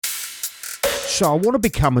So I want to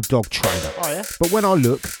become a dog trainer. Oh, yeah? But when I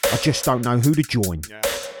look, I just don't know who to join. Yeah.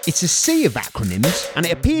 It's a sea of acronyms and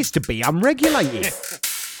it appears to be unregulated.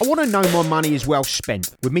 I want to know my money is well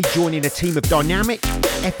spent with me joining a team of dynamic,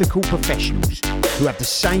 ethical professionals who have the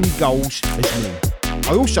same goals as me.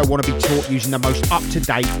 I also want to be taught using the most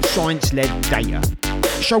up-to-date, science-led data.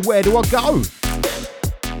 So where do I go?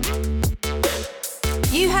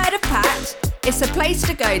 You heard of PACT? It's a place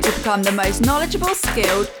to go to become the most knowledgeable,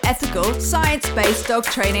 skilled, ethical, science-based dog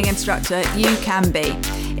training instructor you can be.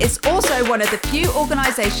 It's also one of the few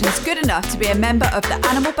organisations good enough to be a member of the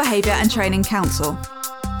Animal Behaviour and Training Council.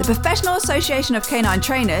 The Professional Association of Canine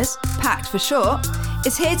Trainers, PACT for short,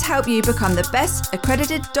 is here to help you become the best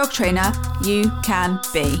accredited dog trainer you can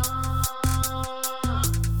be.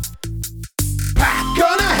 PACT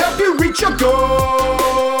gonna help you reach your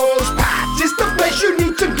goals. PACT is the place you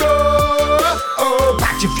need to go. Oh,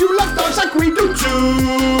 PACT if you love dogs like we do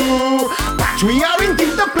too. PACT, we are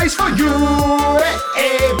indeed the place for you.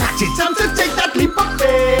 Hey, PACT, it's time to take that leap of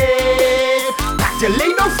faith. PACT,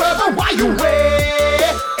 delay no further while you wait.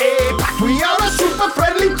 Hey, PACT, we are a super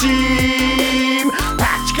friendly team.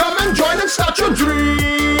 PACT, come and join and start your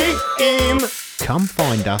dream. Come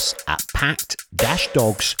find us at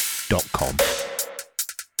pact-dogs.com.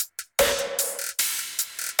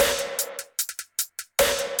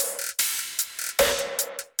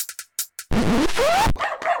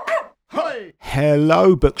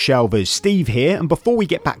 Hello bookshelvers, Steve here, and before we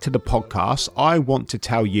get back to the podcast, I want to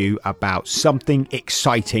tell you about something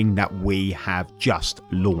exciting that we have just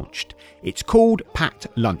launched. It's called Packed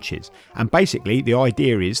Lunches, and basically the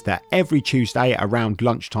idea is that every Tuesday around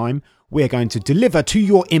lunchtime we're going to deliver to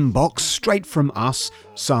your inbox straight from us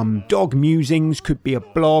some dog musings, could be a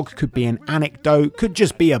blog, could be an anecdote, could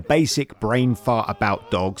just be a basic brain fart about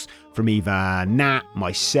dogs from either Nat,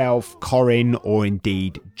 myself, Corinne, or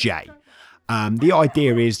indeed Jay. The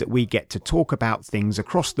idea is that we get to talk about things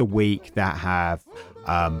across the week that have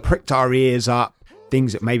pricked our ears up,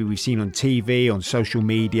 things that maybe we've seen on TV, on social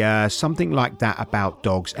media, something like that about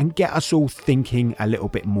dogs, and get us all thinking a little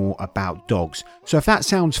bit more about dogs. So if that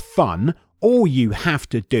sounds fun, all you have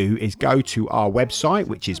to do is go to our website,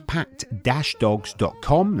 which is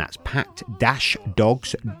pact-dogs.com. That's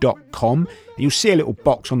pact-dogs.com. You'll see a little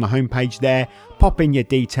box on the homepage there. Pop in your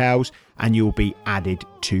details and you'll be added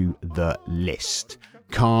to the list.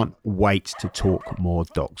 Can't wait to talk more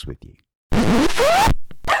dogs with you.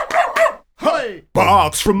 Hey!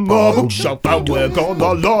 Barks from the bookshop and we're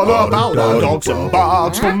gonna learn about our dogs. And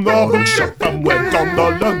barks from the bookshop and we're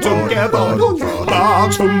gonna learn together.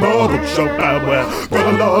 Barks from the bookshop and we're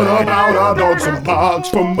gonna learn about our dogs. And barks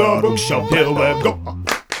from the bookshop, here we go.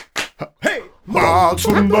 Hey! Barks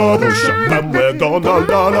from the bookshop and we're gonna learn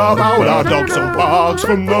about our dogs. And barks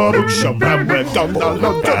from the bookshop and we're gonna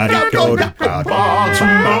learn together. Barks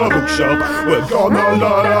from the bookshop, we're gonna learn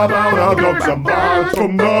about our dogs. And barks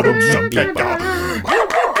from the bookshop, yeah, go.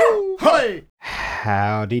 Hey!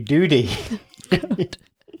 Howdy doody.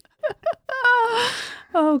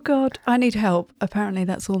 Oh God, I need help. Apparently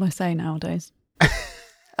that's all I say nowadays.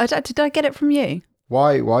 Did I get it from you?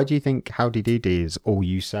 Why do you think howdy doody is all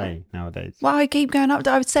you say nowadays? Well, I keep going up.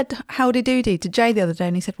 I said howdy doody to Jay the other day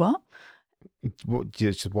and he said, what? What?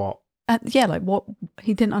 Yeah, like what?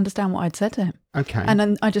 He didn't understand what I'd said to him. Okay. And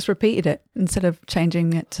then I just repeated it instead of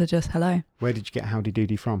changing it to just hello. Where did you get howdy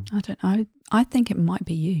doody from? I don't know. I think it might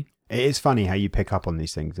be you. It is funny how you pick up on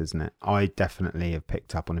these things, isn't it? I definitely have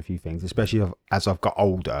picked up on a few things, especially as I've got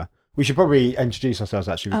older. We should probably introduce ourselves,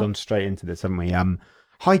 actually. We've gone straight into this, haven't we?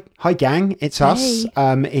 Hi gang, it's us.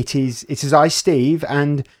 It is I, Steve,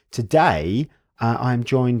 and today I'm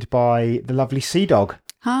joined by the lovely Sea Dog.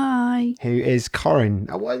 Hi. Who is Corinne.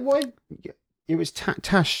 Why? It was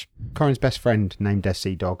Tash, Corinne's best friend, named her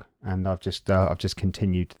Sea Dog, and I've just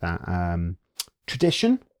continued that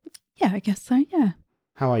tradition. Yeah, I guess so, yeah.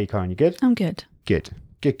 How are you, Corinne? You good? I'm good. Good.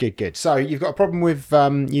 So you've got a problem with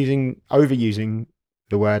overusing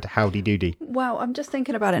the word howdy doody. Well, I'm just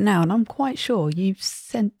thinking about it now, and I'm quite sure you've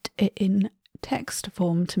sent it in text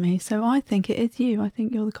form to me, so I think it is you. I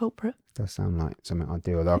think you're the culprit. It does sound like something I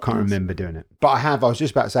do, although I can't remember doing it. But I was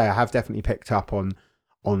just about to say, I have definitely picked up on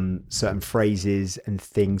certain phrases and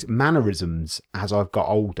things, mannerisms, as I've got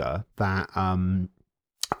older that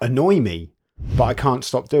annoy me, but I can't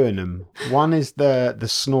stop doing them. One is the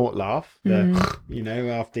snort laugh, after I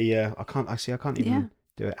can't even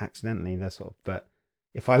do it accidentally. That's sort of, but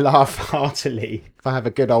if I laugh heartily, if I have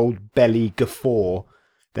a good old belly guffaw,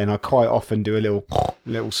 then I quite often do a little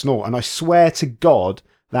snort. And I swear to God,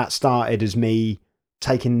 that started as me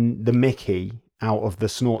taking the mickey out of the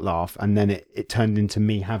snort laugh, and then it turned into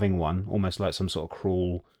me having one, almost like some sort of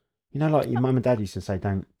cruel You know, like your mum and dad used to say,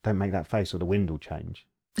 don't make that face or the wind will change.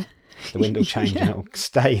 The wind will change and it'll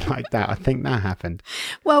stay like that. I think that happened.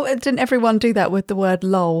 Well, didn't everyone do that with the word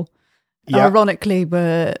lol? Yeah. Ironically,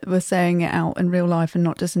 we're saying it out in real life and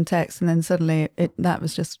not just in text, and then suddenly that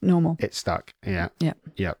was just normal. It stuck. Yeah. Yeah.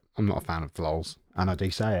 Yeah. I'm not a fan of lols, and I do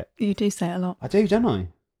say it. You do say it a lot. I do, don't I?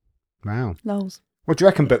 Wow. Lols. What do you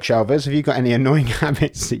reckon, bookshelvers? Have you got any annoying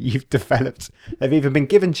habits that you've developed? They've either been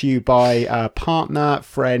given to you by a partner,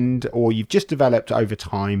 friend, or you've just developed over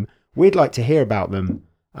time. We'd like to hear about them.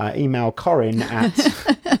 Email Corinne at...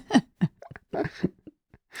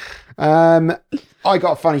 I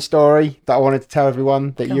got a funny story that I wanted to tell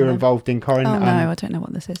everyone that you're involved in, Corinne. Oh, no, I don't know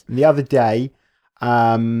what this is. The other day,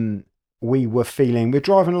 we were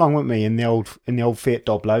driving along, weren't we, in the old Fiat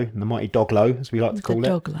Doblo, the mighty Doglo, as we like to call it.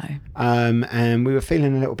 Doglo. And we were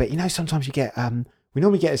feeling a little bit, sometimes you get, we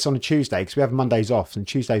normally get this on a Tuesday because we have Mondays off and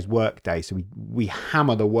Tuesday's work day. So we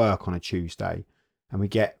hammer the work on a Tuesday and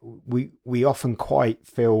we often quite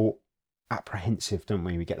feel apprehensive, don't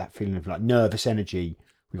we? We get that feeling of like nervous energy.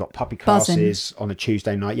 We got puppy classes on a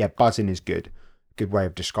Tuesday night. Yeah, buzzing is good way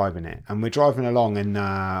of describing it. And we're driving along and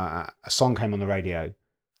a song came on the radio.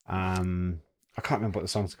 I can't remember what the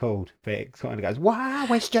song's called, but it kind of goes, "Why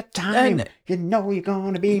waste your time? You know you're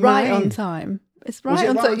going to be right mine." on time. It's right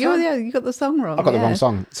on time. You got the song wrong. I got the wrong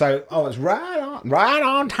song. So, it's right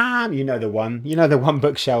on time. You know the one,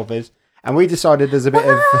 bookshelvers. And we decided there's a bit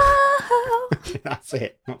of. That's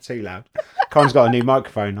it. Not too loud. Corinne's got a new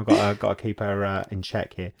microphone. I've got to keep her in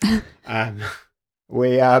check here.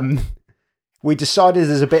 We decided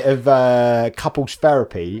there's a bit of couples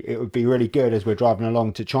therapy. It would be really good as we're driving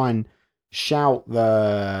along to try and shout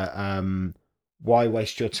the "Why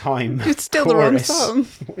waste your time?" It's still chorus. the wrong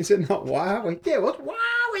song. Is it not? Why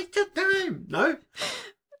waste your time? No.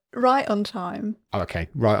 Right on time. Oh, okay,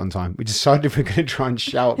 right on time. We decided we're going to try and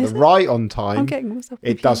shout the right on time. I'm getting myself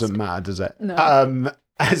confused. It doesn't matter, does it? No.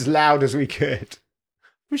 As loud as we could.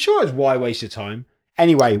 I'm sure it's "Why waste your time?"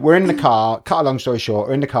 Anyway, we're in the car. Cut a long story short,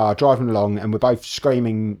 we're in the car driving along, and we're both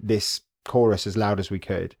screaming this chorus as loud as we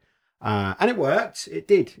could, and it worked. It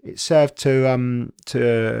did. It served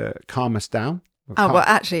to calm us down. Well,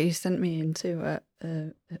 actually, you sent me into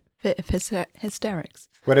a bit of hysterics.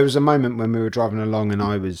 Well, there was a moment when we were driving along, and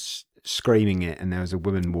I was screaming it, and there was a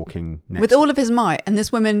woman walking next with all of his might, and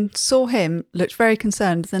this woman saw him, looked very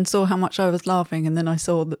concerned, then saw how much I was laughing, and then I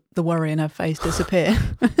saw the worry in her face disappear.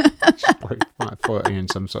 I thought you were in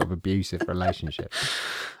some sort of abusive relationship.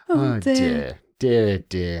 Oh dear.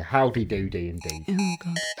 Dear. Howdy doody indeed. Oh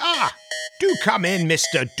God. Ah, do come in,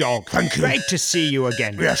 Mr. Dog. Thank you. Great to see you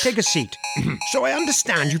again. Yes. Take a seat. So I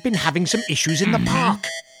understand you've been having some issues in the park.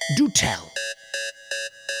 Do tell.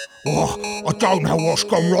 Oh, I don't know what's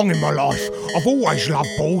gone wrong in my life. I've always loved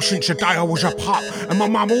balls since the day I was a pup, and my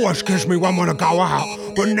mum always gives me one when I go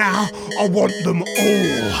out. But now I want them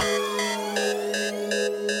all.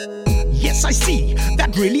 Yes, I see.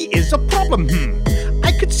 That really is a problem.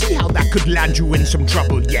 I could see how that could land you in some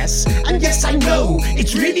trouble, yes. And yes, I know,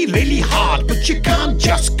 it's really, really hard, but you can't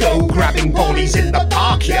just go grabbing ballies in the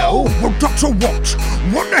park, yo. Well, Doctor,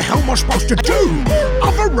 what the hell am I supposed to do?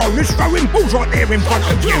 Other rollers throwing balls right there in front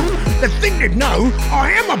of you. The thing to know,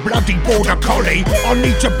 I am a bloody border collie. I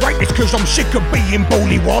need to break this cause I'm sick of being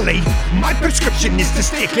bally-wally. My prescription is to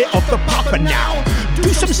stay clear of the papa now. Do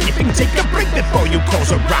some sniffing, take a break before you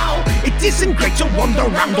cause a row. It isn't great to wander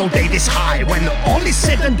around all day this high. When all is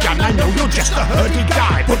said and done, I know you're just a hurdy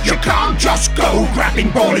guy. But you can't just go grabbing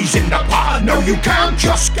ballies in the park. No, you can't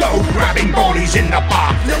just go grabbing ballies in the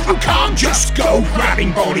park. No, you can't just go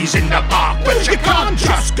grabbing ballies in the park. But you can't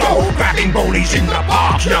just go grabbing ballies in the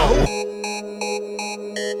park, no.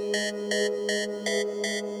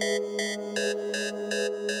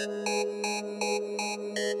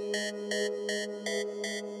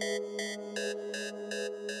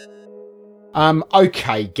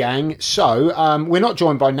 Okay, gang. So we're not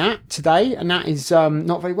joined by Nat today, and Nat is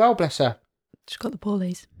not very well, bless her. She's got the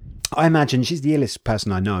ballies. I imagine she's the illest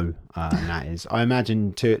person I know, Nat is. I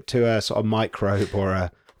imagine to a sort of microbe or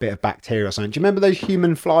a bit of bacteria or something. Do you remember those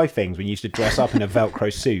human fly things when you used to dress up in a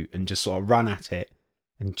Velcro suit and just sort of run at it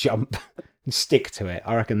and jump and stick to it?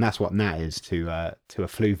 I reckon that's what Nat is to a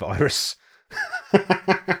flu virus.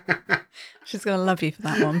 She's going to love you for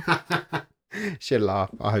that one. She'll laugh.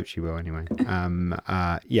 I hope she will anyway.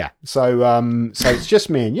 Yeah. So it's just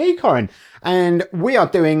me and you, Corinne. And we are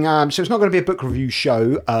doing, so it's not going to be a book review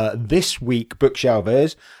show this week,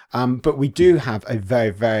 Bookshelvers. But we do have a very,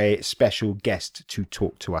 very special guest to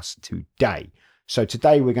talk to us today. So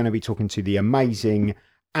today we're going to be talking to the amazing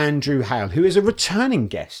Andrew Hale, who is a returning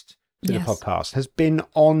guest to Yes. the podcast, has been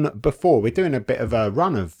on before. We're doing a bit of a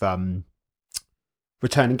run of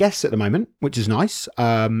returning guests at the moment, which is nice.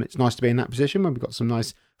 It's nice to be in that position when we've got some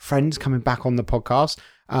nice friends coming back on the podcast,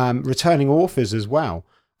 returning authors as well.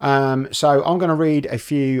 So I'm going to read a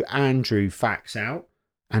few Andrew facts, and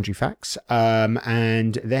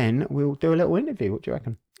then we'll do a little interview. What do you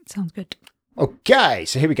reckon? Sounds good. Okay,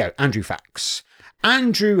 so here we go. Andrew facts.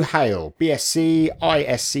 Andrew Hale, BSc,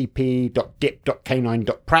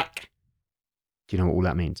 ISCP.dip.canine.prac. Do you know what all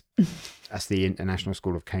that means? That's the International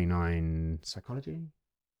School of Canine Psychology?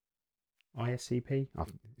 ISCP? Oh,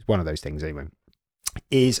 it's one of those things anyway.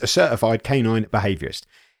 Is a certified canine behaviourist.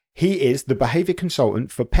 He is the behaviour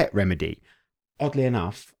consultant for Pet Remedy. Oddly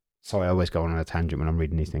enough, sorry, I always go on a tangent when I'm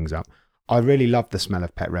reading these things up. I really love the smell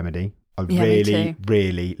of Pet Remedy. I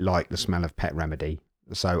really like the smell of Pet Remedy.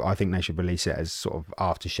 So I think they should release it as sort of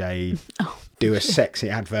aftershave, do a sexy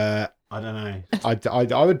advert. I don't know. I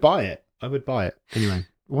would buy it. Anyway, I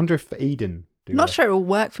wonder if Eden... I'm not sure it will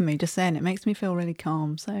work for me, just saying. It makes me feel really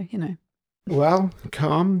calm, so, Well,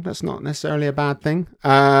 calm, that's not necessarily a bad thing.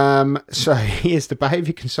 So he is the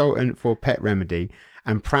behaviour consultant for Pet Remedy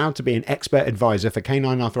and proud to be an expert advisor for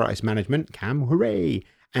canine arthritis management, CAM, hooray,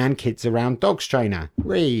 and Kids Around Dogs Trainer,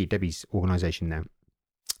 hooray, Debbie's organisation now.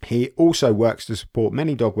 He also works to support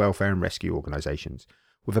many dog welfare and rescue organisations.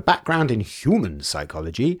 With a background in human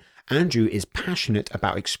psychology, Andrew is passionate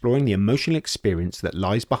about exploring the emotional experience that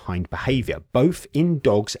lies behind behaviour, both in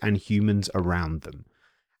dogs and humans around them.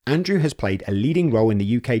 Andrew has played a leading role in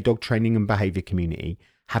the UK dog training and behaviour community,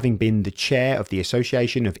 having been the chair of the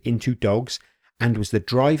Association of Into Dogs and was the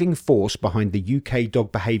driving force behind the UK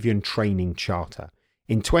Dog Behaviour and Training Charter.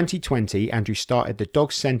 In 2020, Andrew started the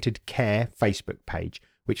Dog-centric Care Facebook page,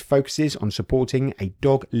 which focuses on supporting a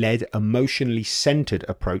dog-led, emotionally centred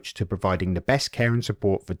approach to providing the best care and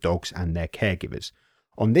support for dogs and their caregivers.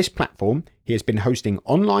 On this platform, he has been hosting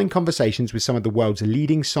online conversations with some of the world's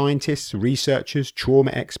leading scientists, researchers,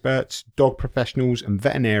 trauma experts, dog professionals, and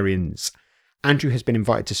veterinarians. Andrew has been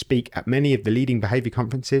invited to speak at many of the leading behaviour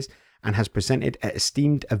conferences and has presented at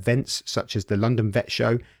esteemed events such as the London Vet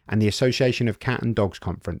Show and the Association of Cat and Dogs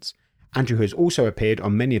Conference. Andrew has also appeared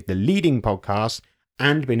on many of the leading podcasts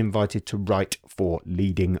and been invited to write for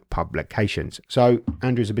leading publications. So,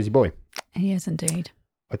 Andrew's a busy boy. He is indeed.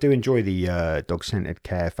 I do enjoy the Dog-centric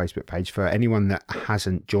Care Facebook page. For anyone that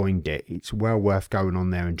hasn't joined it, it's well worth going on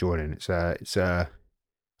there and joining. It's a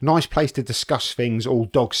nice place to discuss things, all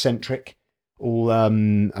dog-centric, all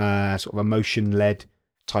sort of emotion-led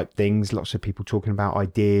type things. Lots of people talking about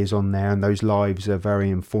ideas on there, and those lives are very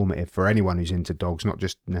informative for anyone who's into dogs, not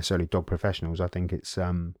just necessarily dog professionals. I think it's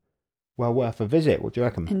well worth a visit. What do you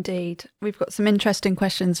reckon? Indeed. We've got some interesting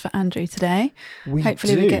questions for Andrew today.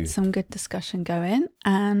 Hopefully we get some good discussion going.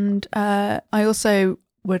 And I also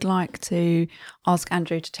would like to ask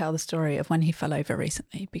Andrew to tell the story of when he fell over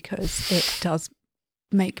recently, because it does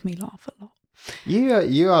make me laugh a lot.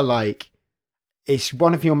 You are like, it's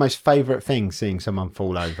one of your most favourite things, seeing someone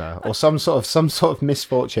fall over or some sort of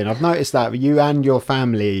misfortune. I've noticed that you and your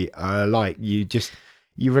family are like, you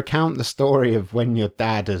recount the story of when your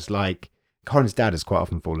dad has Corin's dad has quite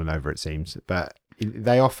often fallen over, it seems, but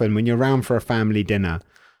they often, when you're around for a family dinner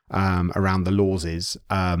around the Lawses,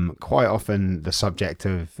 quite often the subject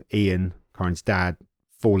of Ian, Corin's dad,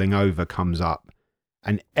 falling over comes up,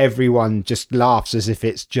 and everyone just laughs as if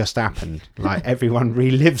it's just happened. Like everyone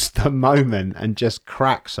relives the moment and just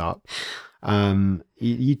cracks up.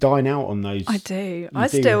 You dine out on those. I do.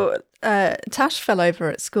 Tash fell over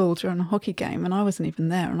at school during a hockey game and I wasn't even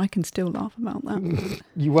there, and I can still laugh about that.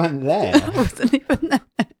 You weren't there? I wasn't even there.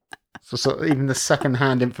 So even the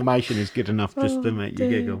second-hand information is good enough just to make you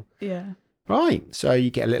giggle. Yeah. Right. So you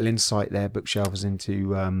get a little insight there, bookshelves, into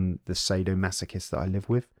the sadomasochist that I live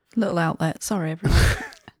with. Little outlet. Sorry, everyone.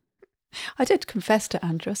 I did confess to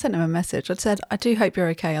Andrew. I sent him a message. I said, I do hope you're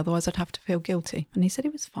okay, otherwise I'd have to feel guilty. And he said he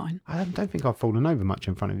was fine. I don't think I've fallen over much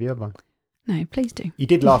in front of you, have I? No, please do. You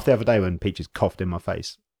did laugh the other day when Peaches coughed in my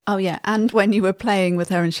face. Oh, yeah. And when you were playing with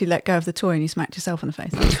her and she let go of the toy and you smacked yourself in the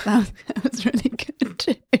face. That was really good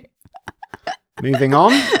too. Moving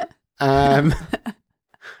on.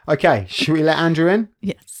 Okay, should we let Andrew in?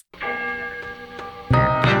 Yes.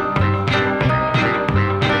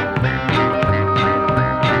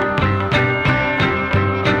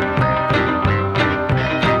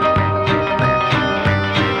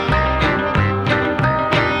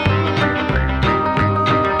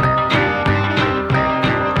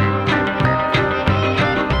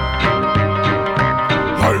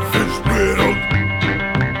 Life is riddled,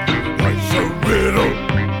 life's a riddle,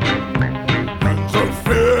 and a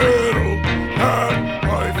fiddle, and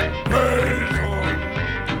life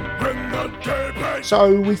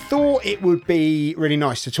So we thought it would be really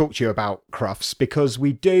nice to talk to you about Crufts, because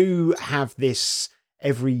we do have this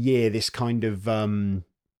every year, this kind of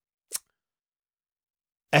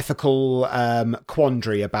ethical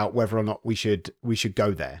quandary about whether or not we should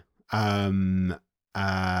go there. And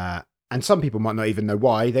some people might not even know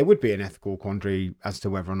why there would be an ethical quandary as to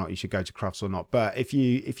whether or not you should go to Crufts or not. But if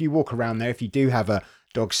you walk around there, if you do have a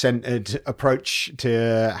dog-centered approach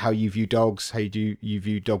to how you view dogs, how you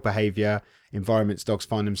view dog behavior, environments dogs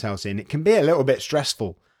find themselves in, it can be a little bit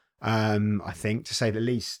stressful, I think, to say the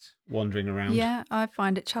least, wandering around. Yeah, I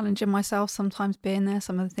find it challenging myself sometimes being there,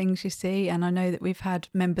 some of the things you see. And I know that we've had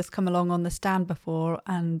members come along on the stand before,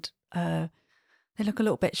 and they look a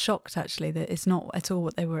little bit shocked, actually, that it's not at all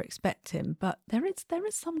what they were expecting. But there is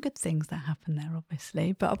some good things that happen there,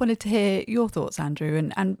 obviously. But I wanted to hear your thoughts, Andrew,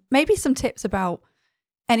 and maybe some tips about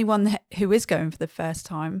anyone who is going for the first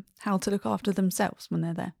time, how to look after themselves when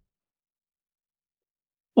they're there.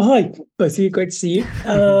 Well, hi, both of you. Great to see you.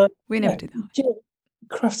 We never do that. You know,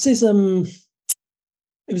 Crufts is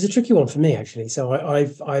it was a tricky one for me, actually. So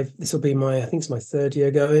I've this will be I think it's my third year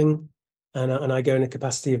going, and I go in the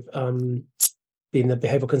capacity of being the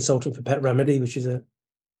behavioural consultant for Pet Remedy, which is a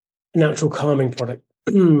natural calming product.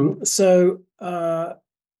 So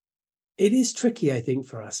it is tricky, I think,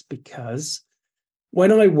 for us, because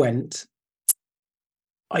when I went,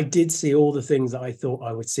 I did see all the things that I thought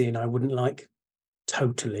I would see and I wouldn't like.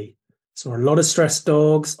 Totally. Saw a lot of stressed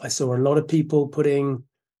dogs. I saw a lot of people putting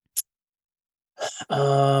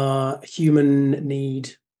human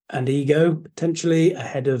need and ego potentially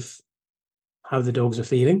ahead of how the dogs are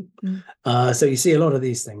feeling. So you see a lot of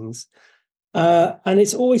these things. And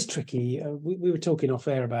it's always tricky. We were talking off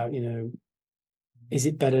air about, is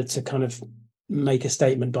it better to kind of make a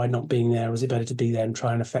statement by not being there, or is it better to be there and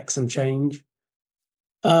try and affect some change?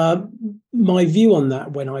 My view on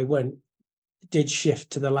that when I went did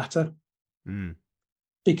shift to the latter,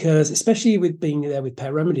 because especially with being there with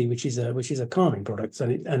Pet Remedy, which is a calming product,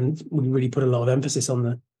 and we really put a lot of emphasis on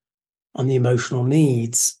the emotional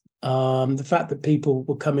needs. The fact that people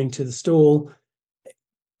were coming to the stall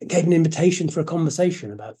gave an invitation for a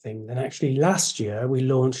conversation about things. And actually, last year we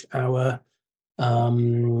launched our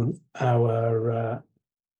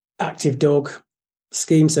active dog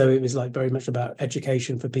scheme. So it was like very much about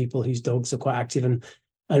education for people whose dogs are quite active, and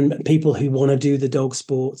people who want to do the dog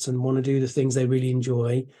sports and want to do the things they really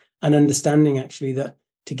enjoy, and understanding actually that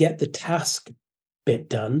to get the task bit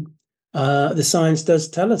done, the science does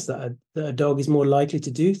tell us that a dog is more likely to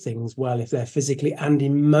do things well if they're physically and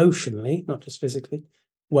emotionally, not just physically,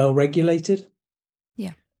 well regulated.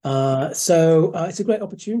 Yeah. So it's a great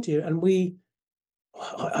opportunity, and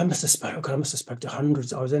I must have spoke to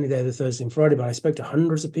hundreds. I was only there the Thursday and Friday, but I spoke to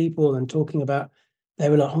hundreds of people and talking about. They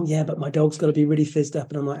were like, oh, yeah, but my dog's got to be really fizzed up.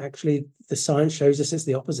 And I'm like, actually, the science shows us it's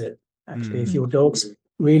the opposite. Actually, if your dog's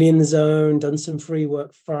really in the zone, done some free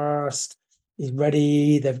work first, is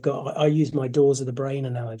ready, I use my doors of the brain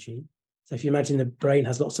analogy. So if you imagine the brain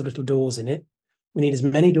has lots of little doors in it, we need as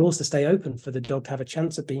many doors to stay open for the dog to have a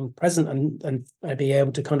chance of being present and be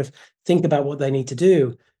able to kind of think about what they need to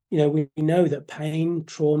do. We know that pain,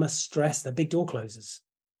 trauma, stress, they're big door closers.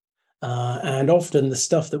 And often the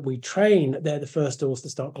stuff that we train, they're the first doors to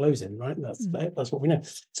start closing, right? That's what we know.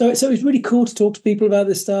 So it's really cool to talk to people about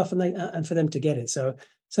this stuff and for them to get it. So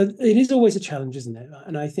it is always a challenge, isn't it?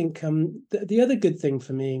 And I think the other good thing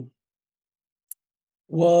for me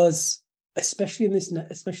was, especially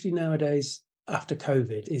nowadays after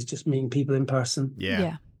COVID, is just meeting people in person.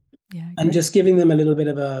 Yeah. And just giving them a little bit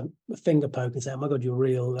of a finger poke and say, "Oh my God, you're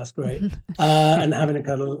real. That's great," and having a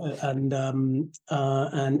cuddle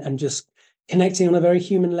and just connecting on a very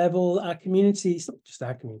human level. Our community, it's not just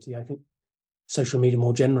our community. I think social media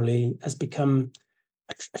more generally has become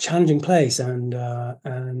a challenging place, and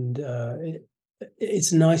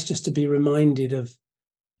it's nice just to be reminded of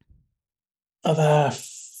our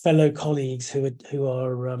fellow colleagues who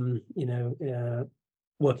are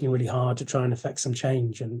working really hard to try and affect some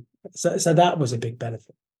change, and so that was a big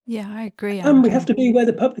benefit. Yeah, I agree. And we have to be where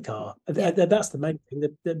the public are. That's the main thing.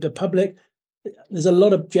 The public, there's a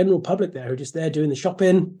lot of general public there who are just there doing the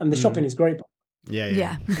shopping, and the shopping is great.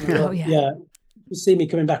 Yeah. Oh yeah. Yeah. You see me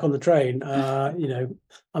coming back on the train. I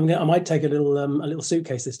might take a little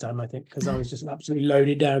suitcase this time, I think, because I was just absolutely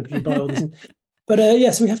loaded down because you buy all this. But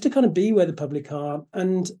so we have to kind of be where the public are,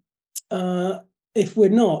 and if we're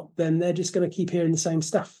not, then they're just going to keep hearing the same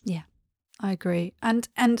stuff. Yeah, I agree. And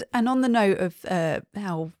on the note of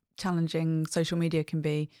how challenging social media can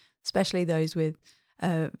be, especially those with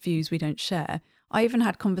views we don't share, I even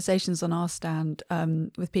had conversations on our stand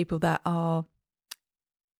with people that are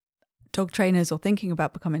dog trainers or thinking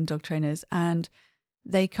about becoming dog trainers, and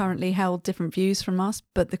they currently held different views from us,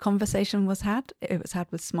 but the conversation was had. It was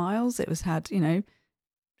had with smiles. It was had,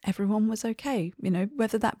 everyone was okay.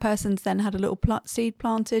 Whether that person's then had a little seed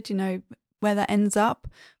planted, where that ends up.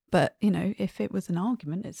 But, if it was an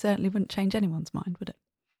argument, it certainly wouldn't change anyone's mind, would it?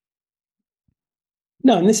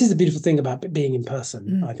 No, and this is the beautiful thing about being in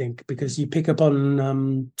person, I think, because you pick up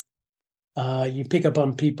on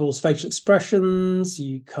people's facial expressions.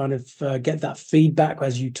 You kind of get that feedback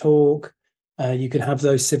as you talk. You can have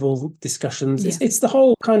those civil discussions. Yeah. It's the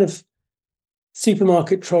whole kind of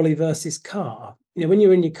supermarket trolley versus car. When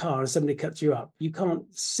you're in your car and somebody cuts you up, you can't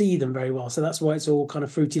see them very well. So that's why it's all kind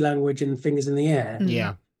of fruity language and fingers in the air.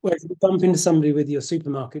 Yeah. Whereas if you bump into somebody with your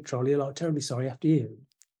supermarket trolley, you're like, terribly sorry, after you.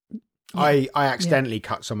 I accidentally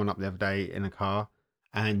cut someone up the other day in a car,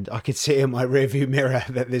 and I could see in my rearview mirror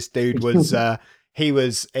that this dude was he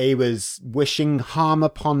was wishing harm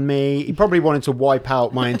upon me. He probably wanted to wipe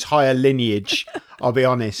out my entire lineage, I'll be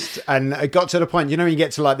honest. And it got to the point, when you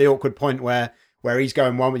get to like the awkward point where he's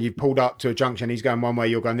going one way, you've pulled up to a junction, he's going one way,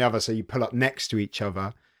 you're going the other, so you pull up next to each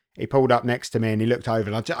other. He pulled up next to me and he looked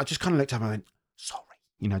over, and I just kind of looked over and I went, sorry,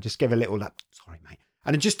 just give a little sorry, mate.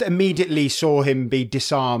 And I just immediately saw him be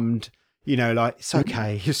disarmed. Like, it's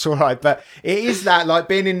okay, it's all right. But it is that, like,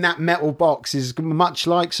 being in that metal box is much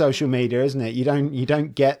like social media, isn't it? You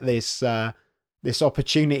don't get this this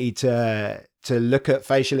opportunity to look at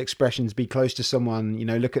facial expressions, be close to someone,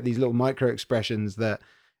 look at these little micro expressions that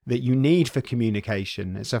you need for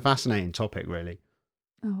communication. It's a fascinating topic, really.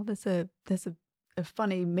 Oh, there's a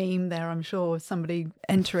funny meme there, I'm sure, of somebody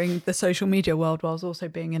entering the social media world whilst also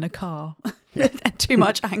being in a car. Too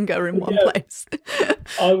much anger in one place.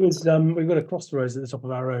 I was we've got a crossroads at the top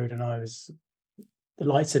of our road, and the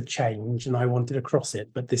lights had changed and I wanted to cross it,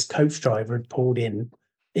 but this coach driver had pulled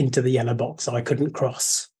into the yellow box I couldn't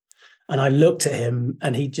cross. And I looked at him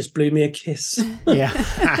and he just blew me a kiss. Yeah.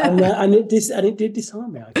 and it did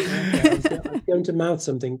disarm me. I was going to mouth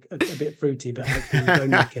something a bit fruity, but actually blow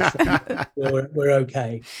me a kiss. We're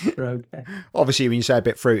okay. We're okay. Obviously, when you say a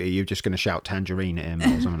bit fruity, you're just going to shout tangerine at him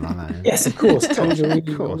or something like that. Yes, of course. Tangerine,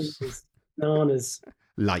 of course. Bananas.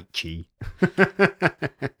 Lychee.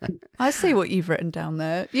 I see what you've written down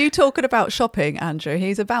there. You talking about shopping, Andrew.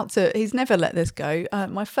 He's never let this go.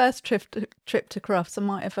 My first trip to Crufts, I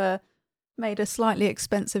might have made a slightly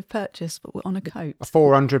expensive purchase on a coat. A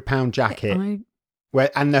 £400 jacket.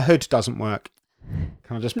 And the hood doesn't work.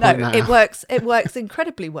 Can I just point that out? It works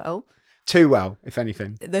incredibly well. Too well, if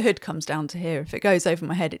anything. The hood comes down to here. If it goes over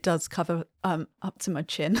my head, it does cover up to my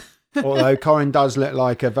chin. Although Corin does look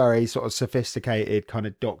like a very sort of sophisticated kind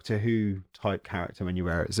of Doctor Who type character when you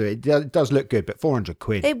wear it, so it does look good. But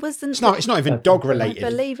 £400. It wasn't. It's not even dog related. I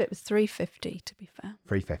believe it was £350. To be fair.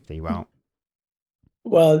 £350. Well.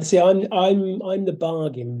 Well, see, I'm the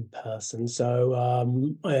bargain person,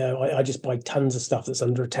 so I just buy tons of stuff that's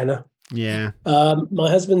under a tenner. Yeah. My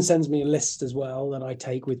husband sends me a list as well that I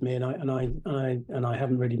take with me, and I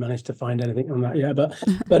haven't really managed to find anything on that yet.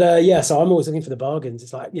 But yeah, so I'm always looking for the bargains.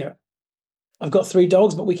 It's like, I've got 3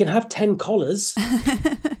 dogs, but we can have 10 collars.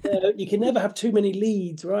 You can never have too many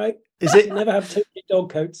leads, right? You can never have too many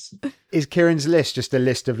dog coats. Is Kieran's list just a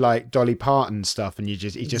list of like Dolly Parton stuff, and he's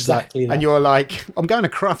just exactly like, that. And you're like, I'm going to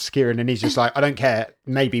Crufts, Kieran, and he's just like, I don't care.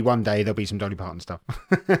 Maybe one day there'll be some Dolly Parton stuff.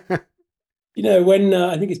 When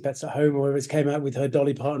I think it's Pets at Home or whoever's came out with her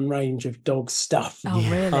Dolly Parton range of dog stuff. Oh,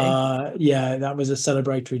 really? Yeah, that was a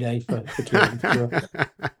celebratory day for Kieran.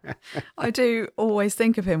 I do always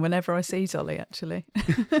think of him whenever I see Dolly, actually.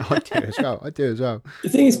 I do as well. The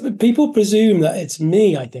thing is, people presume that it's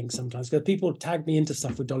me, I think, sometimes, because people tag me into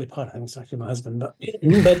stuff with Dolly Parton. It's actually my husband. But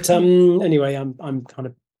anyway, I'm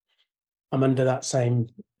under that same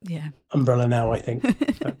umbrella now, I think.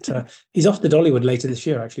 But he's off to Dollywood later this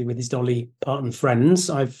year, actually, with his Dolly Parton friends.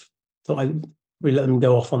 I've thought we let them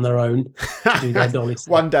go off on their own to do their Dolly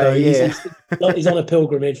stuff. One day, so he's on a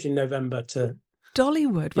pilgrimage in November to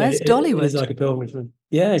Dollywood. Where's Dollywood? It's like a pilgrimage.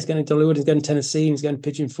 Yeah, he's going to Dollywood. He's going to Tennessee. He's going to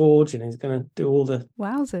Pigeon Forge, and he's going to do all the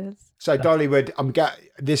wowzers. So Dollywood,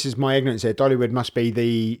 this is my ignorance here. Dollywood must be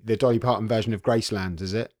the Dolly Parton version of Graceland,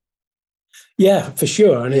 is it? Yeah, for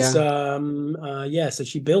sure. And it's so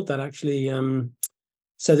she built that actually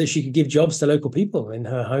so that she could give jobs to local people in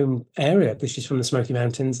her home area, because she's from the Smoky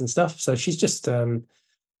Mountains and stuff. So she's just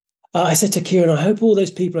I said to Kieran, I hope all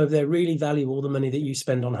those people over there really value all the money that you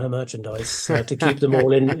spend on her merchandise to keep them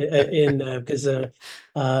all in because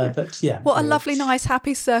but yeah. What a lovely, nice,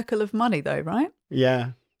 happy circle of money though, right?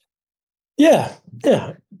 Yeah. Yeah.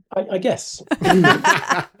 I guess.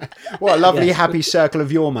 What a lovely, Yes. happy circle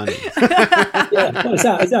of your money. Yeah, well, it's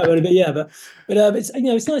that really, but yeah, but it's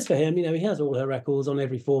it's nice for him. He has all her records on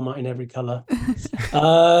every format in every color.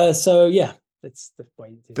 So yeah, it's the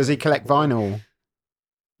way. Does he collect vinyl?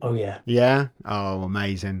 Oh yeah. Yeah. Oh,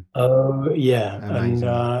 amazing. Oh yeah, Amazing.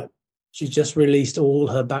 and she just released all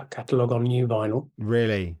her back catalogue on new vinyl,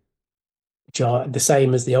 Really? which are the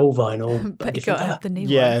same as the old vinyl, But you different got to colour. have the new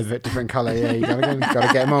Yeah, ones. but different colour. Yeah, you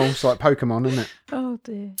gotta get them all. It's like Pokemon, isn't it? Oh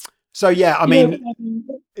dear. So yeah, I You mean,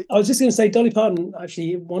 know, I was just going to say, Dolly Parton,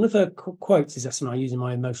 actually, one of her quotes is something I use in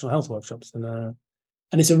my emotional health workshops, and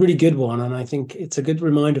it's a really good one, and I think it's a good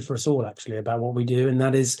reminder for us all, actually, about what we do, and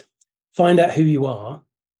that is find out who you are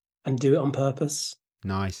and do it on purpose.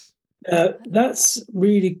 nice. That's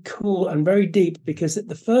really cool and very deep, because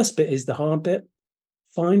the first bit is the hard bit.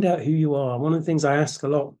 Find out who you are. One of the things I ask a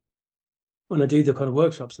lot when I do the kind of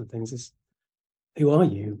workshops and things is, who are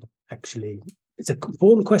you actually? It's an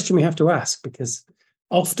important question we have to ask, because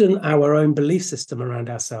often our own belief system around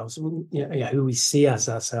ourselves, who we see as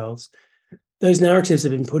ourselves, those narratives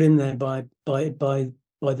have been put in there by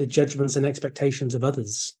the judgments and expectations of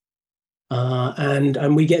others,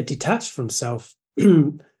 and we get detached from self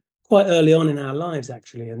quite early on in our lives,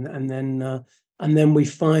 actually, and then we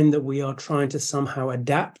find that we are trying to somehow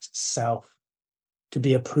adapt self to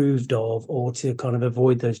be approved of, or to kind of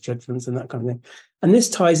avoid those judgments and that kind of thing. And this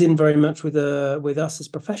ties in very much with us as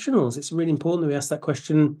professionals. It's really important that we ask that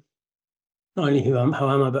question: not only how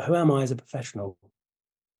am I, but who am I as a professional?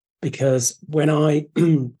 Because when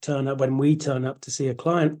we turn up to see a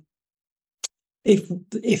client,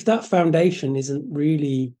 if that foundation isn't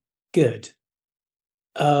really good,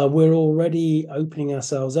 we're already opening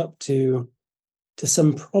ourselves up to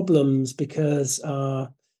some problems, because I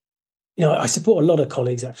support a lot of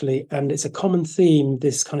colleagues, actually, and it's a common theme,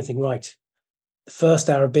 this kind of thing. Right, the first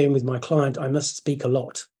hour of being with my client, I must speak a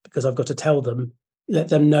lot, because I've got to let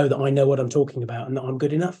them know that I know what I'm talking about and that I'm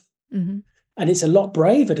good enough. Mm-hmm. And it's a lot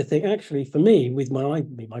braver to think, actually, for me, with my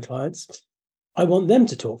clients, I want them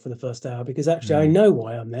to talk for the first hour, because actually I know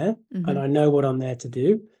why I'm there, and I know what I'm there to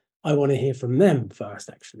do. I want to hear from them first,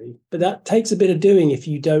 actually. But that takes a bit of doing if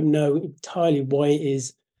you don't know entirely why it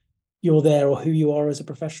is you're there, or who you are as a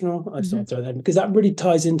professional. I just want to throw that in, because that really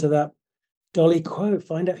ties into that Dolly quote: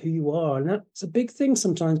 find out who you are. And that's a big thing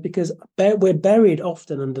sometimes, because we're buried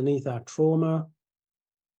often underneath our trauma,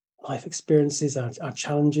 life experiences, our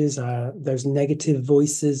challenges, those negative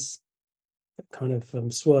voices that kind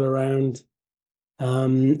of swirl around.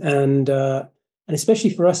 And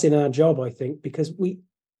especially for us in our job, I think, because we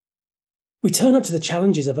turn up to the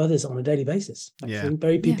challenges of others on a daily basis. Actually. Yeah.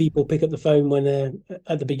 Very few people pick up the phone when they're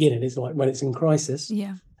at the beginning. It's like when it's in crisis.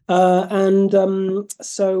 Yeah. And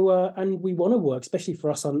we want to work, especially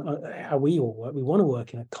for us on how we all work. We want to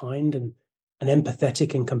work in a kind and an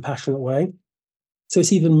empathetic and compassionate way. So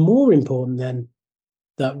it's even more important then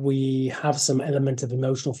that we have some element of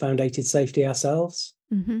emotional foundated safety ourselves.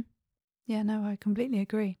 Mm-hmm. Yeah, no, I completely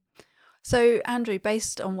agree. So, Andrew,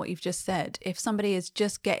 based on what you've just said, if somebody is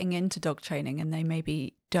just getting into dog training and they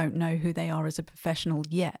maybe don't know who they are as a professional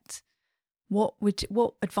yet, what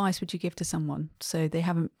advice would you give to someone so they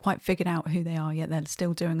haven't quite figured out who they are yet? They're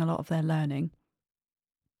still doing a lot of their learning.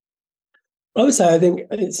 I would say, I think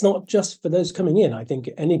it's not just for those coming in. I think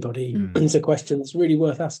anybody, it's a question that's really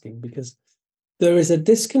worth asking, because there is a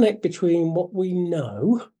disconnect between what we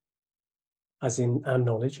know, as in our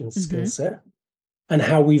knowledge and skill set, and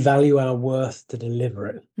how we value our worth to deliver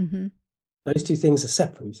it. Mm-hmm. Those two things are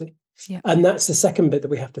separate, you see. Yeah. And that's the second bit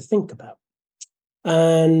that we have to think about.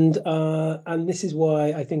 And this is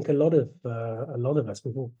why I think a lot of us,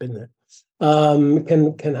 we've all been there,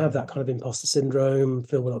 can have that kind of imposter syndrome,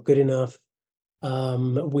 feel we're not good enough.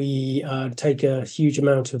 We take a huge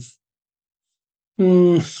amount of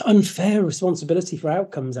unfair responsibility for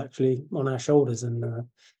outcomes, actually, on our shoulders. And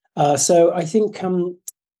so I think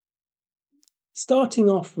starting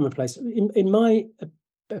off from a place, in my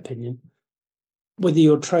opinion, whether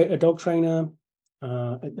you're a dog trainer,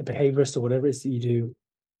 a behaviorist, or whatever it is that you do,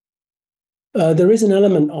 there is an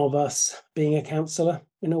element of us being a counsellor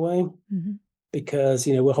in a way, because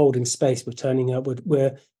we're holding space, we're turning up,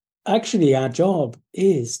 we're actually, our job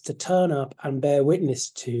is to turn up and bear witness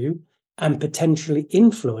to and potentially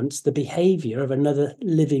influence the behavior of another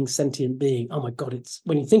living sentient being. Oh my God, it's,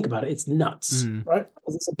 when you think about it, it's nuts, right?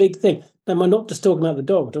 It's a big thing. And we're not just talking about the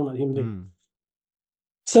dog, we're talking about the human being.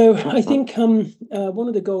 So I think one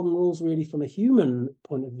of the golden rules, really, from a human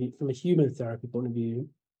point of view, from a human therapy point of view,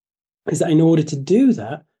 is that in order to do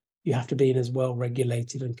that, you have to be in as well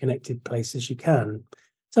regulated and connected place as you can.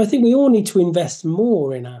 So I think we all need to invest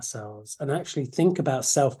more in ourselves and actually think about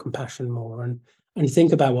self-compassion more and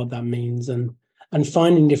think about what that means and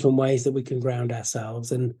finding different ways that we can ground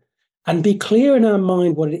ourselves and be clear in our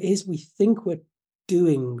mind what it is we think we're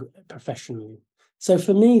doing professionally. So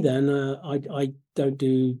for me, then, I don't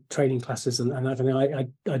do training classes and everything.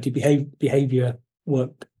 I do behavior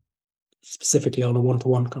work specifically on a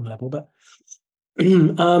one-to-one kind of level. But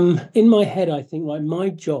in my head, I think, like, my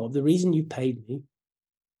job, the reason you paid me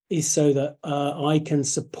is so that I can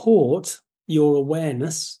support your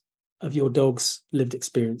awareness of your dog's lived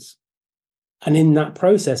experience. And in that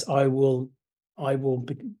process, I will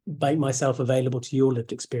make myself available to your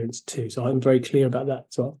lived experience too. So I'm very clear about that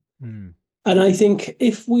as well. Mm. And I think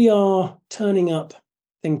if we are turning up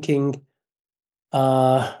thinking,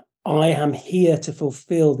 I am here to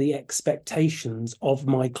fulfill the expectations of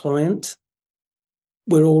my client,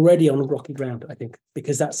 we're already on rocky ground, I think,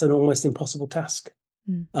 because that's an almost impossible task.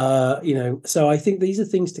 Mm. So I think these are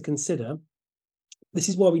things to consider. This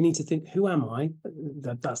is why we need to think, who am I?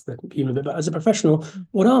 That's the human bit. But as a professional,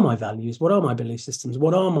 what are my values? What are my belief systems?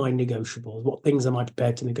 What are my negotiables? What things am I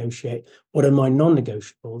prepared to negotiate? What are my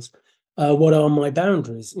non-negotiables? What are my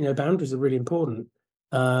boundaries? Boundaries are really important.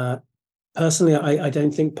 Personally, I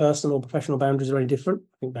don't think personal or professional boundaries are any different.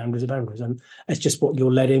 I think boundaries are boundaries, and it's just what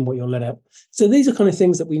you're let in, what you're let out. So these are kind of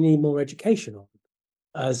things that we need more education on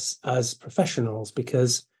as professionals,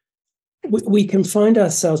 because we can find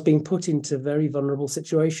ourselves being put into very vulnerable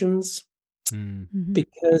situations. Mm-hmm.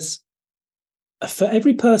 Because for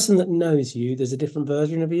every person that knows you, there's a different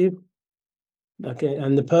version of you. Okay,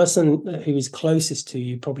 and the person who is closest to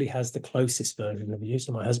you probably has the closest version of you.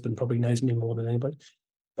 So my husband probably knows me more than anybody.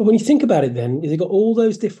 But when you think about it, then you've got all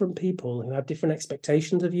those different people who have different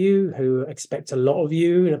expectations of you, who expect a lot of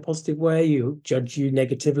you in a positive way, who judge you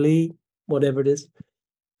negatively, whatever it is.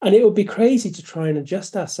 And it would be crazy to try and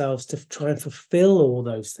adjust ourselves to try and fulfill all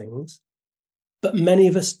those things. But many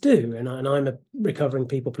of us do. And I'm a recovering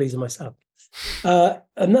people pleaser myself.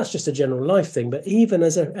 And that's just a general life thing. But even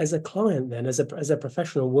as a client, then, as a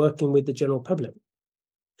professional working with the general public,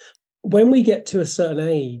 when we get to a certain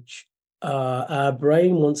age, our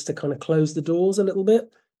brain wants to kind of close the doors a little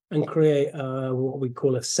bit and create what we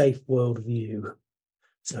call a safe world view.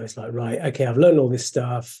 So it's like, right, okay, I've learned all this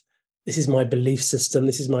stuff. This is my belief system.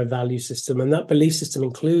 This is my value system. And that belief system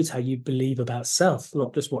includes how you believe about self,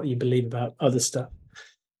 not just what you believe about other stuff.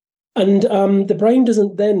 And the brain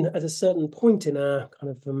doesn't then, at a certain point in our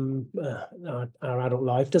kind of our adult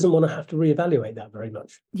life, doesn't want to have to reevaluate that very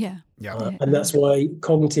much. Yeah. And that's why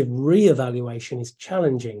cognitive reevaluation is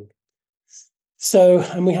challenging. So,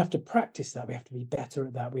 and we have to practice that. We have to be better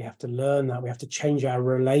at that. We have to learn that. We have to change our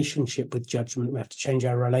relationship with judgment. We have to change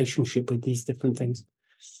our relationship with these different things.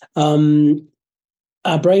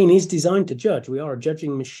 Our brain is designed to judge. We are a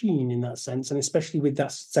judging machine in that sense. And especially with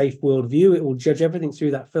that safe worldview, it will judge everything through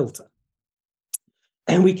that filter.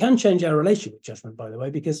 And we can change our relationship with judgment, by the way,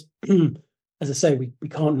 because as I say, we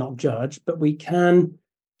can't not judge, but we can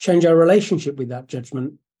change our relationship with that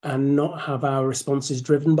judgment and not have our responses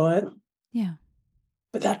driven by it. Yeah.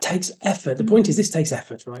 But that takes effort. The point is, this takes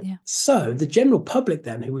effort, right? Yeah. So the general public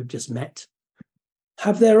then, who we've just met,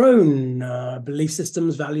 have their own belief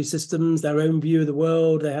systems, value systems, their own view of the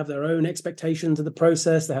world. They have their own expectations of the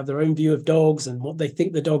process. They have their own view of dogs and what they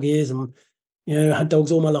think the dog is. And, I had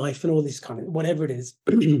dogs all my life and all this kind of, whatever it is.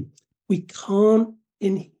 We can't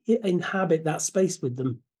inhabit that space with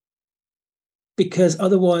them, because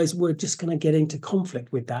otherwise we're just going to get into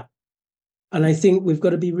conflict with that. And I think we've got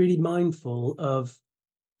to be really mindful of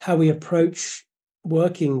how we approach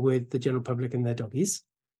working with the general public and their doggies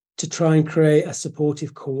to try and create a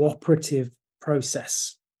supportive, cooperative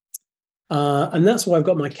process. And that's why I've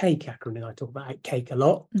got my CAKE acronym. I talk about CAKE a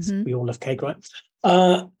lot. Mm-hmm. We all love CAKE, right?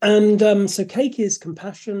 So CAKE is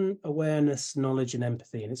compassion, awareness, knowledge, and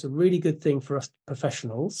empathy. And it's a really good thing for us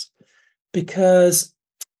professionals because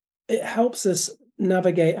it helps us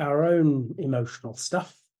navigate our own emotional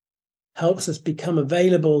stuff, helps us become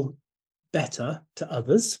available better to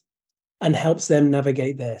others, and helps them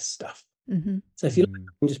navigate their stuff. Mm-hmm. So if you like,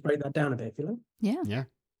 I can just break that down a bit, if you like. Yeah.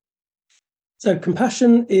 So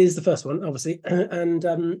compassion is the first one, obviously.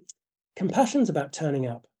 And compassion's about turning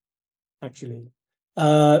up, actually.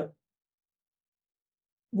 Our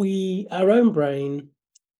own brain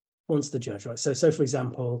wants to judge, right? So for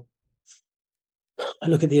example, I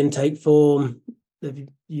look at the intake form, they've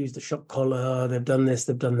used the shock collar, they've done this,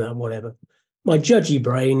 they've done that, whatever. My judgy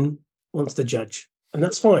brain wants to judge, and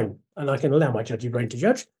that's fine. And I can allow my judgy brain to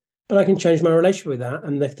judge, but I can change my relationship with that.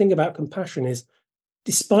 And the thing about compassion is,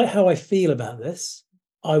 despite how I feel about this,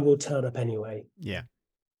 I will turn up anyway. Yeah.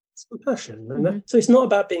 It's compassion. And so it's not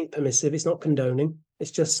about being permissive. It's not condoning.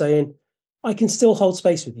 It's just saying, I can still hold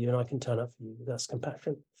space with you and I can turn up for you. That's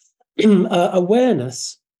compassion.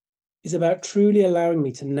 Awareness is about truly allowing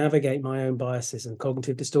me to navigate my own biases and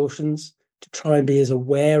cognitive distortions, to try and be as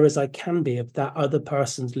aware as I can be of that other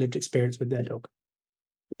person's lived experience with their dog.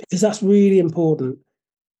 Because that's really important.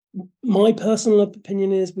 My personal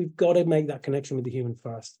opinion is we've got to make that connection with the human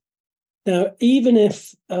first. Now, even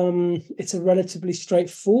if it's a relatively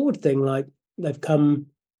straightforward thing, like they've come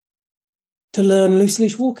to learn loose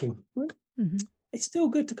leash walking, right? It's still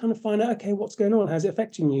good to kind of find out, okay, what's going on? How's it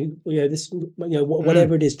affecting you?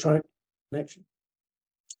 Whatever it is, try connection.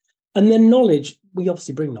 And then knowledge, we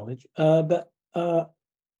obviously bring knowledge, but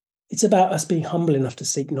it's about us being humble enough to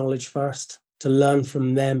seek knowledge first, to learn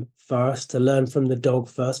from them first, to learn from the dog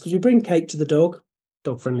first, because we bring cake to the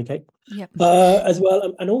dog-friendly cake, as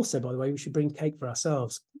well. And also, by the way, we should bring cake for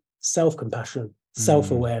ourselves, self-compassion,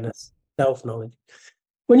 self-awareness, self-knowledge.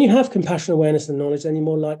 When you have compassion, awareness, and knowledge, then you're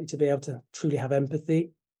more likely to be able to truly have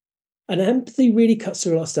empathy. And empathy really cuts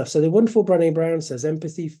through a lot of stuff. So the wonderful Brené Brown says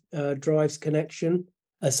empathy drives connection.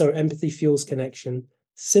 Empathy fuels connection.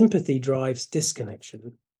 Sympathy drives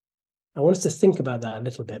disconnection. I want us to think about that a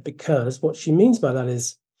little bit, because what she means by that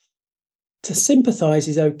is to sympathize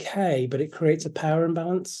is okay, but it creates a power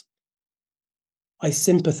imbalance. I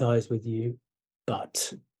sympathize with you,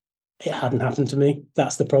 but it hadn't happened to me.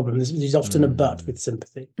 That's the problem. There's often a but with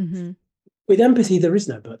sympathy. With empathy, there is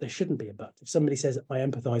no but. There shouldn't be a but. If somebody says, I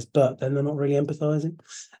empathize, but, then they're not really empathizing.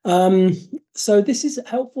 So this is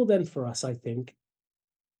helpful then for us, I think.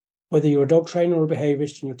 Whether you're a dog trainer or a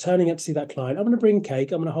behaviorist and you're turning up to see that client, I'm going to bring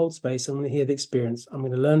cake, I'm going to hold space, I'm going to hear the experience, I'm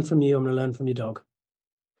going to learn from you, I'm going to learn from your dog.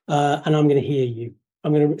 And I'm going to hear you.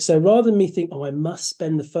 So rather than me think, oh, I must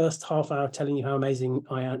spend the first half hour telling you how amazing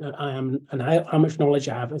I am and how much knowledge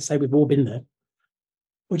I have, and say we've all been there,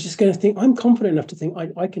 we're just going to think, I'm confident enough to think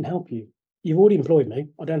I can help you. You've already employed me.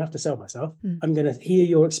 I don't have to sell myself. I'm going to hear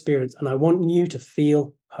your experience and I want you to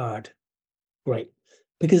feel heard. Great.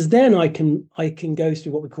 Because then I can go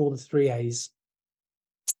through what we call the 3 A's.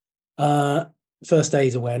 First A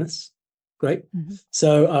is awareness. Great.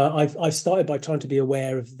 So I've started by trying to be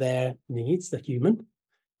aware of their needs, the human.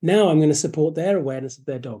 Now I'm going to support their awareness of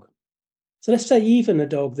their dog. So let's say even a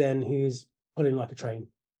dog then who's pulling like a train,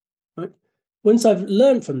 right? Once I've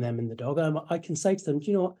learned from them in the dog, I can say to them, do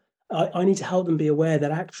you know what? I need to help them be aware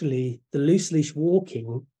that actually the loose leash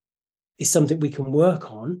walking is something we can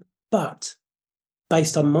work on. But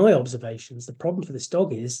based on my observations, the problem for this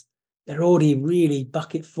dog is they're already really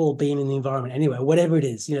bucket full being in the environment anyway, whatever it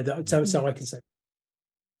is, so I can say.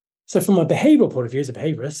 So from a behavioral point of view as a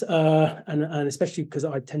behaviorist, and especially because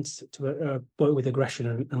I tend to work with aggression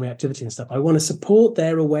and reactivity and stuff, I want to support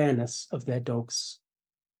their awareness of their dog's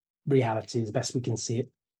reality as best we can see it.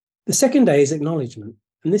 The second day is acknowledgement.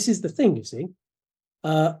 And this is the thing, you see.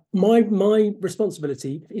 My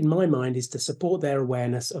responsibility in my mind is to support their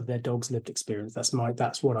awareness of their dog's lived experience.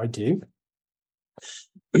 That's what I do.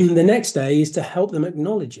 The next day is to help them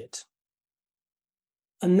acknowledge it.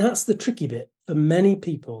 And that's the tricky bit for many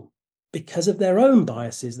people because of their own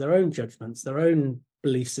biases, their own judgments, their own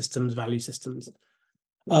belief systems, value systems.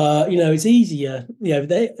 It's easier,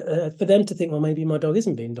 for them to think, well, maybe my dog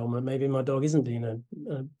isn't being dominant, maybe my dog isn't being a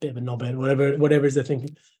bit of a knobhead, whatever it is they're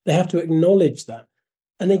thinking. They have to acknowledge that.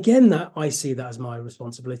 And again, that I see that as my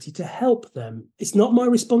responsibility to help them. It's not my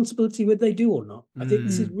responsibility whether they do or not. I think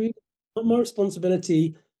this is really not my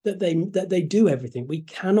responsibility that they do everything. We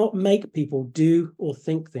cannot make people do or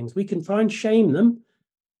think things. We can try and shame them,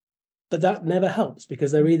 but that never helps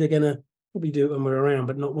because they're either going to probably do it when we're around,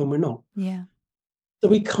 but not when we're not. Yeah. So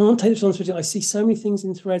we can't take responsibility. I see so many things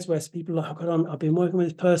in threads where people are like, oh God, I've been working with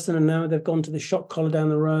this person and now they've gone to the shot collar down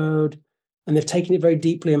the road and they've taken it very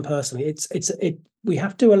deeply and personally. We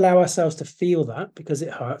have to allow ourselves to feel that because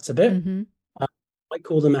it hurts a bit. I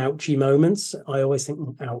call them ouchy moments. I always think,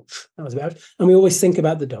 ouch, that was a bit ouch. And we always think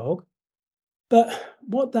about the dog. But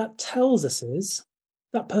what that tells us is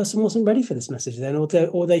that person wasn't ready for this message then,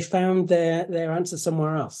 or they found their answer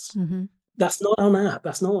somewhere else. That's not on that.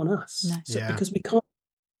 That's not on us. No. So, because we can't.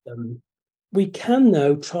 We can,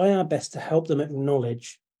 though, try our best to help them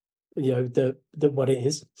acknowledge, the what it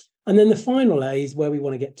is. And then the final A is where we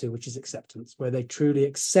want to get to, which is acceptance, where they truly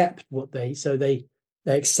accept they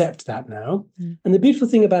accept that now. And the beautiful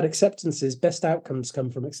thing about acceptance is best outcomes come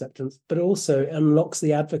from acceptance, but also unlocks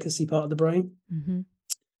the advocacy part of the brain,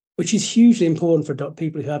 which is hugely important for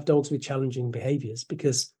people who have dogs with challenging behaviors,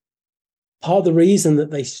 because part of the reason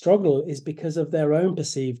that they struggle is because of their own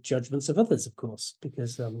perceived judgments of others, of course,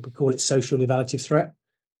 because we call it social evaluative threat.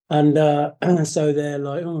 And so they're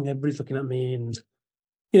like, oh, everybody's looking at me and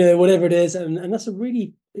whatever it is. And that's a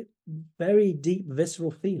really very deep,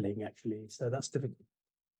 visceral feeling, actually. So that's difficult.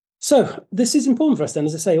 So this is important for us then,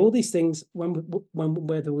 as I say, all these things, when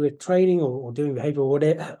whether we're training or doing behavior or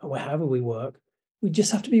whatever, or however we work, we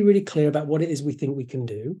just have to be really clear about what it is we think we can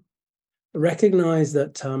do. Recognize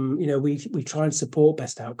that, we try and support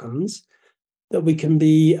best outcomes, that we can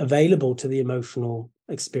be available to the emotional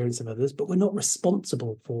experience of others, but we're not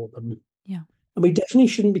responsible for them. Yeah. And we definitely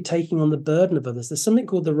shouldn't be taking on the burden of others. There's something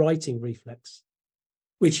called the righting reflex,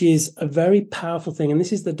 which is a very powerful thing. And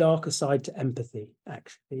this is the darker side to empathy,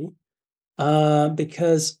 actually,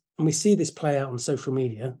 because, and we see this play out on social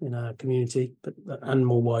media in our community, and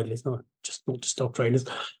more widely, it's not just dog trainers.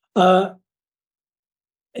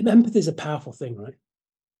 Empathy is a powerful thing, right?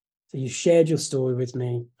 So you shared your story with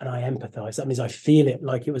me and I empathize. That means I feel it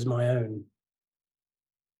like it was my own.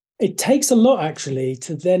 It takes a lot, actually,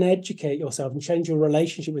 to then educate yourself and change your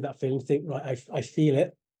relationship with that feeling. Think, right, I feel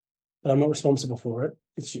it, but I'm not responsible for it.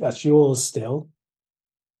 That's yours still.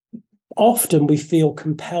 Often we feel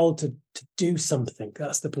compelled to do something.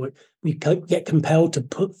 That's the point. We get compelled to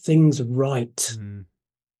put things right. Mm.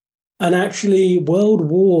 And actually, world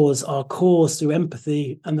wars are caused through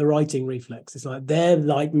empathy and the righting reflex. It's like, they're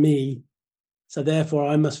like me, so therefore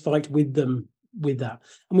I must fight with them with that.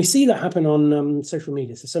 And we see that happen on social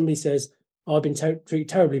media. So somebody says, oh, I've been treated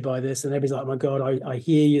terribly by this, and everybody's like, oh my God, I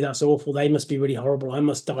hear you, that's awful. They must be really horrible. I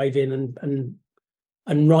must dive in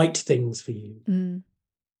and write things for you. Mm.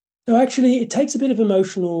 So actually, it takes a bit of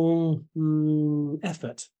emotional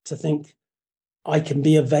effort to think, I can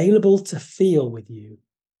be available to feel with you,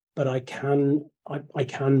 but I can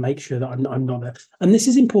make sure that I'm not there. And this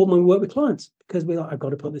is important when we work with clients, because we're like, I've got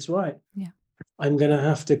to put this right. Yeah, I'm going to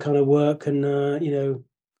have to kind of work and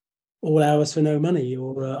all hours for no money,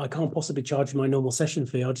 or I can't possibly charge you my normal session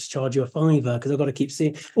fee. I'll just charge you a $5 because I've got to keep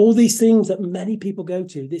seeing all these things that many people go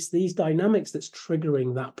to. These dynamics that's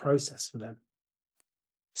triggering that process for them.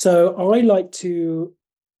 So I like to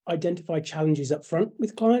identify challenges up front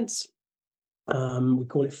with clients. We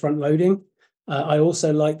call it front loading. I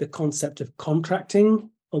also like the concept of contracting,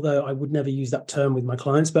 although I would never use that term with my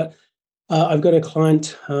clients. But I've got a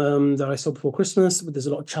client that I saw before Christmas. There's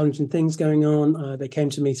a lot of challenging things going on. They came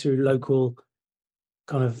to me through local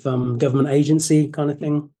kind of government agency kind of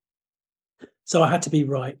thing. So I had to be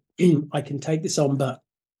right. I can take this on, but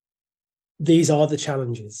these are the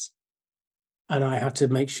challenges. And I had to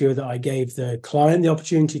make sure that I gave the client the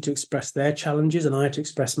opportunity to express their challenges, and I had to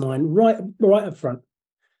express mine right up front.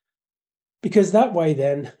 Because that way,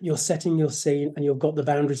 then you're setting your scene and you've got the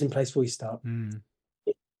boundaries in place before you start. Mm.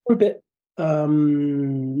 A bit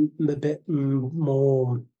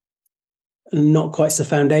more not quite so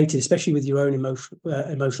foundated, especially with your own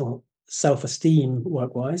emotional self-esteem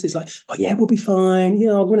work-wise. It's like, oh yeah, we'll be fine.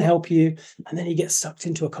 I'm going to help you, and then you get sucked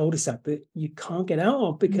into a cul-de-sac that you can't get out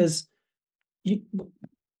of because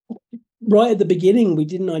right at the beginning, we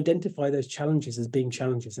didn't identify those challenges as being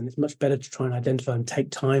challenges, and it's much better to try and identify and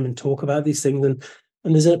take time and talk about these things. And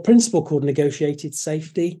there's a principle called negotiated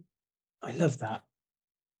safety. I love that.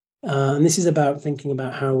 And this is about thinking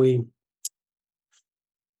about how we,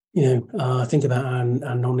 think about our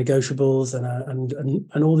non-negotiables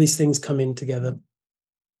and all these things come in together.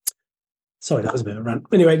 Sorry, that was a bit of a rant.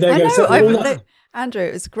 Anyway, there you go. So Andrew,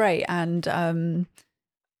 it was great, and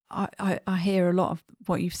I hear a lot of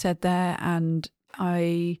what you've said there, and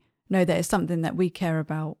I know that it's something that we care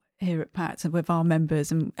about here at PACT and with our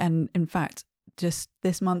members, and in fact, just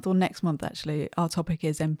this month or next month, actually, our topic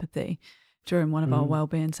is empathy during one of our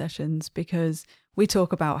wellbeing sessions, because we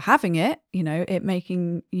talk about having it, it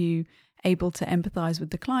making you able to empathize with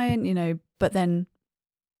the client, but then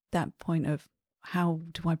that point of how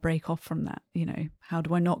do I break off from that? How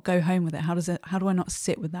do I not go home with it? How do I not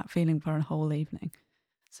sit with that feeling for a whole evening?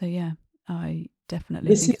 So yeah, I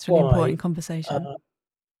definitely think it's a really important conversation.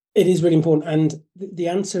 It is really important, and the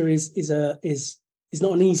answer is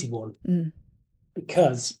not an easy one,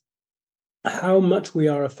 because how much we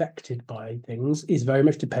are affected by things is very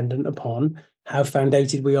much dependent upon how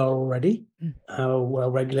foundated we are already, how well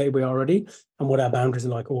regulated we are already, and what our boundaries are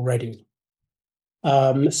like already.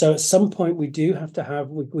 So at some point we do have to have,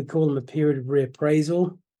 we call them a period of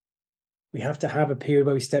reappraisal. We have to have a period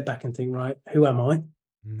where we step back and think, right, who am I?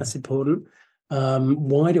 That's important.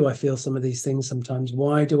 Why do I feel some of these things sometimes?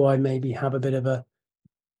 Why do I maybe have a bit of a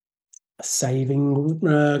saving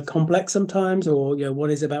complex sometimes? Or,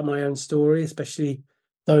 what is it about my own story, especially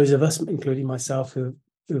those of us, including myself, who've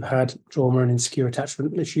had trauma and insecure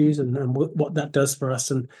attachment issues, and what that does for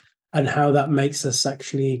us, and how that makes us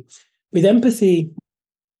actually, with empathy,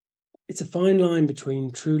 it's a fine line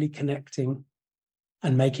between truly connecting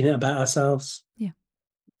and making it about ourselves. Yeah.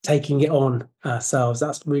 taking it on ourselves.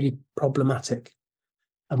 That's really problematic.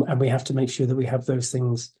 And we have to make sure that we have those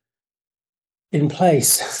things in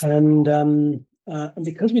place. And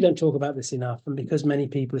because we don't talk about this enough, and because many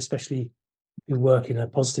people, especially who work in a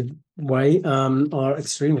positive way, are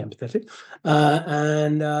extremely empathetic,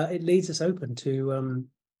 and it leaves us open to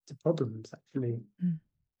problems, actually.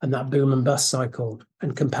 And that boom and bust cycle.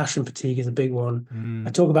 And compassion fatigue is a big one. I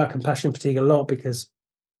talk about compassion fatigue a lot because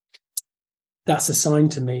that's a sign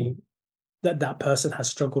to me that that person has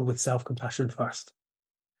struggled with self-compassion first.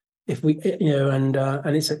 If we, and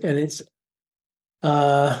it's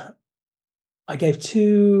I gave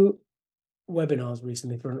 2 webinars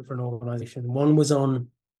recently for an organization. One was on,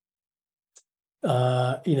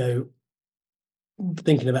 thinking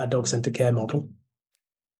about a dog-centric care model,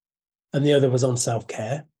 and the other was on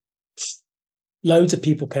self-care. Loads of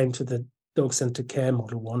people came to the dog-centric care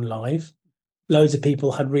model one live. Loads of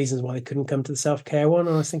people had reasons why they couldn't come to the self-care one.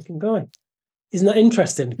 And I was thinking, guy, isn't that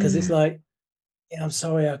interesting? Because it's like, yeah, I'm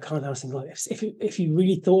sorry, I can't. I was thinking, like, if you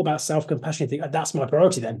really thought about self-compassion, you think that's my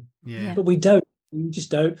priority then. Yeah. But we don't. We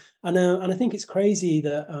just don't. And I think it's crazy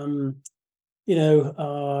that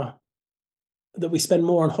that we spend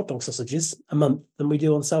more on hot dog sausages a month than we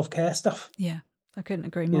do on self-care stuff. Yeah, I couldn't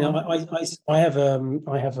agree more. I have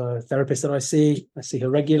a therapist that I see her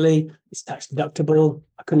regularly. It's tax deductible.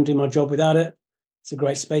 I couldn't do my job without it. It's a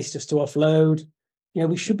great space just to offload.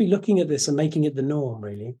 We should be looking at this and making it the norm,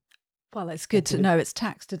 really. Well, it's good to know it's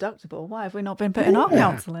tax deductible. Why have we not been putting our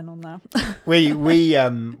counselling on now? we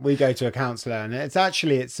go to a counsellor, and it's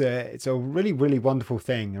a really, really wonderful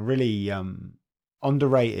thing, a really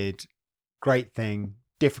underrated, great thing.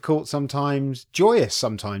 Difficult sometimes, joyous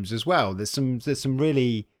sometimes as well. There's some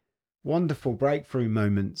really wonderful breakthrough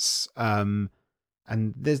moments, and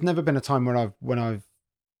there's never been a time when I've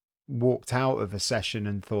walked out of a session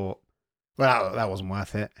and thought, well, that wasn't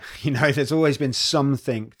worth it. There's always been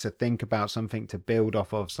something to think about, something to build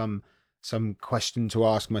off of, some question to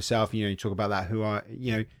ask myself. You talk about that. I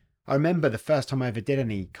remember the first time I ever did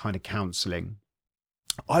any kind of counselling,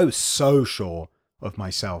 I was so sure of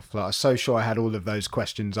myself. Like, I was so sure I had all of those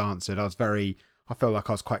questions answered. I felt like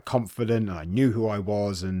I was quite confident and I knew who I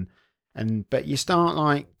was. But you start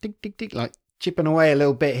like, tick, like chipping away a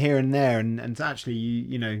little bit here and there. And actually,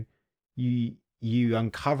 you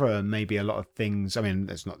uncover maybe a lot of things. I mean,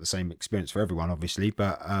 it's not the same experience for everyone, obviously,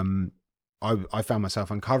 but I found myself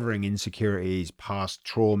uncovering insecurities, past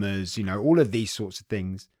traumas, all of these sorts of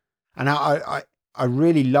things. And I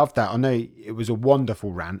really loved that. I know it was a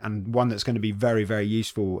wonderful rant, and one that's going to be very, very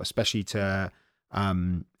useful, especially to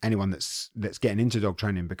anyone that's getting into dog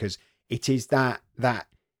training, because it is that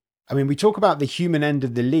I mean, we talk about the human end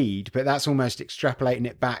of the lead, but that's almost extrapolating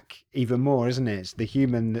it back even more, isn't it? It's the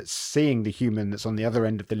human that's seeing the human that's on the other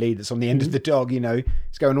end of the lead, that's on the end of the dog,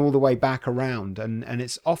 it's going all the way back around. And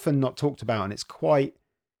it's often not talked about, and it's quite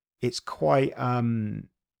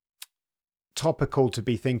topical to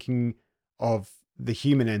be thinking of the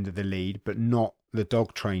human end of the lead, but not the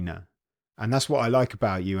dog trainer. And that's what I like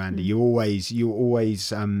about you, Andy. You always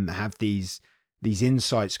have these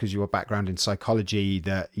insights, because your background in psychology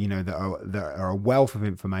that are a wealth of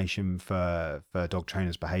information for dog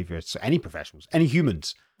trainers' behavior. So any professionals, any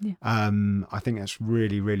humans. Yeah. I think that's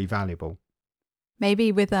really, really valuable.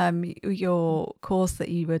 Maybe with your course that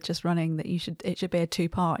you were just running, that it should be a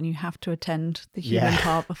 2-part, and you have to attend the human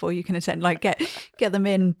part before you can attend. Like get them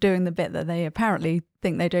in doing the bit that they apparently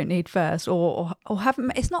think they don't need first, or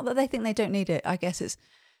haven't. It's not that they think they don't need it. I guess it's,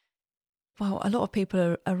 well, a lot of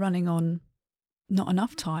people are running on not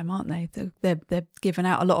enough time, aren't they? They're giving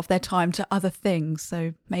out a lot of their time to other things,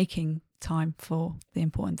 so making time for the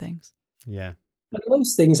important things. Yeah. And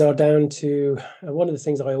most things are down to, one of the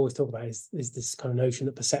things I always talk about is this kind of notion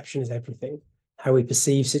that perception is everything. How we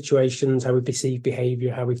perceive situations, how we perceive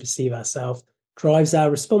behavior, how we perceive ourselves drives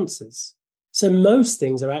our responses. So most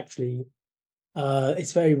things are actually,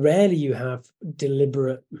 it's very rarely you have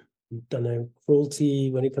deliberate,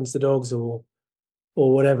 cruelty when it comes to dogs or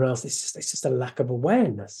whatever else. It's just a lack of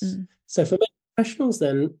awareness. So for many professionals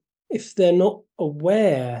then, if they're not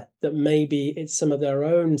aware that maybe it's some of their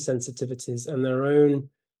own sensitivities and their own,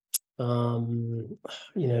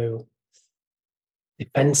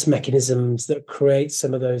 defense mechanisms that create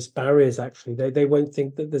some of those barriers, actually, they won't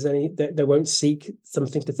think that there's any, they won't seek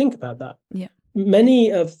something to think about that. Yeah.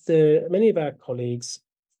 Many of our colleagues,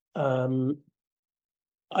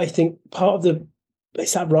 I think part of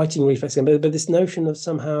it's that writing reflex again, but this notion of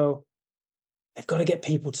somehow they've got to get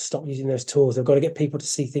people to stop using those tools. They've got to get people to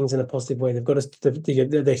see things in a positive way. They've got to,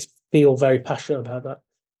 they feel very passionate about that.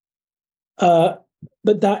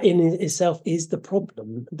 But that in itself is the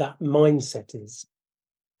problem, that mindset is.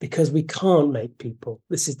 because we can't make people.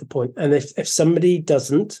 This is the point. And if somebody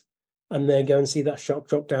doesn't, and they go and see that shop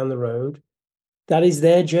drop down the road, that is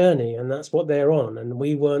their journey, and that's what they're on. And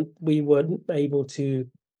we weren't able to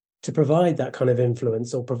provide that kind of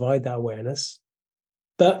influence or provide that awareness.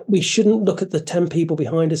 But we shouldn't look at the 10 people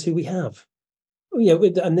behind us who we have.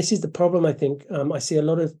 And this is the problem, I think. I see a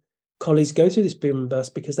lot of colleagues go through this boom and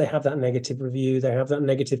bust because they have that negative review, they have that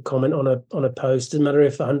negative comment on a post. Doesn't matter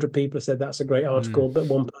if 100 people have said that's a great article, but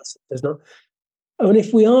one person does not. And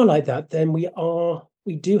if we are like that, then we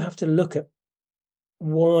do have to look at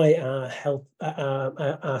why our health,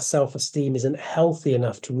 our self-esteem isn't healthy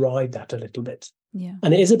enough to ride that a little bit. Yeah.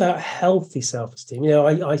 And it is about healthy self-esteem.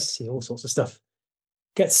 I see all sorts of stuff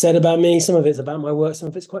gets said about me. Some of it's about my work, some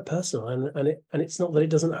of it's quite personal, and it's not that it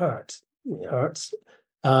doesn't hurt. It hurts.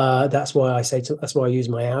 That's why I use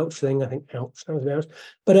my ouch thing. I think ouch sounds ouch.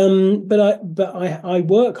 But I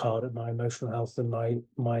work hard at my emotional health and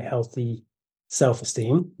my healthy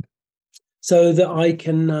self-esteem, so that I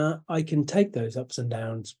can take those ups and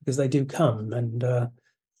downs, because they do come, and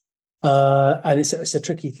it's a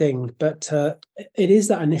tricky thing, but it is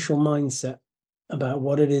that initial mindset about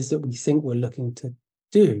what it is that we think we're looking to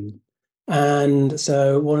do. And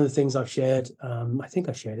so one of the things I've shared, I think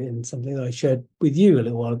I shared it in something that I shared with you a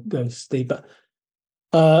little while ago, Steve, but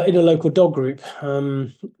in a local dog group,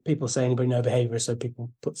 people say anybody know behaviour, so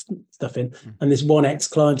people put stuff in. And this one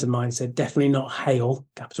ex-client of mine said, definitely not Hale,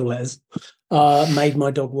 capital letters, made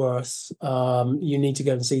my dog worse. You need to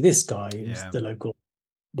go and see this guy, who's the local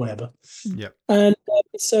whatever. Yep. And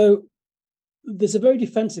so there's a very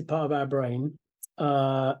defensive part of our brain.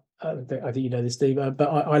 I think you know this, Steve, but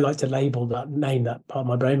I like to name that part of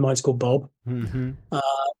my brain. Mine's called Bob. Mm-hmm.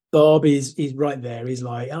 Bob is right there. He's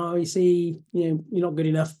like, oh, you see, you're not good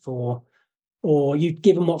enough or you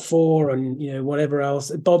give him what for, and whatever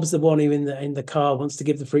else. Bob's the one who in the car wants to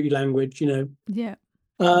give the fruity language, Yeah.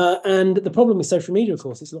 And the problem with social media, of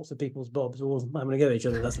course, it's lots of people's Bobs all having a go at each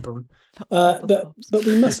other. That's the problem. But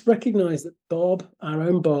we must recognise that Bob, our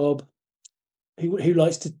own Bob, who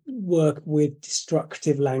likes to work with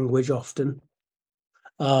destructive language often,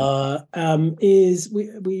 is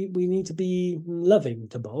we need to be loving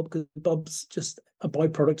to Bob, because Bob's just a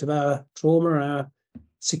byproduct of our trauma, our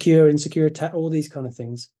insecure attack, all these kind of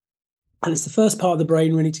things. And it's the first part of the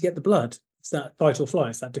brain we need to get the blood. It's that fight or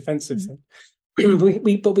flight, it's that defensive thing.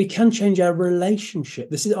 But we can change our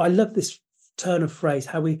relationship. I love this turn of phrase,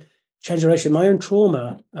 how we change our relationship. My own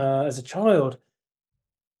trauma as a child,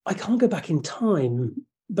 I can't go back in time,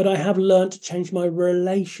 but I have learned to change my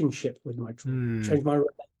relationship with my trauma, change my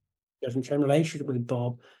relationship with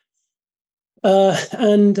Bob.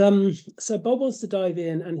 So Bob wants to dive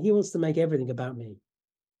in, and he wants to make everything about me.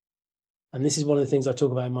 And this is one of the things I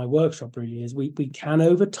talk about in my workshop, really, is we can,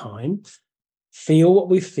 over time, feel what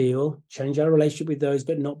we feel, change our relationship with those,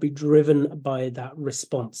 but not be driven by that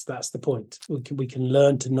response. That's the point. We can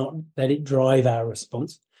learn to not let it drive our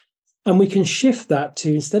response. And we can shift that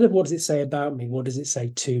to, instead of what does it say about me, what does it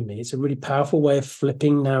say to me? It's a really powerful way of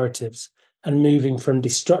flipping narratives and moving from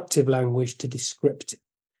destructive language to descriptive.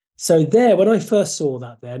 So there, when I first saw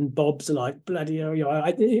that, then Bob's like, bloody hell,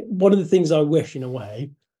 one of the things I wish, in a way,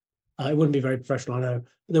 it wouldn't be very professional, I know,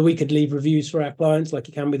 that we could leave reviews for our clients like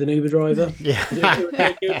you can with an Uber driver. Yeah.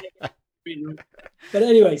 But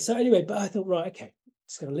anyway, but I thought, right, okay,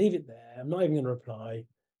 just going to leave it there. I'm not even going to reply,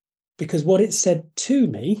 because what it said to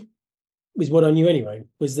me was what I knew anyway,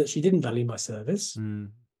 was that she didn't value my service.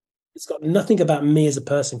 It's got nothing about me as a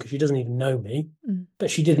person, because she doesn't even know me, but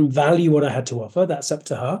she didn't value what I had to offer. That's up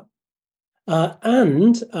to her.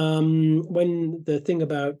 And when the thing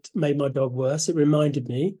about made my dog worse, it reminded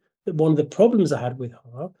me that one of the problems I had with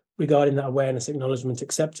her regarding that awareness, acknowledgement,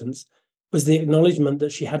 acceptance, was the acknowledgement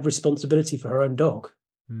that she had responsibility for her own dog.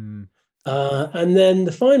 And then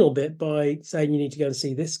the final bit, by saying you need to go and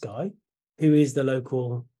see this guy, who is the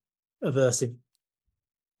local aversive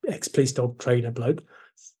ex-police dog trainer bloke,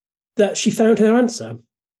 that she found her answer.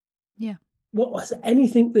 Yeah. What was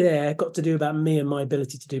anything there got to do about me and my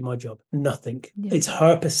ability to do my job? Nothing. Yeah. It's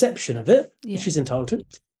her perception of it. Yeah. She's entitled to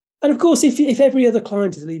it. And of course, if every other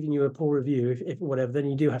client is leaving you a poor review, if whatever, then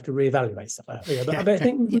you do have to reevaluate stuff. But I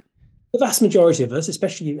think the vast majority of us,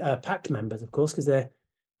 especially PACT members, of course, because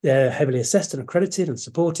they're heavily assessed and accredited and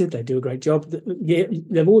supported, they do a great job.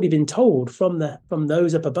 They've already been told from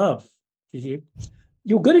those up above,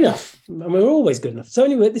 you're good enough, and we're always good enough. So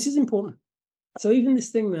anyway, this is important. So even this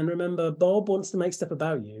thing, then, remember, Bob wants to make stuff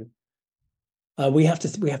about you. We have to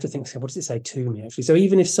think, what does it say to me, actually? So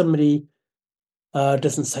even if somebody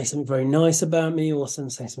doesn't say something very nice about me, or doesn't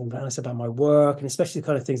say something very nice about my work, and especially the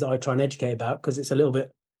kind of things that I try and educate about, because it's a little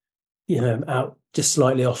bit, out just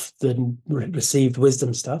slightly off the received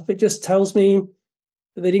wisdom stuff. It just tells me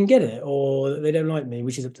that they didn't get it, or that they don't like me,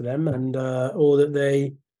 which is up to them, and or that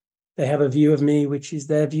they have a view of me which is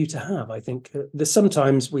their view to have. I think there's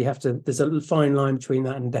sometimes there's a fine line between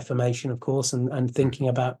that and defamation, of course, and thinking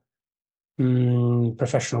about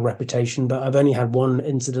professional reputation. But I've only had one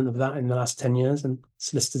incident of that in the last 10 years, and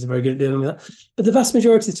solicitors are very good at dealing with that. But the vast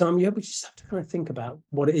majority of the time, we just have to kind of think about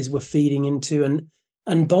what it is we're feeding into,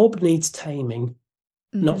 and Bob needs taming,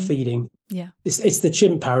 not feeding. Yeah, it's the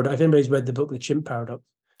chimp paradox. If anybody's read the book The Chimp Paradox,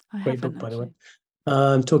 great book, by the way.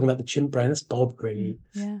 Talking about the chimp brain, that's Bob, really.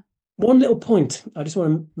 Yeah. One little point I just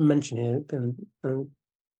want to mention here, and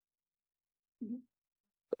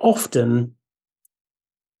often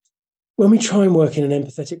when we try and work in an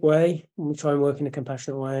empathetic way, when we try and work in a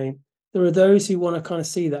compassionate way, there are those who want to kind of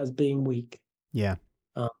see that as being weak. Yeah.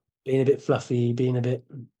 Being a bit fluffy, being a bit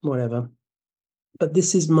whatever. But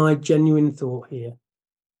this is my genuine thought here.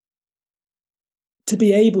 To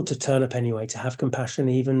be able to turn up anyway, to have compassion,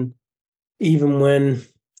 even when,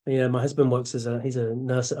 my husband works he's a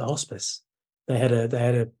nurse at a hospice. They had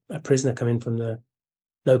a prisoner come in from the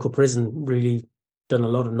local prison, really done a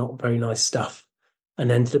lot of not very nice stuff,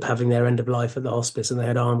 and ended up having their end of life at the hospice, and they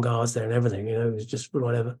had armed guards there and everything. It was just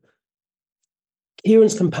whatever.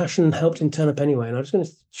 Kieran's compassion helped him turn up anyway, and I'm just going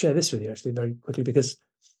to share this with you actually very quickly, because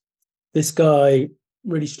this guy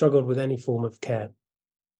really struggled with any form of care.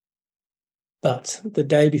 But the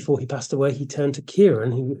day before he passed away, he turned to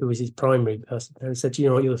Kieran, who was his primary person, and said, "You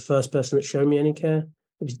know what? You're the first person that showed me any care."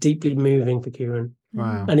 It was deeply moving for Kieran.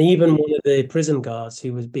 Wow. And even one of the prison guards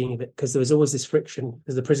who was being a bit, because there was always this friction,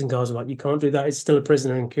 because the prison guards were like, "You can't do that. He's still a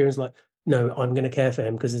prisoner." And Kieran's like, "No, I'm going to care for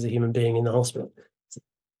him because there's a human being in the hospital."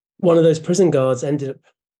 One of those prison guards ended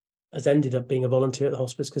up being a volunteer at the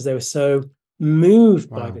hospice because they were so moved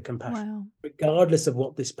by the compassion, regardless of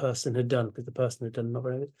what this person had done, because the person had done not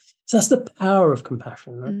very good. So that's the power of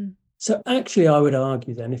compassion, right? So actually, I would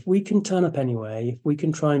argue then, if we can turn up anyway, if we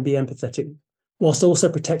can try and be empathetic, whilst also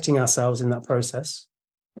protecting ourselves in that process,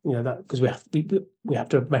 that because we have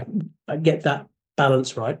to get that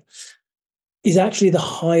balance right, is actually the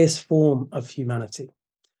highest form of humanity,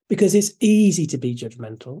 because it's easy to be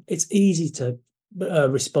judgmental. It's easy to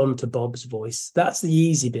respond to Bob's voice. That's the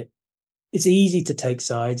easy bit. It's easy to take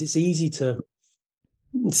sides. It's easy to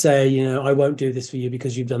say, I won't do this for you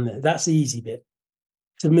because you've done that. That's the easy bit.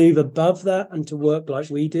 To move above that and to work like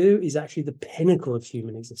we do is actually the pinnacle of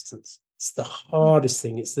human existence. It's the hardest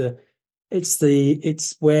thing.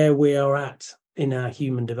 It's where we are at in our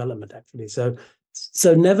human development, actually. So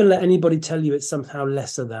never let anybody tell you it's somehow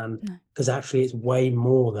lesser than, because actually it's way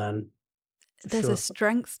more than. There's a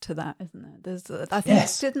strength to that, isn't there? I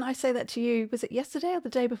think, didn't I say that to you? Was it yesterday or the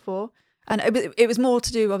day before? And it was more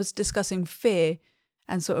to do, I was discussing fear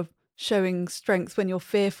and sort of showing strength when you're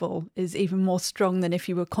fearful is even more strong than if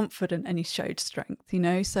you were confident and you showed strength,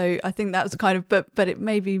 So I think that was kind of, but it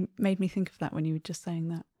maybe made me think of that when you were just saying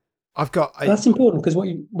that. That's important, because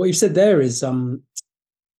what you said there is,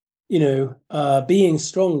 being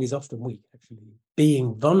strong is often weak, actually.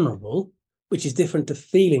 Being vulnerable, which is different to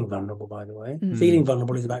feeling vulnerable, by the way. Feeling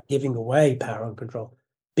vulnerable is about giving away power and control.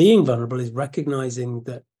 Being vulnerable is recognizing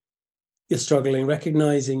that you're struggling,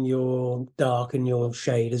 recognizing your dark and your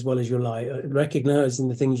shade as well as your light, recognizing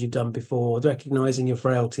the things you've done before, recognizing your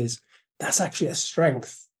frailties. That's actually a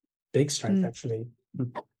strength, big strength, actually.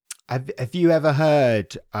 Have you ever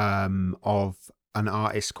heard of an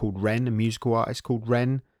artist called Ren, a musical artist called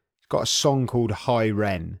Ren? He's got a song called Hi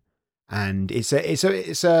Ren, and it's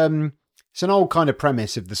an old kind of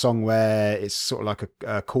premise of the song where it's sort of like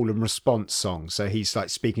a call and response song. So he's like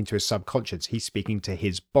speaking to his subconscious. He's speaking to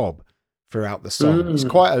his Bob throughout the song. It's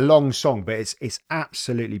quite a long song, but it's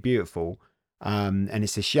absolutely beautiful. And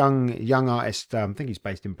it's this young artist. I think he's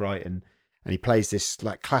based in Brighton, and he plays this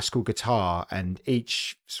like classical guitar, and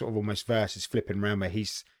each sort of almost verse is flipping around where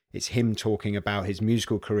it's him talking about his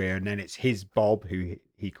musical career, and then it's his Bob, who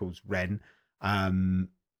he calls Ren,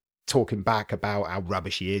 talking back about how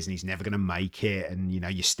rubbish he is and he's never going to make it, and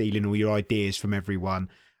you're stealing all your ideas from everyone,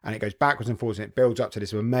 and it goes backwards and forwards and it builds up to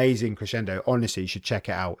this amazing crescendo. Honestly, you should check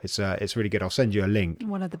it out. It's really good. I'll send you a link.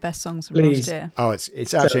 One of the best songs from last year. Oh, it's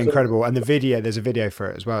absolutely incredible. And there's a video for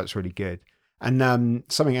it as well. It's really good. And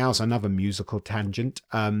something else, another musical tangent.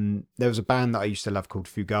 There was a band that I used to love called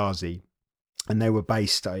Fugazi, and they were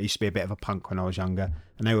based, I used to be a bit of a punk when I was younger,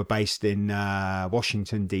 and they were based in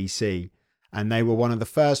Washington, DC. And they were one of the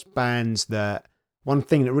first bands that, one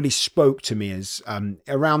thing that really spoke to me is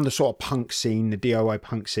around the sort of punk scene, the DIY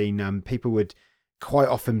punk scene, people would quite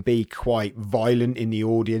often be quite violent in the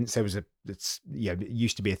audience. There was it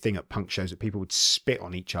used to be a thing at punk shows that people would spit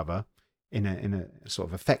on each other in a sort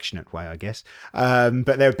of affectionate way, I guess.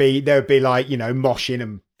 But there'd be like, you know, moshing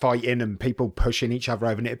and fighting and people pushing each other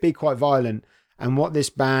over, and it'd be quite violent. And what this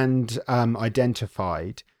band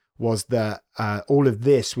identified was that all of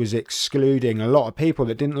this was excluding a lot of people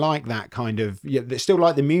that didn't like that kind of, that still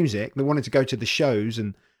liked the music. They wanted to go to the shows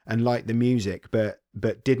and like the music, but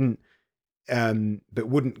didn't, but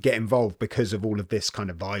wouldn't get involved because of all of this kind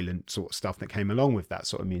of violent sort of stuff that came along with that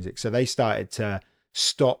sort of music. So they started to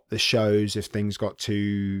stop the shows if things got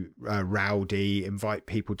too rowdy, invite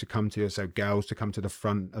people to come to, so girls to come to the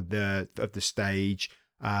front of the stage.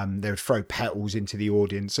 They would throw petals into the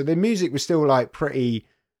audience. So the music was still like pretty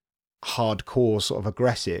hardcore, sort of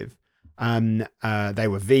aggressive. They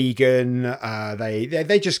were vegan.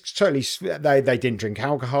 They just totally, they didn't drink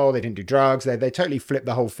alcohol. They didn't do drugs. They totally flipped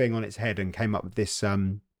the whole thing on its head and came up with this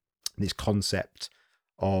this concept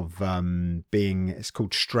of being, it's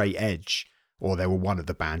called straight edge, or they were one of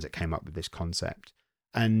the bands that came up with this concept.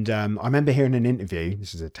 And I remember hearing an interview,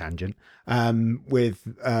 this is a tangent, with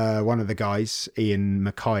one of the guys, Ian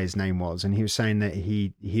Mackay, his name was, and he was saying that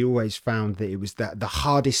he always found that it was that the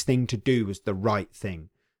hardest thing to do was the right thing.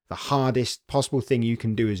 The hardest possible thing you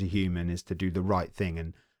can do as a human is to do the right thing.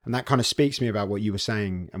 And that kind of speaks to me about what you were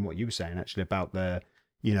saying, and what you were saying actually about the,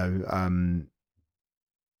 you know,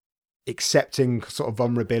 accepting sort of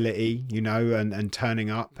vulnerability, you know, and turning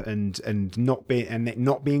up and not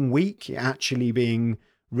being weak, actually being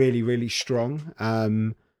really, really strong.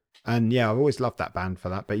 And yeah, I've always loved that band for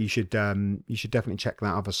that, but you should definitely check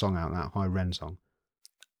that other song out, that High Ren song.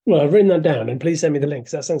 Well, I've written that down, and please send me the link,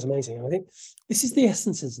 because that sounds amazing. And I think this is the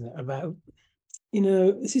essence, isn't it? About, you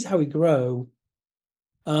know, this is how we grow.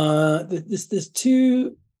 There's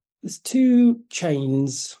two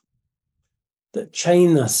chains that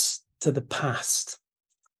chain us to the past,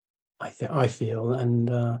 I feel, and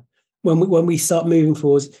when we start moving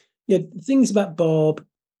forwards, you know, things about Bob.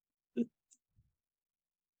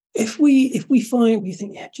 If we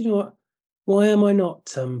think, yeah, do you know what? Why am I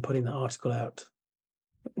not putting that article out?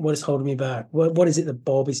 What is holding me back? What is it that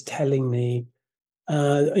Bob is telling me? You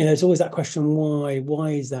know, it's always that question: why?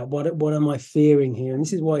 Why is that? What am I fearing here? And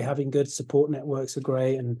this is why having good support networks are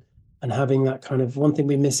great, and having that kind of, one thing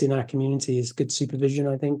we miss in our community is good supervision,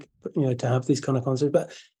 I think, you know, to have these kind of concepts.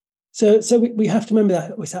 But so we have to remember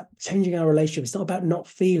that it's changing our relationship. It's not about not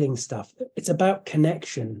feeling stuff. It's about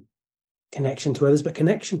connection to others, but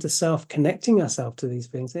connection to self, connecting ourselves to these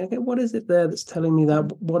things. Okay, what is it there that's telling me that?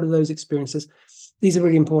 What are those experiences? These are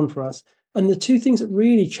really important for us. And the two things that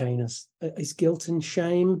really chain us is guilt and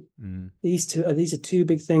shame. These are two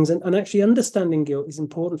big things. And actually understanding guilt is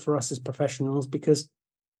important for us as professionals, because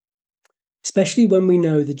especially when we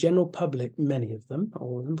know the general public, many of them,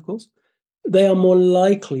 all of them, of course, they are more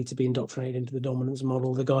likely to be indoctrinated into the dominance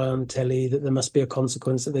model, the guy on the telly, that there must be a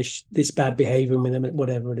consequence, that this bad behavior with them,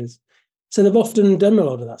 whatever it is. So they've often done a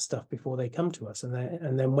lot of that stuff before they come to us.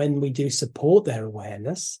 And then when we do support their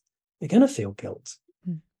awareness, they're going to feel guilt.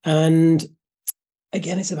 And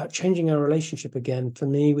again, it's about changing our relationship again. For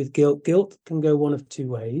me, with guilt, guilt can go one of two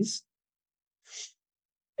ways.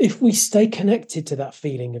 If we stay connected to that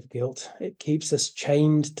feeling of guilt, it keeps us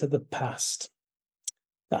chained to the past.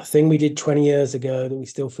 That thing we did 20 years ago that we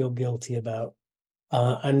still feel guilty about.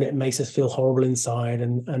 And it makes us feel horrible inside.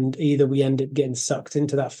 And either we end up getting sucked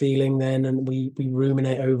into that feeling then, and we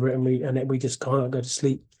ruminate over it, and we just can't go to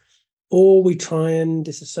sleep. Or we try and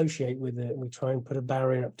disassociate with it, and we try and put a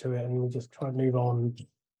barrier up to it, and we just try and move on.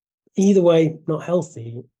 Either way, not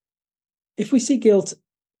healthy. If we see guilt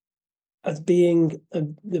as being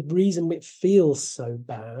the reason it feels so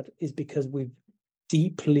bad is because we've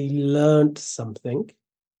deeply learned something,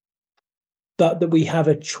 but that we have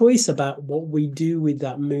a choice about what we do with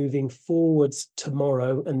that moving forwards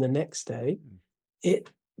tomorrow and the next day, it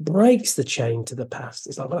breaks the chain to the past.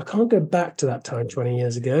 It's like, well, I can't go back to that time 20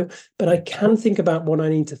 years ago, but I can think about what I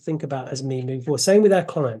need to think about as me moving forward. Same with our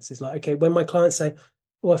clients. It's like, okay, when my clients say,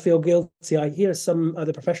 oh, I feel guilty, I hear some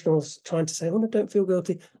other professionals trying to say, oh, no, don't feel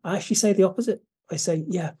guilty. I actually say the opposite. I say,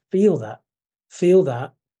 yeah, feel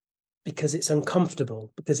that, because it's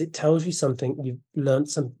uncomfortable, because it tells you something. You've learned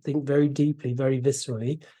something very deeply, very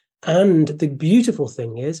viscerally. And the beautiful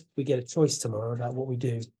thing is we get a choice tomorrow about what we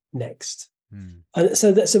do next. And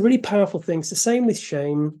so that's a really powerful thing. It's the same with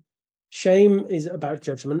shame. Shame is about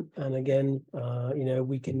judgment. And again, you know,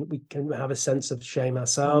 we can have a sense of shame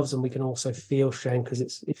ourselves, and we can also feel shame because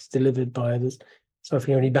it's delivered by others. So if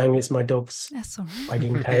you only bang, it's my dog's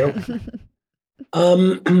wagging tail.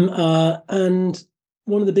 And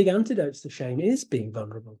one of the big antidotes to shame is being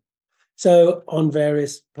vulnerable. So on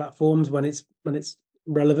various platforms, when it's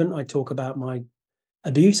relevant, I talk about my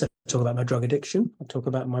abuse. I talk about my drug addiction. I talk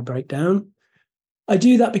about my breakdown. I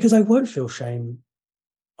do that because I won't feel shame.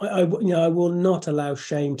 I will not allow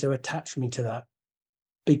shame to attach me to that,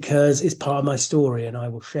 because it's part of my story and I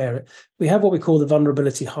will share it. We have what we call the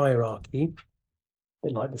vulnerability hierarchy. I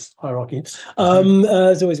like this hierarchy. It's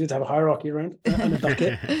always good to have a hierarchy around and a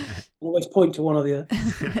bucket. Always point to one or the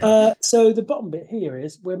other. So the bottom bit here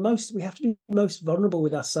is we have to be most vulnerable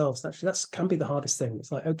with ourselves. Actually, that can be the hardest thing.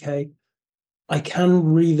 It's like, okay, I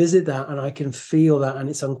can revisit that and I can feel that and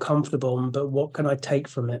it's uncomfortable, but what can I take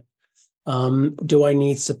from it? Do I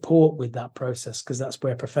need support with that process? Because that's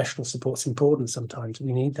where professional support's important. Sometimes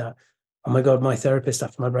we need that. Oh my God, my therapist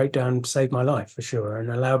after my breakdown saved my life for sure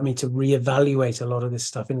and allowed me to reevaluate a lot of this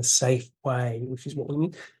stuff in a safe way, which is what we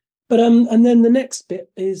need. But and then the next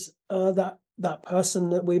bit is that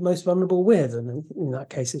person that we're most vulnerable with, and in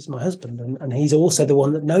that case, it's my husband, and he's also the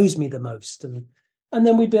one that knows me the most. And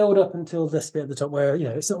then we build up until this bit at the top where,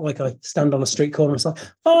 it's not like I stand on a street corner and it's like,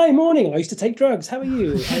 hi, morning, I used to take drugs. How are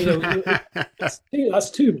you? That's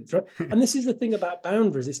too much, right? And this is the thing about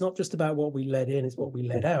boundaries. It's not just about what we let in, it's what we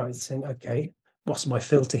let out. It's saying, okay, what's my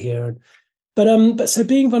filter here? But so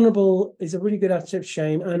being vulnerable is a really good attitude of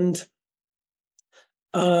shame. And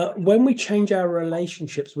when we change our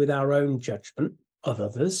relationships with our own judgment of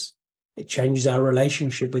others, it changes our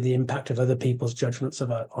relationship with the impact of other people's judgments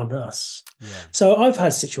on us. Yeah. So I've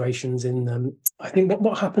had situations in them. I think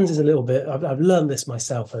what happens is a little bit, I've learned this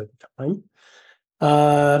myself over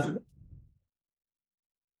time.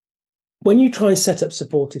 When you try and set up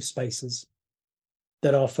supportive spaces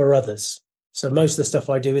that are for others, so most of the stuff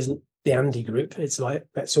I do isn't the Andy group. It's like,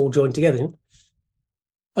 let's all join together.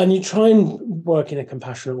 And you try and work in a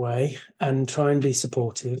compassionate way and try and be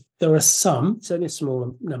supportive. There are some, it's only a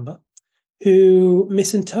small number, who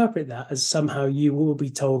misinterpret that as somehow you will be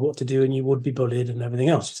told what to do and you would be bullied and everything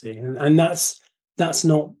else, you see. And that's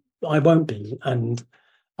not, I won't be. And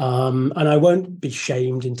I won't be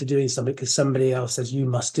shamed into doing something because somebody else says, you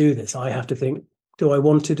must do this. I have to think, do I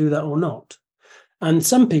want to do that or not? And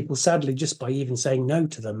some people, sadly, just by even saying no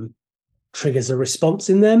to them, triggers a response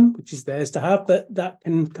in them, which is theirs to have, but that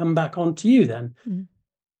can come back onto you then. Mm.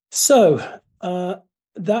 So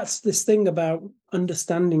that's this thing about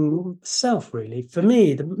understanding self, really. For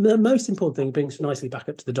me, the most important thing brings nicely back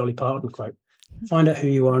up to the Dolly Parton quote, find out who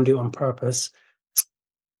you are and do it on purpose.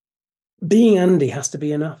 Being Andy has to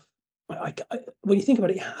be enough. When you think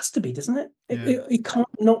about it, it has to be, doesn't it? Yeah. It can't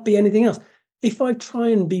not be anything else. If I try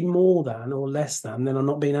and be more than or less than, then I'm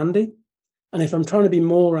not being Andy. And if I'm trying to be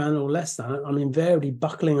more than or less than, I'm invariably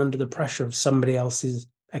buckling under the pressure of somebody else's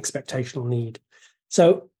expectational need.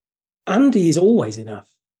 So Andy is always enough.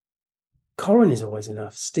 Corin is always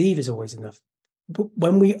enough. Steve is always enough. But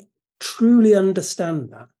when we truly understand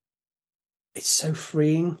that, it's so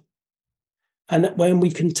freeing. And when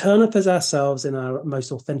we can turn up as ourselves in our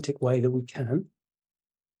most authentic way that we can,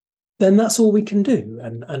 then that's all we can do.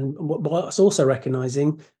 And what's also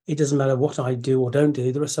recognizing it doesn't matter what I do or don't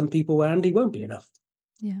do. There are some people where Andy won't be enough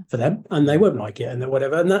for them, and they won't like it and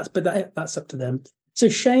whatever. And that's up to them. So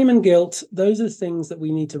shame and guilt, those are the things that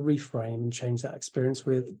we need to reframe and change that experience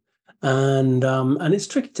with. And it's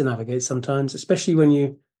tricky to navigate sometimes, especially when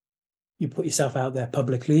you put yourself out there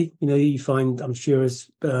publicly. You find, I'm sure, as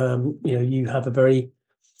you have a very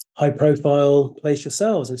high profile place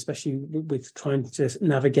yourselves, especially with trying to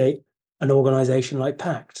navigate an organization like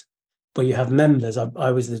PACT, where you have members.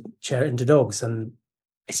 I was the chair into dogs, and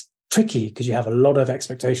it's tricky because you have a lot of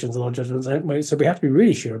expectations, a lot of judgments. So we have to be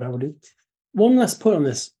really sure about what we do. One last point on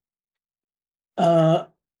this. I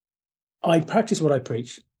practice what I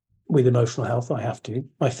preach with emotional health. I have to.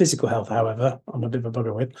 My physical health, however, I'm a bit of a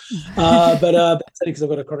bugger with. But because I've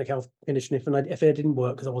got a chronic health condition, if it didn't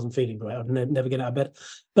work because I wasn't feeling great, I'd never get out of bed.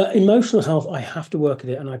 But emotional health, I have to work at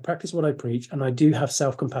it, and I practice what I preach, and I do have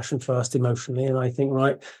self-compassion first emotionally, and I think,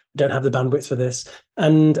 right, I don't have the bandwidth for this.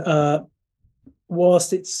 And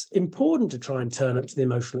whilst it's important to try and turn up to the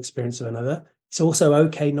emotional experience of another, it's also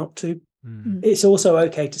okay not to. Mm. It's also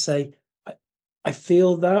okay to say, I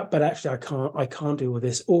feel that, but actually I can't deal with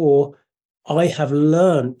this. Or I have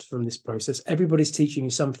learned from this process, everybody's teaching you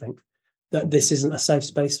something, that this isn't a safe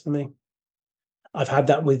space for me. I've had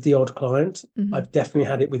that with the odd client. Mm-hmm. I've definitely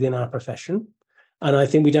had it within our profession. And I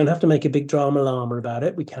think we don't have to make a big drama about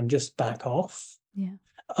it. We can just back off. Yeah.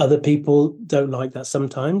 Other people don't like that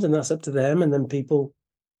sometimes, and that's up to them. And then people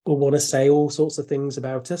will want to say all sorts of things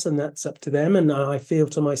about us, and that's up to them. And I feel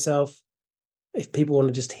to myself, if people want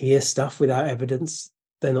to just hear stuff without evidence,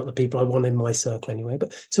 they're not the people I want in my circle anyway.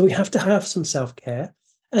 But so we have to have some self-care.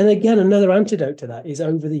 And again, another antidote to that is,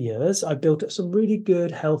 over the years, I've built up some really good,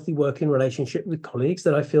 healthy working relationship with colleagues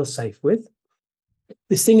that I feel safe with.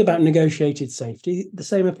 this thing about negotiated safety, the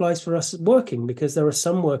same applies for us working, because there are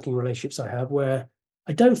some working relationships I have where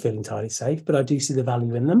I don't feel entirely safe, but I do see the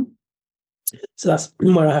value in them. So that's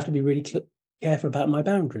where I have to be really careful about my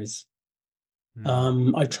boundaries.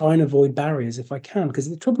 I try and avoid barriers if I can, because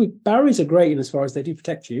the trouble with barriers are great in as far as they do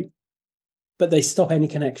protect you, but they stop any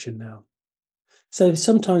connection now. So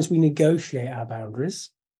sometimes we negotiate our boundaries.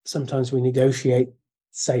 Sometimes we negotiate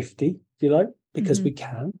safety, if you like, because we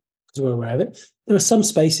can, because we're aware of it. There are some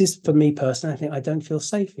spaces, for me personally, I think I don't feel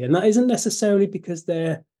safe here. And that isn't necessarily because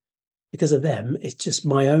of them. It's just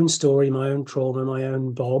my own story, my own trauma, my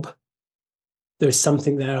own Bob. There's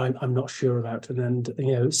something there I'm not sure about. And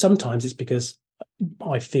then, sometimes it's because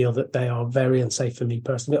I feel that they are very unsafe for me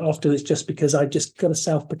personally. But often it's just because I just got to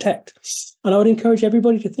self-protect. And I would encourage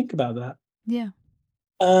everybody to think about that. Yeah.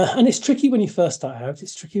 And it's tricky when you first start out.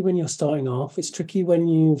 It's tricky when you're starting off. It's tricky when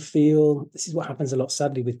you feel, this is what happens a lot,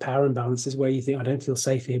 sadly, with power imbalances, where you think, I don't feel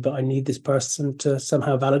safe here, but I need this person to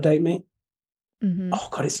somehow validate me. Oh,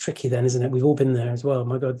 God, it's tricky then, isn't it? We've all been there as well.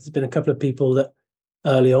 My God, there's been a couple of people that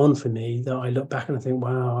early on for me that I look back and I think,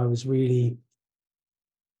 wow, I was really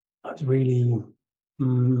in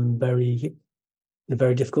a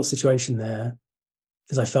very difficult situation there,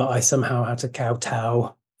 because I felt I somehow had to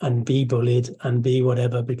kowtow and be bullied and be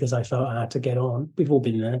whatever because I felt I had to get on. We've all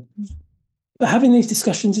been there. But having these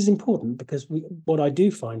discussions is important, because what I do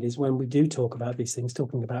find is when we do talk about these things,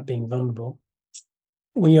 talking about being vulnerable,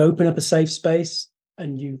 when you open up a safe space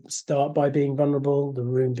and you start by being vulnerable, the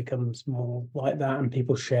room becomes more like that, and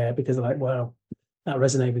people share because they're like, wow, that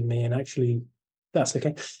resonated with me, and actually that's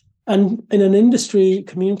okay. And in an industry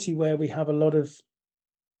community where we have a lot of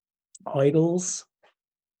idols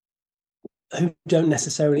who don't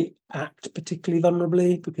necessarily act particularly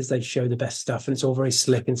vulnerably because they show the best stuff and it's all very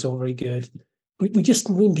slick and it's all very good, we just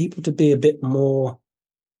need people to be a bit more,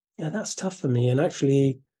 that's tough for me. And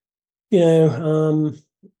actually, like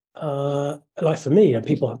for me,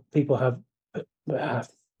 people have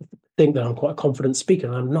think that I'm quite a confident speaker,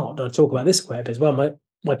 and I'm not. I talk about this quite a bit as well.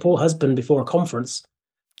 My poor husband, before a conference,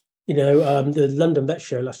 the London Vet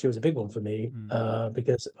Show last year was a big one for me,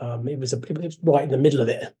 because it was right in the middle of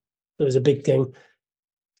it. There was a big thing.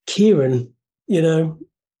 Kieran,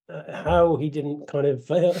 how he didn't kind of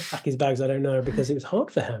pack his bags, I don't know, because it was hard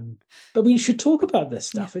for him. But we should talk about this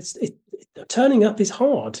stuff. Yeah. Turning up is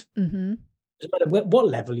hard. No matter what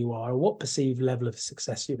level you are or what perceived level of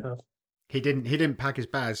success you have. He didn't pack his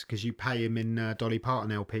bags because you pay him in Dolly Parton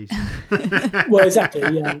LPs. Well, exactly,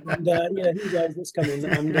 yeah. And he knows what's coming.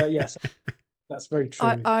 And yes, that's very true.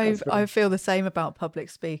 I feel the same about public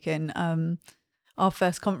speaking. Our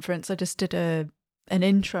first conference, I just did an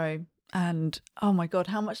intro, and oh my God,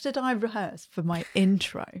 how much did I rehearse for my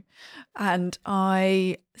intro? And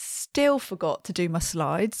I still forgot to do my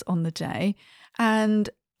slides on the day, and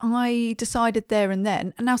I decided there and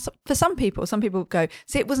then, and now for some people go,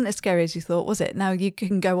 see, it wasn't as scary as you thought, was it? Now you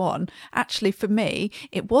can go on. Actually, for me,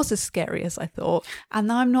 it was as scary as I thought.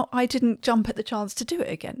 And I didn't jump at the chance to do it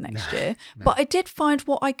again next year, but I did find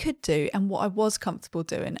what I could do and what I was comfortable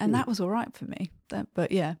doing. And that was all right for me.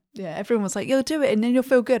 But yeah, everyone was like, you'll do it and then you'll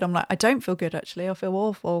feel good. I'm like, I don't feel good, actually. I feel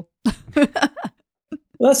awful. Well,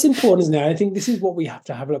 that's important, isn't it? I think this is what we have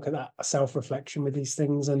to have a look at, that self-reflection with these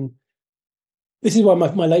things. And this is why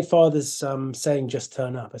my late father's saying, just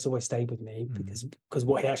turn up, has always stayed with me, because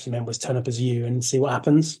what he actually meant was turn up as you and see what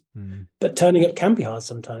happens. But turning up can be hard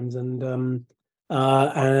sometimes. And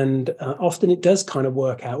often it does kind of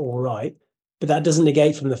work out all right. But that doesn't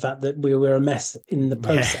negate from the fact that we're a mess in the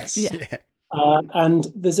process. Yeah. And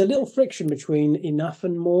there's a little friction between enough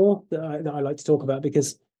and more that I like to talk about,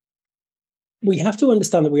 because we have to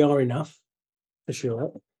understand that we are enough, for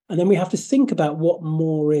sure. And then we have to think about what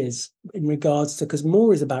more is in regards to, because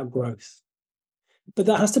more is about growth. But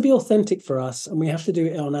that has to be authentic for us, and we have to do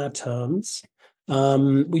it on our terms.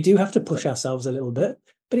 We do have to push ourselves a little bit,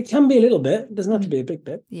 but it can be a little bit. It doesn't have to be a big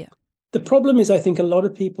bit. Yeah. The problem is, I think a lot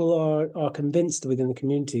of people are convinced within the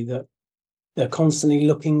community that they're constantly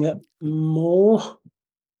looking at more.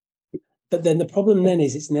 But then the problem then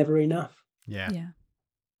is it's never enough. Yeah. And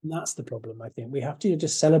that's the problem, I think. We have to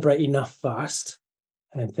just celebrate enough first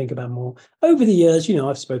and think about more. Over the years,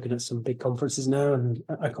 I've spoken at some big conferences now, and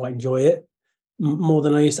I quite enjoy it more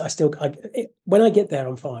than I used to. When I get there,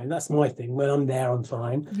 I'm fine. That's my thing. When I'm there, I'm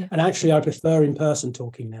fine. Yeah. And actually, I prefer in-person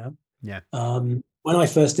talking now. Yeah. When I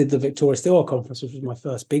first did the Victoria Stillwell conference, which was my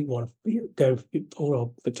first big one, go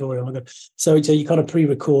oral Victoria, oh my God. So you kind of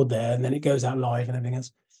pre-record there, and then it goes out live and everything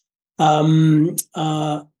else.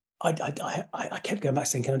 I kept going back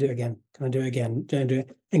saying, can I do it again? Can I do it again? Don't do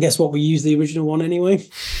it. And guess what? We used the original one anyway.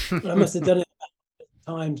 I must have done it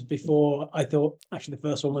times before I thought actually the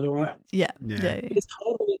first one was all right. Yeah. It's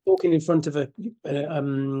hard when you're talking in front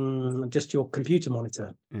of just your computer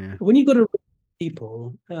monitor. Yeah. When you've got to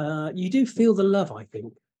people, you do feel the love. I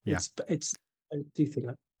think. Yeah. I do think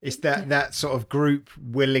that. It's that sort of group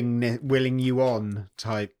willing you on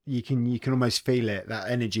type. You can almost feel it, that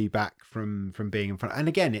energy back from being in front. And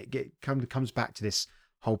again, it comes back to this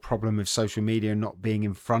whole problem of social media not being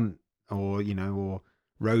in front, or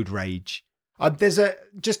road rage. There's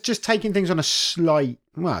just taking things on a slight.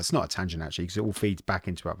 Well, it's not a tangent actually, because it all feeds back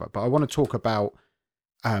into it. But I want to talk about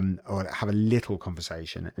or have a little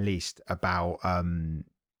conversation at least about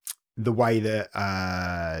the way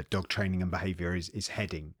that dog training and behavior is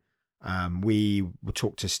heading. We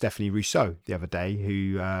talked to Stephanie Rousseau the other day,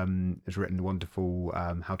 who has written the wonderful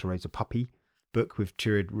How to Raise a Puppy book with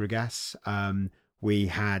Turid Regas. We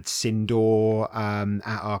had Sindor at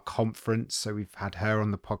our conference, so we've had her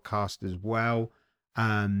on the podcast as well.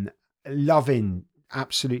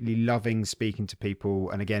 Absolutely loving speaking to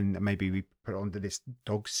people. And again, maybe we put it under this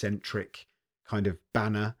dog-centric kind of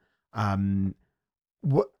banner.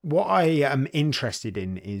 What I am interested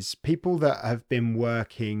in is people that have been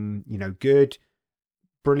working, good,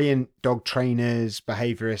 brilliant dog trainers,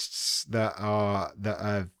 behaviorists that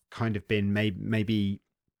have kind of been maybe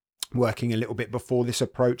working a little bit before this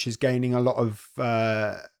approach is gaining a lot of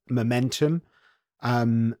momentum.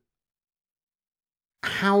 How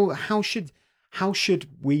should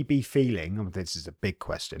we be feeling? Oh, this is a big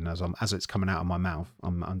question as it's coming out of my mouth.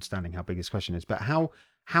 I'm understanding how big this question is, but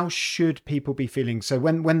how should people be feeling? So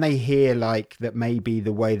when they hear like that, maybe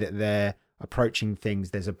the way that they're approaching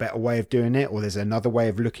things, there's a better way of doing it, or there's another way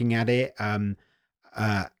of looking at it.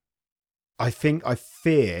 I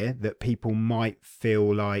fear that people might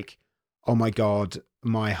feel like, oh my God,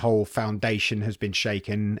 my whole foundation has been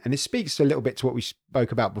shaken. And it speaks a little bit to what we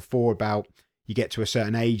spoke about before, about you get to a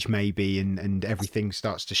certain age maybe and everything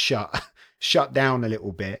starts to shut down a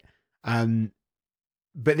little bit.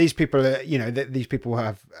 But these people are, these people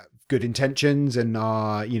have good intentions and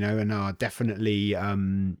are definitely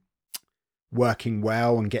working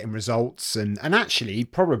well and getting results and actually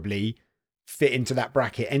probably fit into that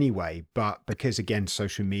bracket anyway. But because again,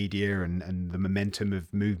 social media and the momentum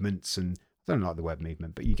of movements, and I don't like the word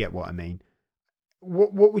movement, but you get what I mean.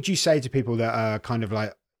 What would you say to people that are kind of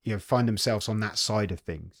like, find themselves on that side of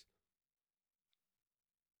things?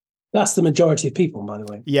 That's the majority of people, by the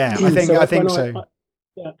way. Yeah, I think so.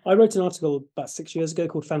 I wrote an article about 6 years ago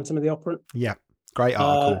called Phantom of the Operant. Yeah, great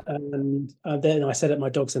article. And then I set up my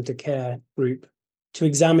dog-centered care group to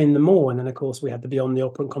examine them more. And then, of course, we had the Beyond the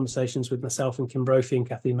Operant conversations with myself and Kim Brophy and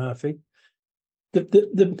Kathy Murphy.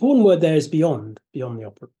 The important word there is beyond the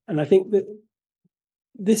operant. And I think that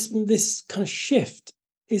this kind of shift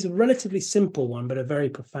is a relatively simple one, but a very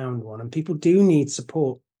profound one. And people do need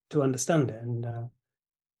support to understand it. And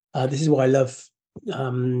this is why I love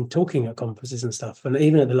talking at conferences and stuff. And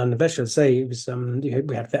even at the London Vet Show, say it was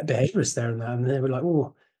we had vet behaviorists there and they were like,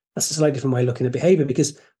 oh, that's a slightly different way of looking at behavior,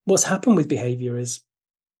 because what's happened with behavior is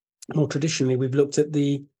more traditionally we've looked at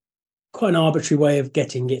the quite an arbitrary way of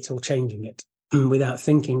getting it or changing it without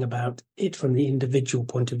thinking about it from the individual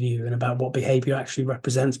point of view and about what behavior actually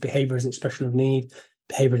represents. Behavior is an expression of need,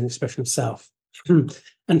 behavior is an expression of self.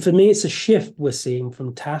 And for me, it's a shift we're seeing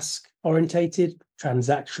from task orientated,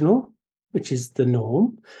 transactional, which is the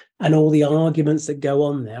norm, and all the arguments that go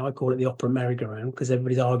on there. I call it the operant merry-go-round because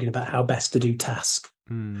everybody's arguing about how best to do task,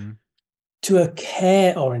 to a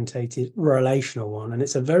care-orientated relational one. And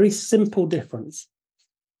it's a very simple difference.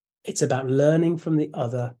 It's about learning from the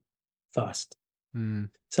other first.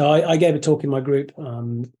 So I gave a talk in my group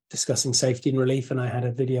discussing safety and relief, and I had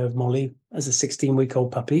a video of Molly as a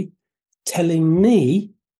 16-week-old puppy telling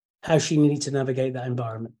me how she needed to navigate that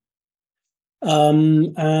environment.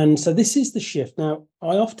 And so this is the shift. Now,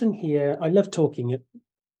 I often hear, I love talking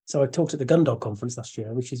so I talked at the Gun Dog conference last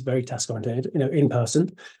year, which is very task-oriented, in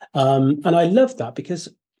person. And I love that because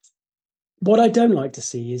what I don't like to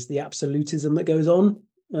see is the absolutism that goes on.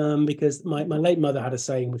 Because my late mother had a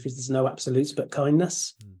saying, which is there's no absolutes but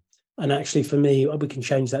kindness. And actually for me, we can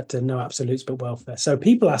change that to no absolutes but welfare. So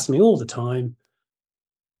people ask me all the time,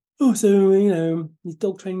 oh, so, is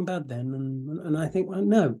dog training bad then? And I think, well,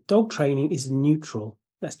 no, dog training is neutral.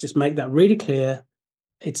 Let's just make that really clear.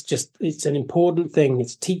 It's an important thing.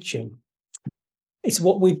 It's teaching. It's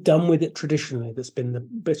what we've done with it traditionally that's been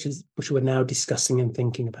which we're now discussing and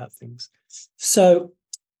thinking about things. So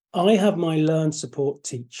I have my learn, support,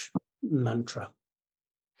 teach mantra,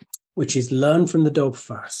 which is learn from the dog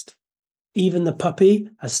first. Even the puppy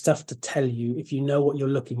has stuff to tell you if you know what you're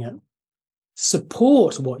looking at.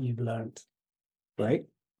 Support what you've learned, right?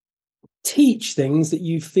 teach things that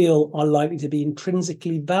you feel are likely to be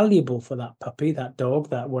intrinsically valuable for that puppy, that dog,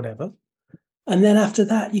 that whatever. And then after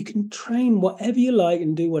that, you can train whatever you like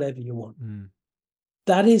and do whatever you want.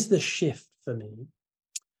 That is the shift for me.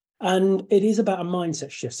 And it is about a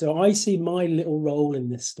mindset shift. So I see my little role in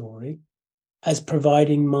this story as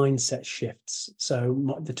providing mindset shifts.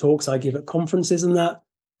 So the talks I give at conferences and that,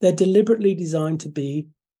 they're deliberately designed to be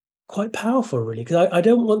quite powerful, really, because I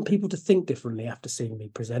don't want people to think differently after seeing me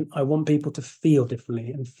present. I want people to feel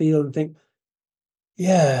differently and feel and think,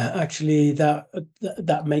 yeah, actually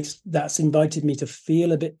that's invited me to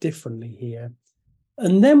feel a bit differently here.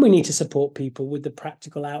 And then we need to support people with the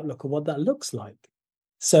practical outlook of what that looks like.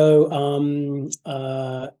 So,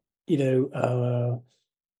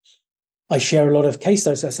 I share a lot of case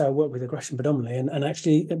studies. That's how I work with aggression predominantly. And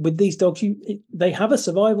actually with these dogs, they have a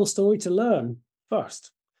survival story to learn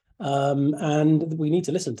first. And we need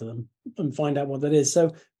to listen to them and find out what that is.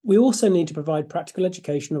 So we also need to provide practical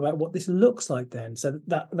education about what this looks like then. So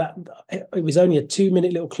that it was only a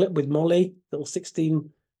 2-minute little clip with Molly, little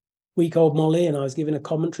 16-week-old Molly, and I was giving a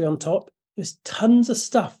commentary on top. There's tons of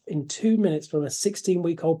stuff in 2 minutes from a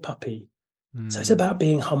 16-week-old puppy. So it's about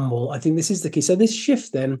being humble. I think this is the key. So this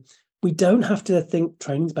shift then, we don't have to think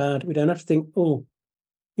training's bad. We don't have to think, we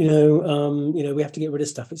have to get rid of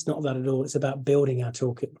stuff. It's not that at all. It's about building our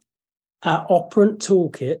toolkit. Our operant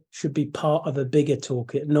toolkit should be part of a bigger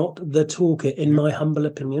toolkit, not the toolkit, in my humble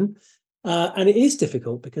opinion. And it is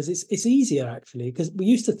difficult because it's easier, actually, because we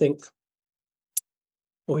used to think,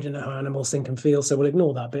 we don't know how animals think and feel, so we'll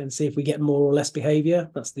ignore that bit and see if we get more or less behavior.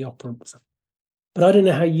 That's the operant stuff. But I don't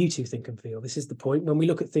know how you two think and feel. This is the point. When we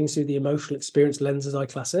look at things through the emotional experience lens, as I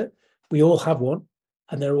class it, we all have one,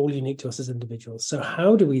 and they're all unique to us as individuals. So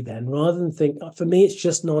how do we then, rather than think, for me, it's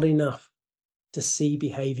just not enough to see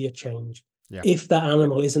behavior change if that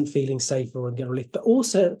animal isn't feeling safer and get relief, but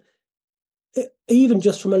also even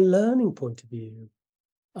just from a learning point of view,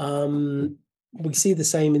 we see the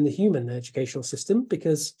same in the human educational system,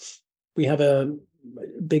 because we have a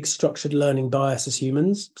big structured learning bias as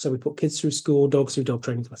humans. So we put kids through school, dogs through dog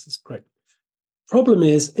training classes. Great. Problem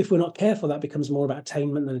is, if we're not careful, that becomes more about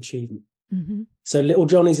attainment than achievement. So little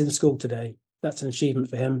Johnny's in school today. That's an achievement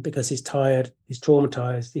for him because he's tired, he's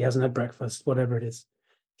traumatized, he hasn't had breakfast, whatever it is.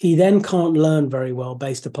 He then can't learn very well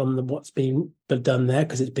based upon what's been done there,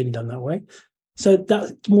 because it's been done that way. So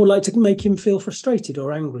that's more likely to make him feel frustrated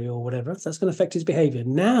or angry or whatever. So that's going to affect his behavior.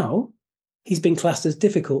 Now he's been classed as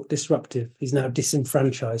difficult, disruptive. He's now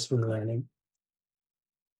disenfranchised from learning.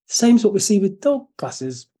 Same as what we see with dog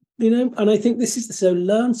classes, and I think this is so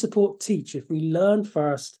learn, support, teach. If we learn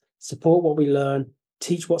first, support what we learn,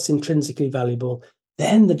 teach what's intrinsically valuable,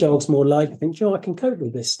 then the dog's more likely to think, I can cope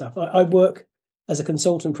with this stuff. I work as a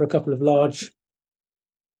consultant for a couple of large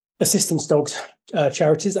assistance dogs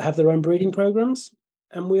charities that have their own breeding programs,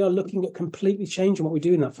 and we are looking at completely changing what we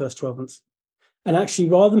do in that first 12 months. And actually,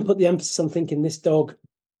 rather than put the emphasis on thinking this dog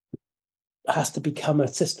has to become an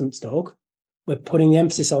assistance dog, we're putting the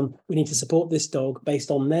emphasis on we need to support this dog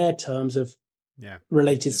based on their terms of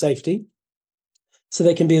related safety, so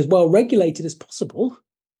they can be as well regulated as possible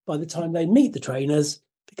by the time they meet the trainers,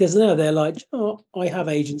 because now they're like, I have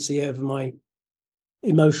agency over my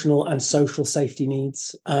emotional and social safety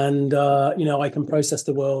needs, and I can process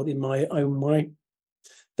the world in my own way.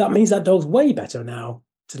 That means that dog's way better now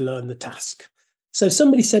to learn the task. So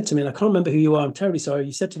somebody said to me, and I can't remember who you are, I'm terribly sorry,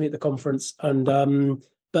 you said to me at the conference, and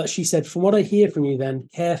but she said, from what I hear from you then,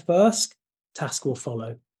 care first, task will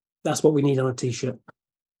follow. That's what we need on a t-shirt.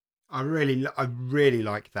 I really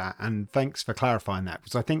like that, and thanks for clarifying that,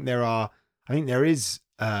 because I think there is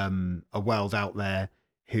a world out there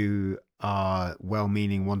who are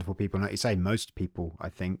well-meaning, wonderful people, and like you say, most people, I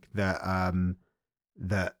think,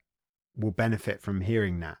 that will benefit from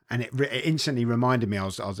hearing that. And it instantly reminded me, I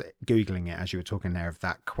was Googling it as you were talking there, of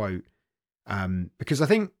that quote, because I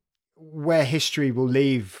think where history will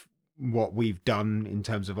leave what we've done in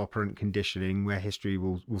terms of operant conditioning, where history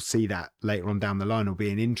will see that later on down the line, will be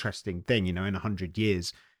an interesting thing, in 100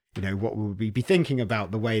 years, what will we be thinking about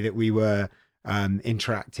the way that we were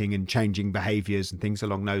interacting and changing behaviors and things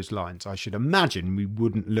along those lines. I should imagine we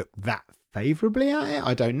wouldn't look that favorably at it.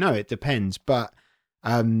 I don't know, it depends. But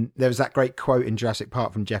there was that great quote in Jurassic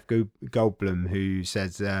Park from Jeff Goldblum, who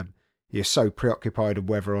says, you're so preoccupied with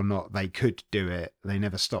whether or not they could do it, they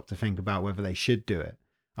never stop to think about whether they should do it.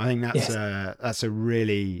 I think that's a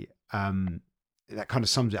really that kind of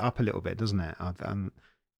sums it up a little bit, doesn't it?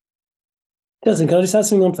 Doesn't. Can I just add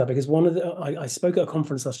something on to that? Because I spoke at a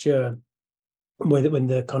conference last year when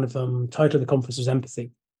the kind of title of the conference was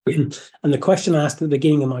empathy, and the question I asked at the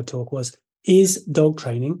beginning of my talk was: is dog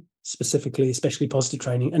training specifically, especially positive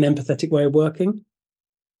training, an empathetic way of working.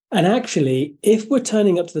 And actually, if we're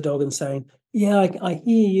turning up to the dog and saying, yeah, I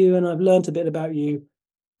hear you and I've learned a bit about you,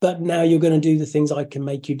 but now you're going to do the things I can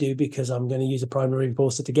make you do because I'm going to use a primary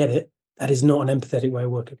reinforcer to get it, that is not an empathetic way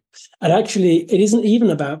of working. And actually, it isn't even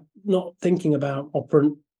about not thinking about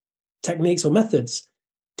operant techniques or methods.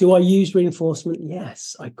 Do I use reinforcement?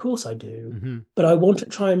 Yes, of course I do. Mm-hmm. But I want to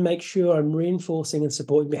try and make sure I'm reinforcing and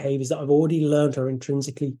supporting behaviors that I've already learned are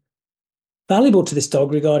intrinsically valuable to this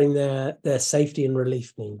dog regarding their safety and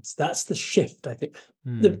relief needs. That's the shift, I think.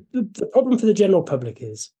 The problem for the general public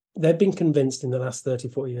is they've been convinced in the last 30,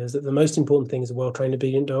 40 years that the most important thing is a well-trained,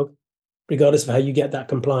 obedient dog, regardless of how you get that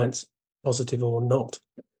compliance, positive or not.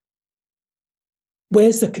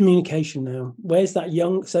 Where's the communication now? Where's that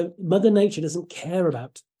young? So Mother Nature doesn't care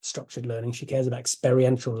about structured learning. She cares about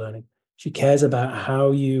experiential learning. She cares about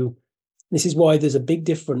how you, this is why there's a big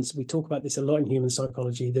difference. We talk about this a lot in human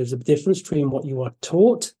psychology. There's a difference between what you are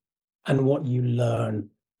taught and what you learn.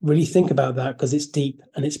 Really think about that because it's deep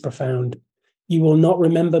and it's profound. You will not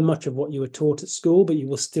remember much of what you were taught at school, but you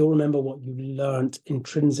will still remember what you learned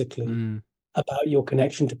intrinsically about your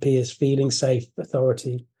connection to peers, feeling safe,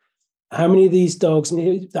 authority. How many of these dogs,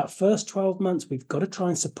 that first 12 months, we've got to try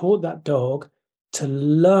and support that dog to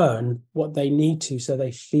learn what they need to so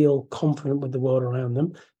they feel confident with the world around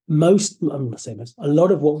them. I'm not saying most, a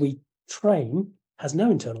lot of what we train has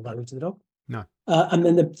no internal value to the dog. No. And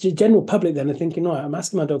then the general public then are thinking, right, I'm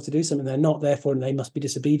asking my dog to do something they're not, therefore they must be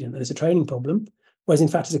disobedient. And it's a training problem, whereas in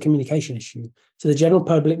fact it's a communication issue. So the general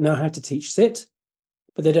public know how to teach sit,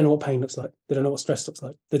 but they don't know what pain looks like. They don't know what stress looks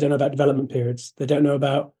like. They don't know about development periods. They don't know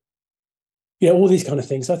about all these kind of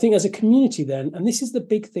things. So I think as a community then, and this is the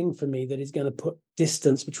big thing for me that is going to put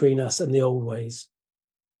distance between us and the old ways.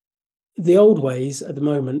 The old ways at the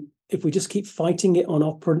moment, if we just keep fighting it on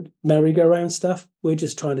operant merry-go-round stuff, we're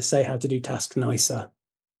just trying to say how to do tasks nicer.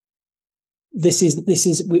 This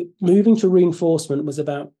is moving to reinforcement was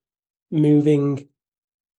about moving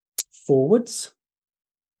forwards.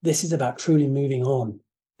 This is about truly moving on.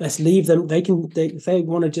 Let's leave them. They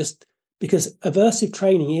want to just, because aversive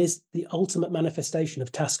training is the ultimate manifestation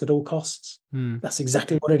of task at all costs. That's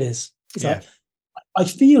exactly what it is. It's like, I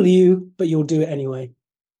feel you, but you'll do it anyway.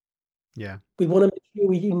 Yeah. We want to make sure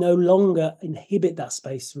we no longer inhibit that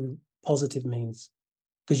space through positive means,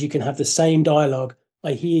 because you can have the same dialogue.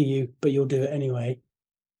 I hear you, but you'll do it anyway,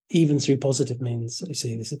 even through positive means. You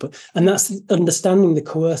see, and that's understanding the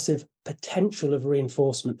coercive potential of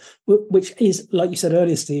reinforcement, which is, like you said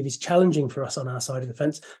earlier, Steve, is challenging for us on our side of the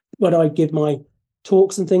fence. When I give my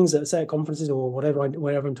talks and things at, say, at conferences or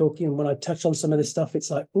wherever I'm talking, and when I touch on some of this stuff,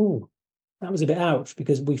 it's like, oh, that was a bit ouch,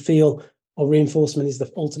 because we feel reinforcement is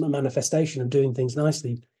the ultimate manifestation of doing things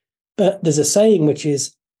nicely. But there's a saying which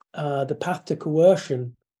is the path to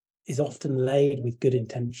coercion is often laid with good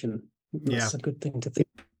intention. That's a good thing to think.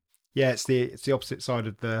 Yeah, it's the opposite side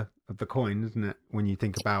of the coin, isn't it? When you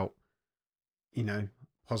think about,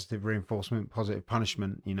 positive reinforcement, positive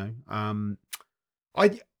punishment,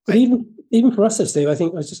 But even for us, Steve, I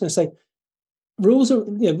think I was just going to say, rules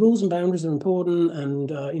and boundaries are important,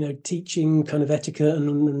 and teaching kind of etiquette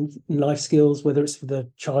and life skills, whether it's for the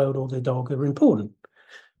child or the dog, are important.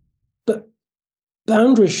 But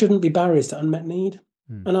boundaries shouldn't be barriers to unmet need.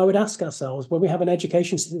 And I would ask ourselves, when we have an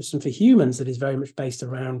education system for humans that is very much based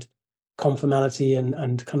around conformality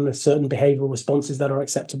and kind of certain behavioural responses that are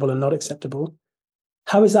acceptable and not acceptable,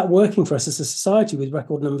 how is that working for us as a society with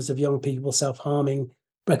record numbers of young people self-harming,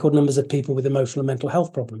 record numbers of people with emotional and mental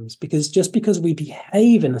health problems? Because just because we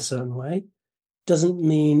behave in a certain way doesn't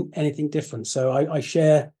mean anything different. So I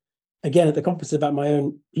share, again, at the conference about my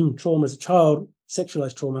own trauma as a child,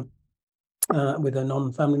 sexualized trauma with a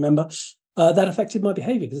non-family member, that affected my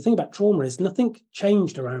behavior. Because the thing about trauma is nothing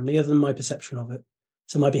changed around me other than my perception of it.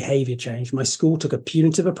 So my behavior changed. My school took a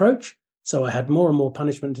punitive approach. So I had more and more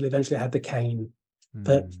punishment until eventually I had the cane.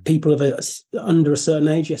 But people under a certain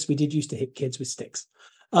age, yes, we did used to hit kids with sticks.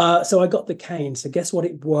 So I got the cane. So guess what?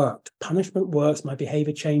 It worked. Punishment works. My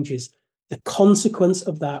behavior changes. The consequence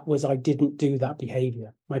of that was I didn't do that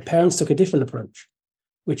behavior. My parents took a different approach,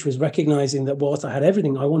 which was recognizing that whilst I had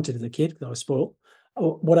everything I wanted as a kid, because I was spoiled,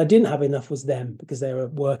 what I didn't have enough was them, because they were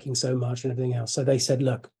working so much and everything else. So they said,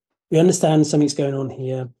 look, we understand something's going on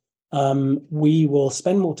here. We will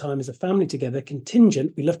spend more time as a family together,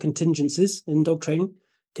 contingent. We love contingencies in dog training,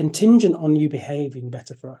 contingent on you behaving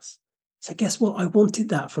better for us. So guess what? I wanted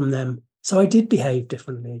that from them. So I did behave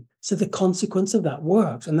differently. So the consequence of that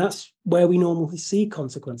works. And that's where we normally see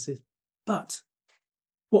consequences. But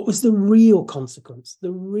what was the real consequence?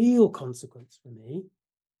 The real consequence for me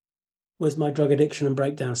was my drug addiction and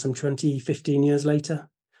breakdown some 15 years later.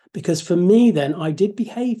 Because for me, then I did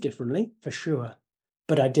behave differently for sure,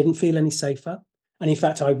 but I didn't feel any safer. And in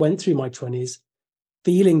fact, I went through my 20s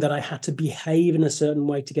feeling that I had to behave in a certain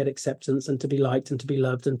way to get acceptance and to be liked and to be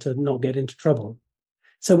loved and to not get into trouble.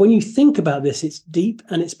 So when you think about this, it's deep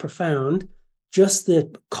and it's profound. Just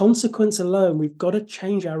the consequence alone, we've got to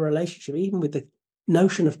change our relationship, even with the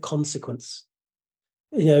notion of consequence.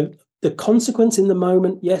 You know, the consequence in the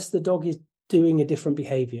moment, yes, the dog is doing a different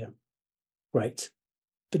behavior. Great.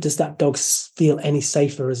 But does that dog feel any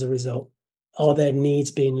safer as a result? Are their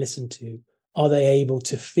needs being listened to? Are they able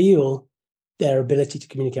to feel their ability to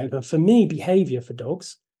communicate? But for me, behavior for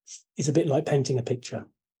dogs is a bit like painting a picture.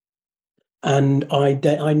 And I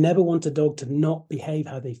never want a dog to not behave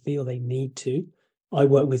how they feel they need to. I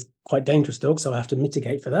work with quite dangerous dogs, so I have to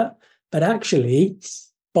mitigate for that. But actually,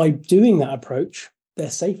 by doing that approach, they're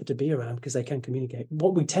safer to be around because they can communicate.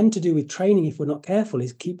 What we tend to do with training, if we're not careful,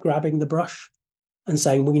 is keep grabbing the brush and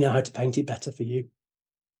saying, we know how to paint it better for you.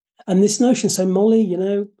 And this notion, so Molly, you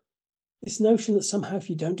know, this notion that somehow if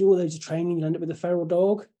you don't do all those training, you'll end up with a feral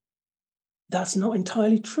dog. That's not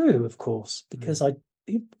entirely true, of course, because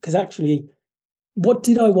actually, what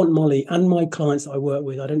did I want Molly and my clients that I work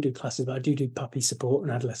with? I don't do classes, but I do puppy support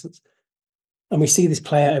and adolescents. And we see this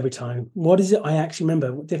play out every time. What is it I actually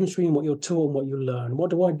remember? What difference between what you're taught and what you learn?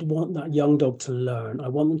 What do I want that young dog to learn? I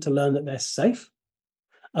want them to learn that they're safe.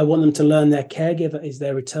 I want them to learn their caregiver is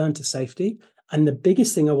their return to safety. And the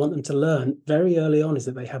biggest thing I want them to learn very early on is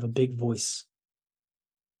that they have a big voice.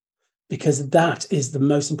 Because that is the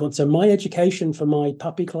most important. So my education for my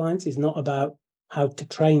puppy clients is not about how to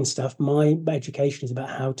train stuff. My education is about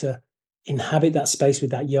how to inhabit that space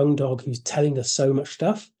with that young dog who's telling us so much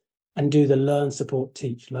stuff and do the learn, support,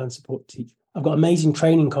 teach, learn, support, teach. I've got amazing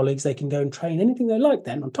training colleagues. They can go and train anything they like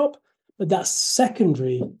then on top, but that's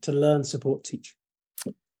secondary to learn, support, teach.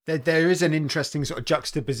 There is an interesting sort of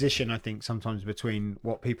juxtaposition, I think, sometimes between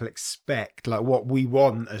what people expect, like what we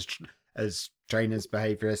want as trainers,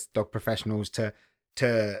 behaviorists, dog professionals to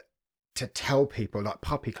tell people. Like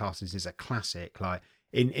puppy classes is a classic. Like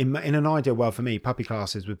in an ideal world for me, puppy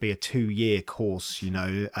classes would be a 2-year course, you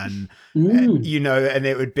know, and you know, and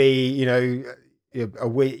it would be, you know, a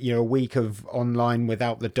week of online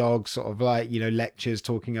without the dog, sort of like, you know, lectures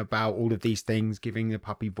talking about all of these things, giving the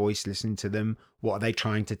puppy voice, listening to them. What are they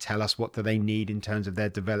trying to tell us? What do they need in terms of their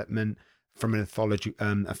development from an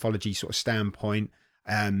ethology sort of standpoint?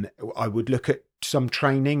 I would look at some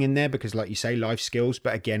training in there because, like you say, life skills.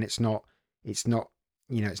 But again, it's not, you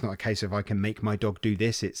know, it's not a case of I can make my dog do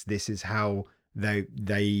this. This is how they,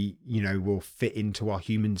 you know, will fit into our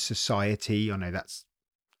human society. I know that's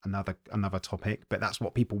another topic, but that's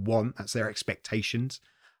what people want. That's their expectations.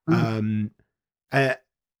 There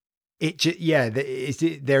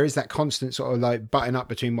is that constant sort of like butting up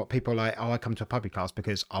between what people are like, oh, I come to a puppy class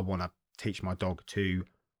because I want to teach my dog to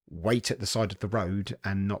wait at the side of the road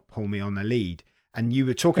and not pull me on a lead. And you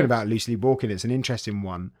were talking about loose lead walking. It's an interesting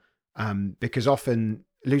one because often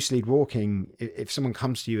loose lead walking, if someone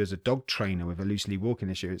comes to you as a dog trainer with a loose lead walking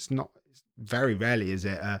issue, very rarely is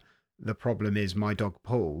it the problem is my dog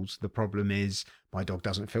pulls. The problem is my dog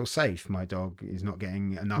doesn't feel safe. My dog is not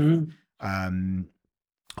getting enough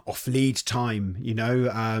off lead time, you know,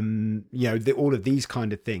 all of these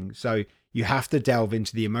kind of things. So you have to delve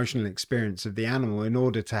into the emotional experience of the animal in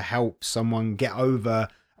order to help someone get over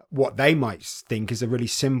what they might think is a really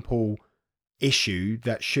simple issue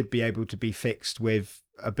that should be able to be fixed with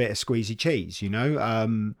a bit of squeezy cheese, you know?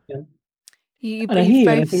 And I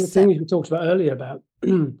think the thing we talked about earlier about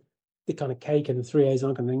the kind of cake and the 3 A's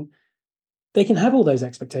and that kind of thing, they can have all those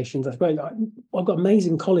expectations. That's great. I've got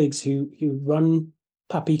amazing colleagues who run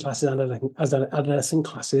puppy classes and adolescent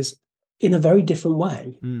classes in a very different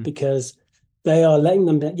way because they are letting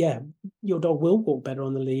them, your dog will walk better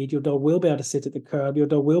on the lead. Your dog will be able to sit at the curb. Your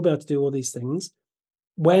dog will be able to do all these things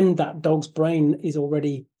when that dog's brain is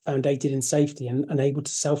already foundated in safety and able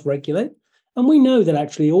to self-regulate. And we know that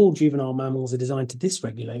actually all juvenile mammals are designed to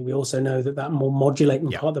dysregulate. We also know that more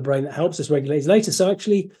modulating part of the brain that helps us regulate is later. So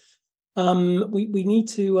actually, we need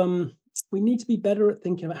to be better at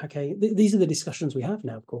thinking about, okay, these are the discussions we have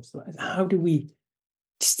now, of course. How do we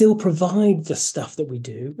still provide the stuff that we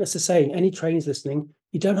do? That's to say, any trainers listening,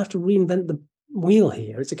 you don't have to reinvent the wheel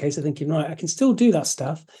here. It's a case of thinking, right, I can still do that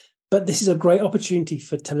stuff, but this is a great opportunity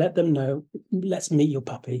to let them know, let's meet your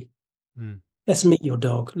puppy. Let's meet your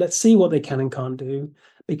dog. Let's see what they can and can't do.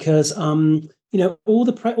 Because, all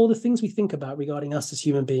the things we think about regarding us as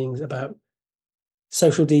human beings, about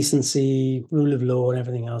social decency, rule of law and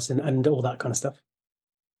everything else and all that kind of stuff.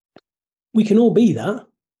 We can all be that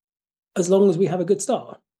as long as we have a good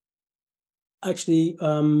start. actually,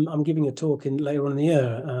 I'm giving a talk later on in the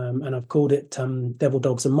year, and I've called it Devil,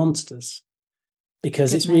 Dogs and Monsters,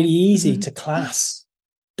 because it's really easy to class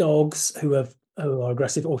dogs who are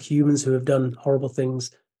aggressive, or humans who have done horrible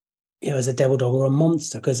things, as a devil dog or a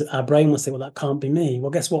monster, because our brain will say, well, that can't be me. Well,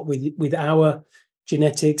 guess what? With our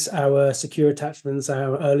genetics, our secure attachments,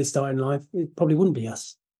 our early start in life, it probably wouldn't be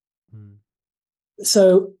us.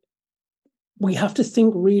 So we have to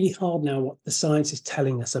think really hard now what the science is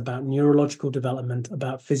telling us about neurological development,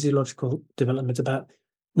 about physiological development, about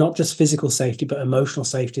not just physical safety, but emotional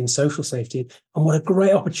safety and social safety. And what a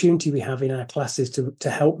great opportunity we have in our classes to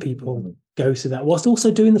help people go through that, whilst also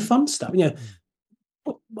doing the fun stuff.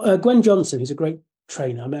 Gwen Johnson, who's a great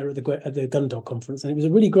trainer, I met her at the Gun Dog Conference, and it was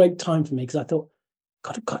a really great time for me, because I thought,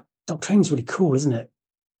 God, dog training is really cool, isn't it?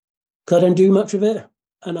 Because I don't do much of it.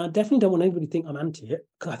 And I definitely don't want anybody to think I'm anti it,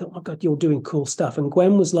 because I thought, my God, you're doing cool stuff. And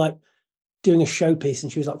Gwen was like doing a showpiece,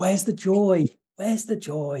 and she was like, where's the joy? Where's the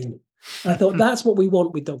joy? And I thought, that's what we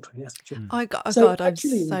want with dog training. That's the joy. I'm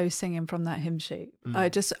so singing from that hymn sheet.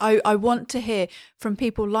 I want to hear from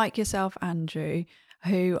people like yourself, Andrew,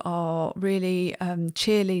 who are really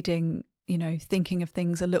cheerleading, thinking of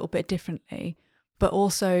things a little bit differently, but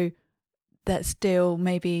also that still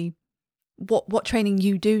maybe what training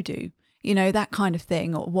you do, that kind of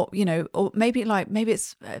thing, or what, or maybe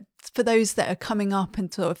it's for those that are coming up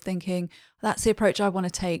and sort of thinking, that's the approach I want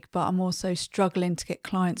to take, but I'm also struggling to get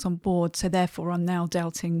clients on board, so therefore I'm now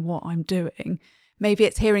doubting what I'm doing. Maybe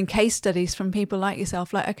it's hearing case studies from people like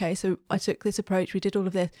yourself, like, okay, so I took this approach, we did all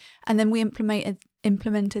of this, and then we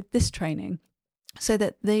implemented this training, so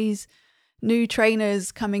that these new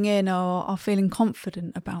trainers coming in are feeling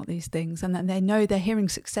confident about these things, and that they know they're hearing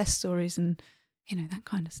success stories and, that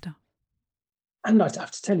kind of stuff. And I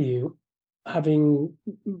have to tell you, having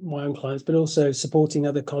my own clients, but also supporting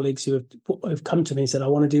other colleagues who have come to me and said, I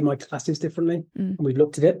want to do my classes differently. And we've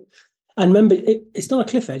looked at it. And remember, it's not a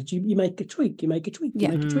cliff edge. You make a tweak, you make a tweak, you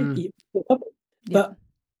make a tweak. But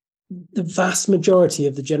the vast majority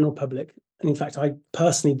of the general public, and in fact, I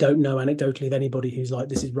personally don't know anecdotally of anybody who's like,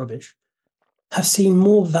 this is rubbish, have seen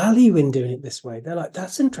more value in doing it this way. They're like,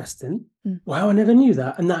 that's interesting. Wow, I never knew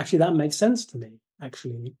that. And that makes sense to me,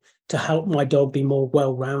 actually, to help my dog be more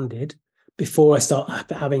well-rounded before I start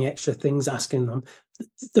having extra things asking them.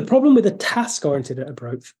 The problem with a task-oriented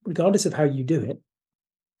approach, regardless of how you do it,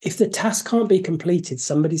 if the task can't be completed,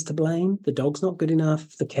 somebody's to blame. The dog's not good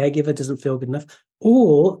enough, the caregiver doesn't feel good enough,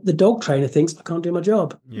 or the dog trainer thinks, I can't do my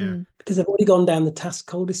job. Because they've already gone down the task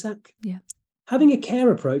cul-de-sac. Having a care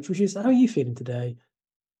approach, which is, how are you feeling today?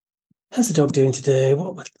 How's the dog doing today?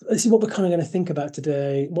 This is what we're kind of going to think about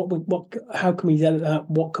today. How can we get that?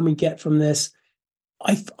 What can we get from this?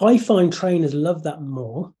 I find trainers love that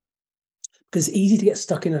more, because it's easy to get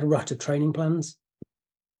stuck in a rut of training plans.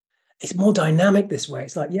 It's more dynamic this way.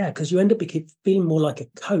 It's like, because you end up feeling more like a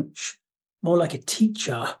coach, more like a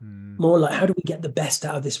teacher, more like, how do we get the best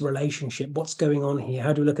out of this relationship? What's going on here?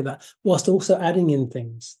 How do we look at that? Whilst also adding in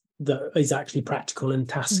things that is actually practical and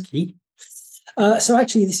tasky. So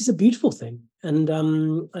actually, this is a beautiful thing. And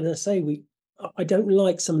as I say, I don't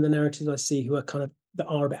like some of the narratives I see who are that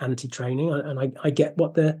are a bit anti-training, and I get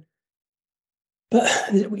what they're, but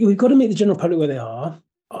we've got to meet the general public where they are.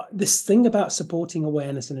 This thing about supporting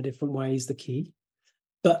awareness in a different way is the key,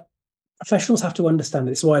 but professionals have to understand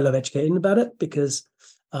it. It's why I love educating about it, because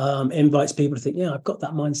it invites people to think, I've got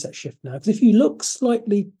that mindset shift now. Because if you look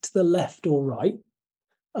slightly to the left or right,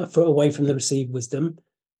 away from the received wisdom,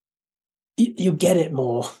 you get it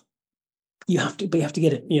more. You have to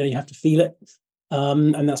get it. You have to feel it,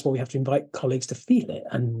 and that's why we have to invite colleagues to feel it.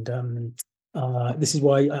 And this is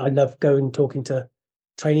why I love talking to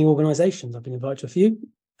training organisations. I've been invited to a few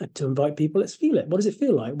to invite people. Let's feel it. What does it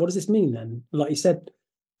feel like? What does this mean then? Like you said,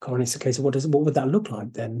 Corin, it's a case of what would that look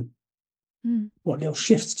like then? What little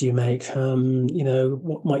shifts do you make?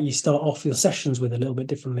 What might you start off your sessions with a little bit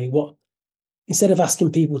differently? Instead of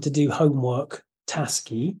asking people to do homework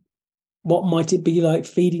tasky, what might it be like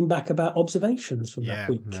feeding back about observations from that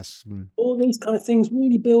week? All these kind of things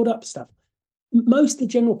really build up stuff. Most of the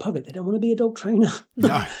general public, they don't want to be a dog trainer.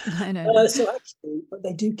 No. I know. So actually, but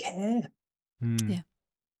they do care. Yeah.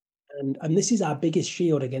 And this is our biggest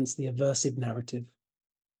shield against the aversive narrative.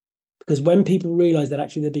 Because when people realise that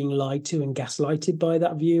actually they're being lied to and gaslighted by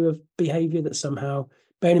that view of behaviour, that somehow,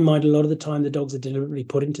 bearing in mind a lot of the time the dogs are deliberately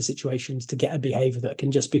put into situations to get a behaviour that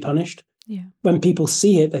can just be punished. Yeah. When people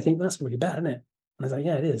see it, they think, that's really bad, isn't it? And I was like,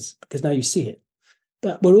 yeah, it is, because now you see it.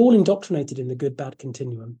 But we're all indoctrinated in the good-bad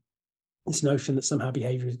continuum. This notion that somehow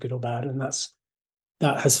behaviour is good or bad, and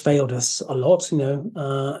that has failed us a lot, So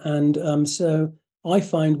I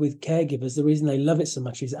find with caregivers, the reason they love it so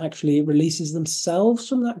much is actually it releases themselves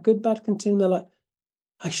from that good, bad continuum. They're like,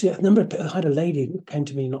 actually, I had a lady who came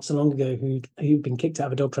to me not so long ago who'd been kicked out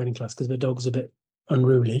of a dog training class because her dog was a bit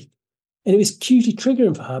unruly. And it was hugely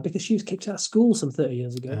triggering for her because she was kicked out of school some 30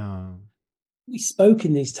 years ago. Oh. We spoke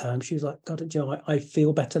in these terms. She was like, God, Joe, I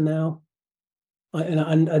feel better now.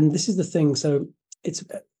 And this is the thing. So it's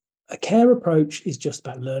a care approach is just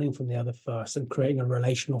about learning from the other first and creating a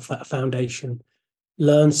relational foundation.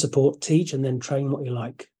 Learn, support, teach, and then train what you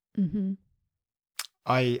like. Mm-hmm.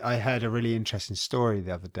 I heard a really interesting story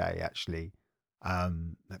the other day, actually,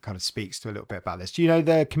 that kind of speaks to a little bit about this. Do you know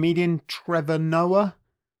the comedian Trevor Noah?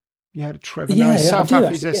 You heard of Trevor Noah?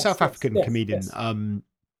 He's a South African comedian. Yes.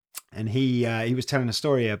 And he was telling a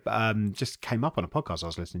story, just came up on a podcast I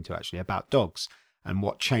was listening to, actually, about dogs and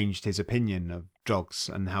what changed his opinion of dogs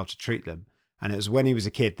and how to treat them. And it was when he was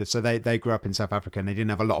a kid. So they grew up in South Africa and they didn't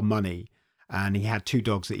have a lot of money. And he had 2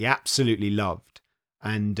 dogs that he absolutely loved.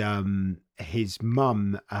 And his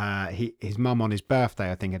mum on his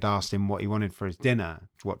birthday, I think, had asked him what he wanted for his dinner,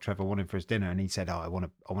 what Trevor wanted for his dinner, and he said, "Oh, I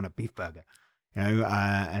want a beef burger,"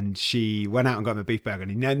 And she went out and got him a beef burger,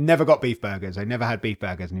 and he never got beef burgers. They never had beef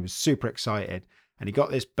burgers, and he was super excited. And he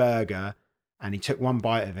got this burger, and he took one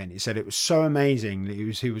bite of it. And he said it was so amazing that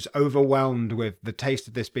he was overwhelmed with the taste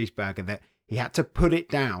of this beef burger that he had to put it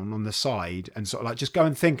down on the side and sort of like just go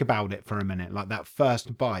and think about it for a minute, like that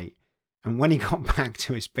first bite. And when he got back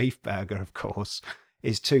to his beef burger, of course,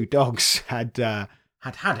 his 2 dogs had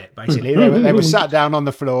it, basically. They were sat down on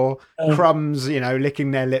the floor, crumbs,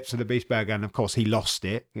 licking their lips of the beef burger. And of course, he lost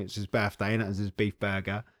it. It's his birthday and it was his beef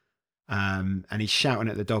burger. And he's shouting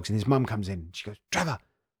at the dogs. And his mum comes in. She goes, "Trevor,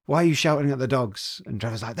 why are you shouting at the dogs?" And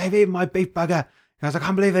Trevor's like, "They've eaten my beef burger." He goes, "I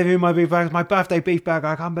can't believe they've eaten my beef burger. It's my birthday beef burger.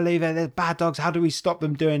 I can't believe it. They're bad dogs. How do we stop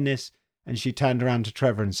them doing this?" And she turned around to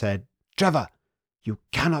Trevor and said, "Trevor, you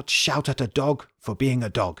cannot shout at a dog for being a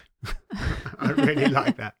dog." I really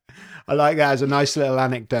like that. I like that as a nice little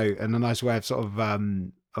anecdote and a nice way of sort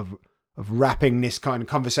of wrapping this kind of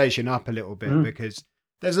conversation up a little bit, because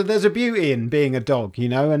there's a beauty in being a dog,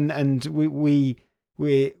 and we're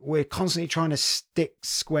constantly trying to stick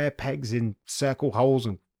square pegs in circle holes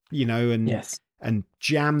and yes. and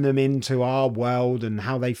jam them into our world and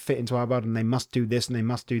how they fit into our world, and they must do this and they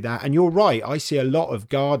must do that. And you're right, I see a lot of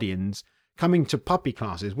guardians coming to puppy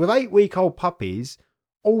classes with 8-week-old puppies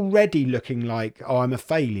already looking like, "Oh, I'm a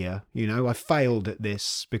failure. I failed at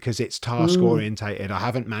this because it's task orientated. I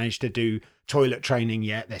haven't managed to do toilet training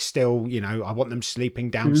yet. They're still, I want them sleeping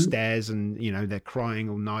downstairs and, they're crying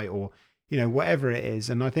all night," or, whatever it is.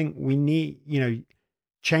 And I think we need,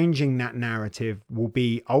 changing that narrative will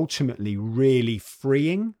be ultimately really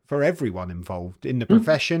freeing for everyone involved in the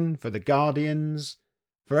profession, for the guardians,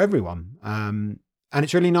 for everyone. And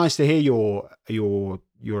it's really nice to hear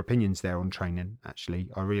your opinions there on training. Actually,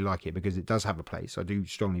 I really like it because it does have a place. I do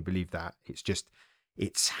strongly believe that.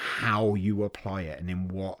 It's how you apply it and in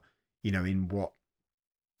what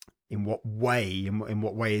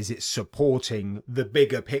way is it supporting the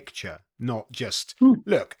bigger picture, not just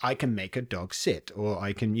look, I can make a dog sit, or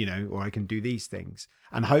I can do these things.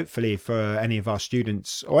 And hopefully for any of our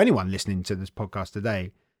students or anyone listening to this podcast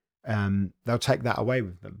today, they'll take that away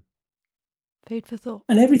with them. Food for thought.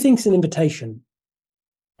 And everything's an invitation.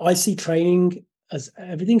 I see training as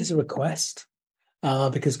everything is a request,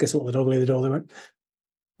 because guess what? The dog will leave the door. They won't.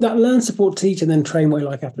 That learn, support, teach, and then train what you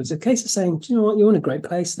like afterwards. It's a case of saying, "Do you know what? You're in a great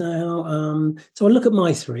place now." So I look at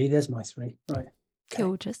my 3. There's my 3. Right. Okay.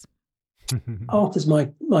 Gorgeous. Arthur's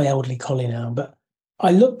my elderly collie now, but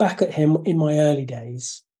I look back at him in my early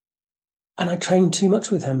days, and I trained too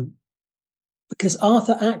much with him. Because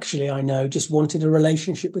Arthur actually, I know, just wanted a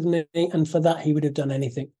relationship with me, and for that he would have done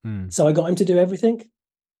anything. So I got him to do everything.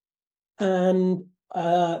 And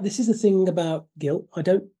this is the thing about guilt. I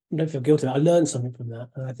don't feel guilty. I learned something from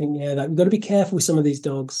that, and I think that we've got to be careful with some of these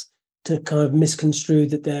dogs to kind of misconstrue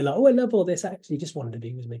that they're like, "Oh, I love all this." Actually, just wanted to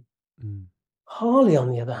be with me. Harley,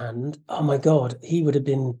 on the other hand, oh my God, he would have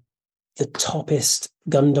been the toppest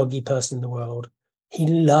gun doggy person in the world. He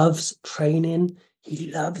loves training.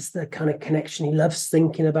 He loves the kind of connection. He loves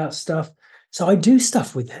thinking about stuff. So I do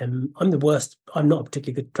stuff with him. I'm the worst. I'm not a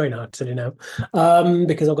particularly good trainer, actually, now,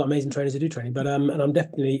 because I've got amazing trainers who do training. But and I'm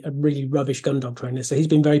definitely a really rubbish gun dog trainer. So he's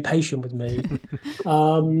been very patient with me.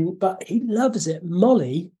 But he loves it.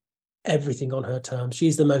 Molly, everything on her terms.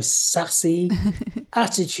 She's the most sassy,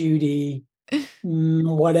 attitudey,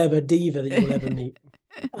 whatever diva that you'll ever meet.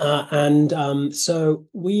 So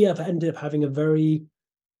we have ended up having a very,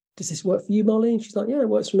 "Does this work for you, Molly?" And she's like, "Yeah, it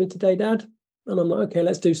works for me today, Dad." And I'm like, "Okay,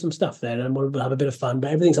 let's do some stuff then, and we'll have a bit of fun."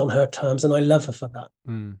 But everything's on her terms, and I love her for that.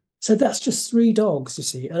 So that's just 3 dogs, you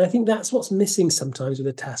see. And I think that's what's missing sometimes with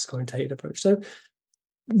a task-orientated approach. So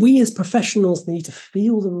we as professionals need to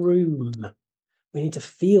feel the room. We need to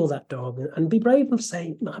feel that dog and be brave enough to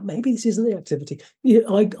say, maybe this isn't the activity.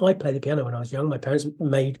 I played the piano when I was young. My parents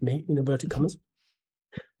made me, in inverted commas.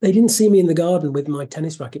 They didn't see me in the garden with my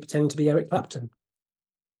tennis racket pretending to be Eric Clapton.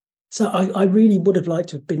 So I really would have liked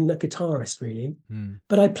to have been a guitarist, really.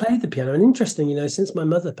 But I played the piano. And interesting, since my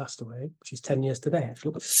mother passed away, which is 10 years today,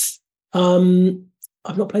 actually,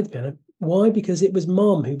 I've not played the piano. Why? Because it was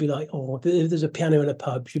Mom who'd be like, if there's a piano in a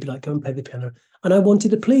pub, she'd be like, go and play the piano. And I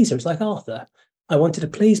wanted to please her. It's like Arthur. I wanted to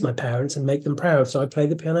please my parents and make them proud. So I played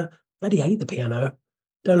the piano. I bloody hate the piano.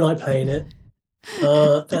 Don't like playing it.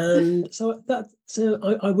 And so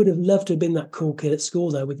I would have loved to have been that cool kid at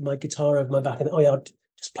school, though, with my guitar over my back. And I'd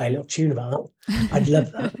just play a little tune about that. I'd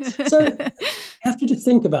love that. So you have to just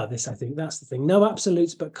think about this, I think. That's the thing. No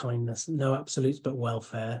absolutes but kindness. No absolutes but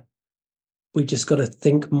welfare. We just got to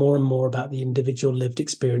think more and more about the individual lived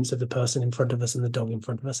experience of the person in front of us and the dog in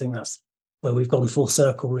front of us. I think that's where we've gone full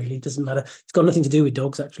circle, really. It doesn't matter. It's got nothing to do with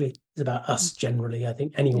dogs, actually. It's about us generally, I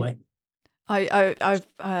think, anyway.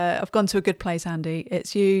 I've gone to a good place, Andy.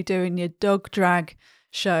 It's you doing your dog drag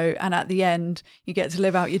show, and at the end you get to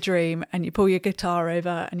live out your dream, and you pull your guitar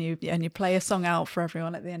over and you play a song out for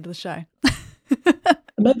everyone at the end of the show.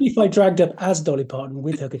 Maybe if I dragged up as Dolly Parton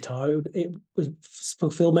with her guitar, it would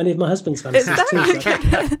fulfill many of my husband's fantasies too. So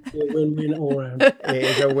a win-win all around. It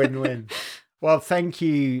is a win-win. Well, thank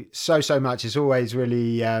you so much. It's always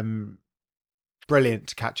really brilliant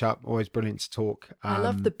to catch up. Always brilliant to talk. I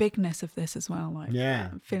love the bigness of this as well. Yeah,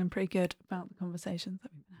 I'm feeling pretty good about the conversations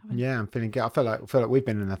that we've been having. Yeah, I'm feeling good. I feel like we've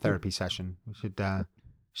been in a therapy session. We should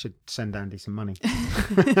send Andy some money.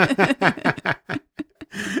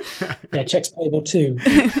 Yeah, checks payable too.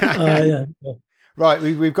 Yeah. Right,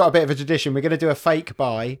 we've got a bit of a tradition. We're going to do a fake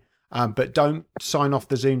buy, but don't sign off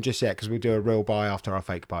the Zoom just yet because we'll do a real buy after our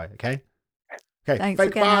fake buy. Okay. Okay. Thanks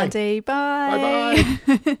fake again, buy. Andy. Bye.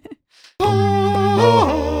 Bye.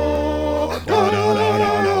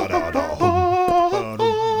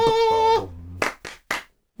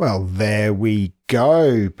 Well, there we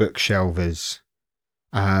go, bookshelvers.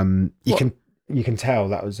 You can tell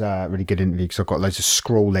that was a really good interview because I've got loads of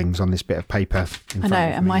scrawlings on this bit of paper. I know,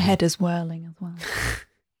 and my head is whirling as well.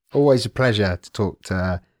 Always a pleasure to talk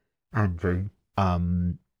to Andrew.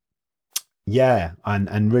 Yeah,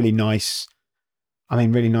 and really nice. I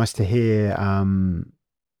mean, really nice to hear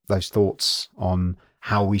those thoughts on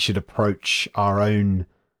how we should approach our own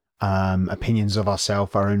opinions of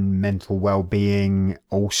ourselves, our own mental well-being.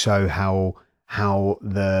 Also, how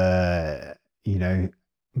the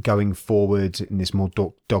going forward in this more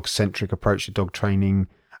dog-centric approach to dog training,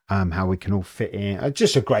 how we can all fit in.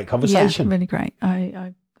 Just a great conversation. Yeah, really great.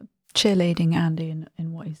 I cheerleading Andy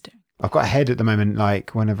in what he's doing. I've got a head at the moment,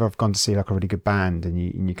 like whenever I've gone to see like a really good band and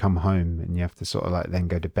you come home and you have to sort of like then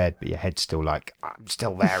go to bed, but your head's still like, I'm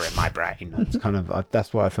still there in my brain. It's kind of,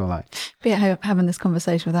 that's what I feel like. Be having this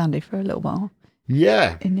conversation with Andy for a little while.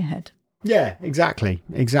 Yeah. In your head. Yeah, exactly.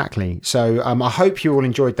 So I hope you all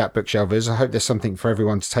enjoyed that, bookshelvers. I hope there's something for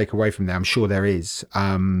everyone to take away from there. I'm sure there is. Go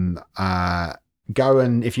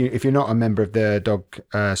and if you're not a member of the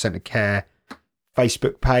Dog-centric Care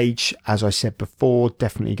Facebook page, as I said before,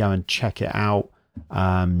 definitely go and check it out.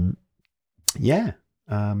 Go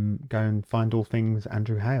and find all things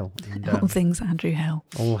Andrew Hale. And, all things Andrew Hale.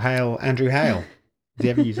 All hail Andrew Hale. Have you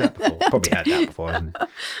ever used that before? Probably heard that before, hasn't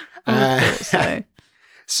it?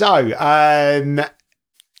 So,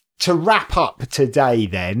 to wrap up today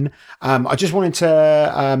then, I just wanted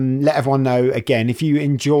to let everyone know again, if you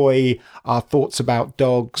enjoy our thoughts about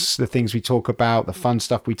dogs, the things we talk about, the fun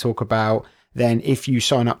stuff we talk about, then if you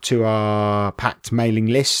sign up to our Pact mailing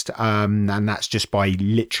list, and that's just by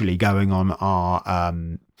literally going on our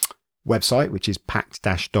website, which is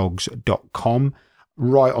pact-dogs.com,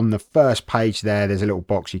 right on the first page there's a little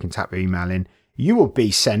box you can tap your email in. You will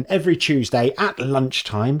be sent every Tuesday at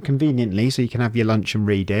lunchtime, conveniently, so you can have your lunch and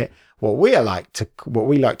read it. What we like to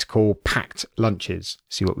call packed lunches.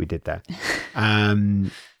 See what we did there?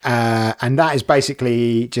 And that is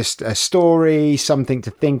basically just a story, something to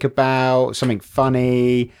think about, something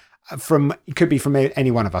funny. It could be from any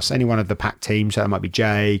one of us, any one of the Pact team. So that might be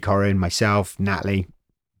Jay, Corinne, myself, Natalie.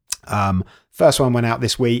 First one went out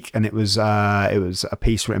this week, and it was a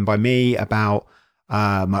piece written by me about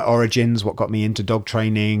my origins, what got me into dog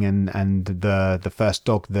training, and the first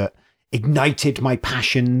dog that ignited my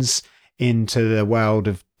passions into the world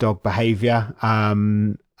of dog behavior.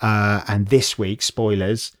 And this week,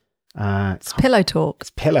 spoilers, It's Pillow Talk.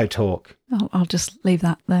 It's Pillow Talk. I'll just leave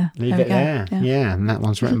that there. Leave it there. Yeah, and that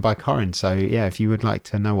one's written by Corin. So yeah, if you would like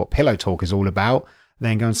to know what Pillow Talk is all about,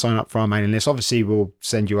 then go and sign up for our mailing list. Obviously, we'll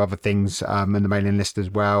send you other things in the mailing list as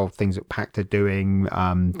well, things that Pact are doing,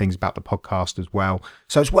 things about the podcast as well.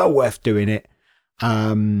 So it's well worth doing it.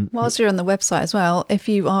 Whilst you're on the website as well, if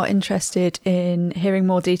you are interested in hearing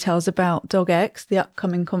more details about DogX, the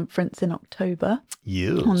upcoming conference in October,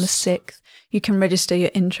 on the 6th, you can register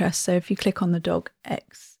your interest. So if you click on the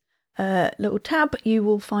DogX little tab, you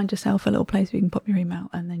will find yourself a little place where you can pop your email,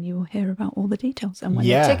 and then you will hear about all the details and when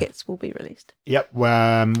the tickets will be released. Yep,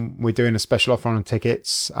 we're doing a special offer on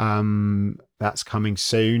tickets. That's coming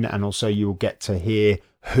soon, and also you will get to hear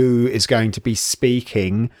who is going to be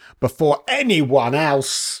speaking before anyone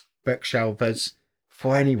else, bookshelvers,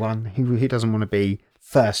 for anyone who doesn't want to be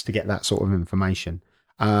first to get that sort of information.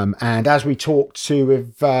 And as we talked to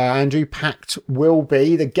with Andrew,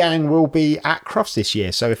 the gang will be at Crufts this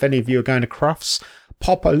year. So if any of you are going to Crufts,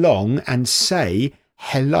 pop along and say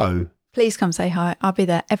hello. Please come say hi. I'll be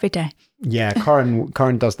there every day. Yeah,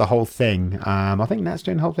 Corin does the whole thing. I think Nat's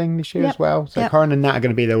doing the whole thing this year as well. So Corin and Nat are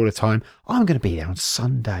going to be there all the time. I'm going to be there on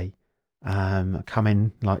Sunday. Come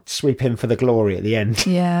in, like sweep in for the glory at the end.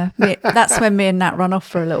 Yeah, that's when me and Nat run off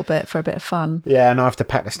for a little bit for a bit of fun. Yeah, and I have to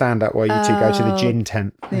pack the stand up while you two go to the gin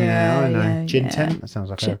tent. Yeah, I know. Gin tent? That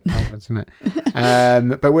sounds like a conference, doesn't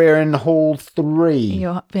it? But we're in Hall 3.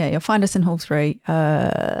 You'll find us in Hall 3.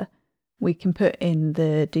 We can put in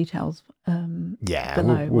the details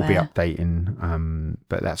below. We'll be updating,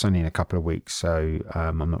 but that's only in a couple of weeks, so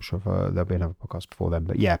I'm not sure if there'll be another podcast before then.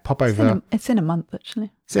 But yeah, pop over. It's in a month,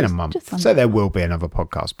 actually. It's in a month, so there will be another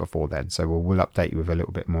podcast before then. So we'll update you with a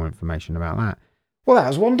little bit more information about that. Well, that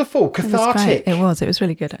was wonderful, cathartic. It was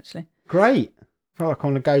really good, actually. Great. I feel like I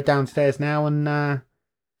want to go downstairs now and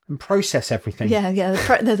process everything. Yeah.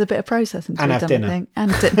 There's a bit of processing to and be have done, dinner. I think.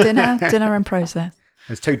 And dinner and process.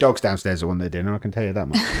 There's 2 dogs downstairs that want their dinner, I can tell you that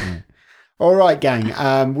much. Yeah. All right,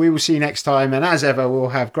 gang. We will see you next time. And as ever, we'll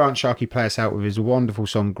have Grant Sharkey play us out with his wonderful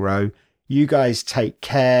song, Grow. You guys take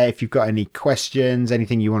care. If you've got any questions,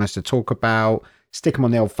 anything you want us to talk about, stick them on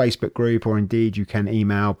the old Facebook group, or indeed you can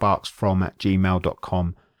email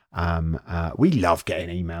barksfrom@gmail.com. We love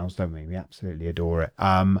getting emails, don't we? We absolutely adore it.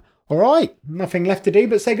 All right. Nothing left to do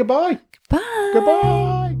but say goodbye. Bye.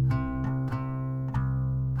 Goodbye.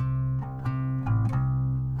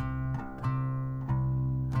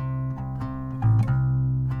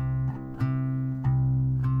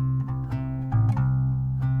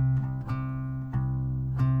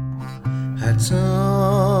 At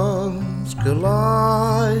times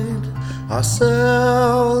collide,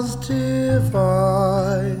 ourselves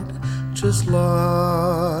divide, just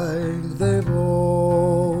like they've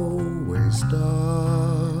always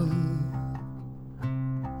done.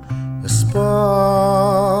 A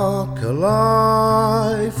spark, a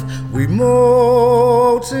life, we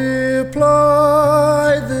multiply.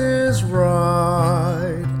 This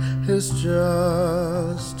ride has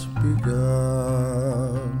just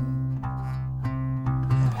begun.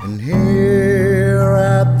 And here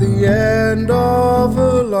at the end of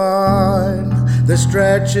a line that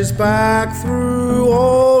stretches back through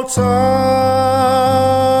all time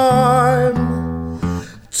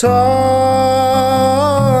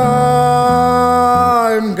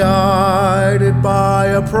guided by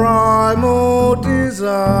a primal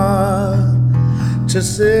desire to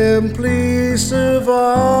simply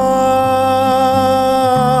survive.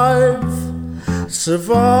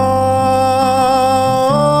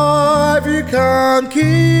 You can't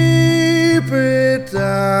keep it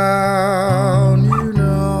down, you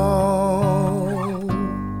know.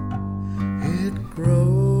 It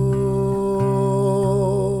grows.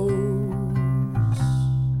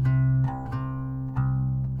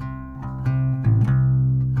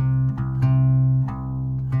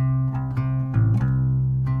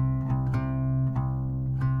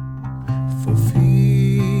 For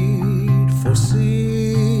feed, for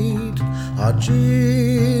seed, our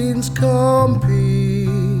genes compete.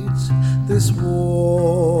 This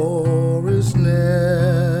war is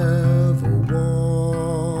never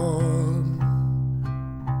won.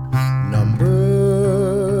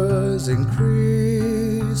 Numbers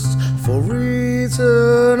increase for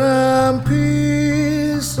reason and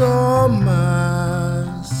peace. Our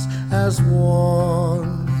mass as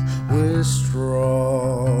one, we're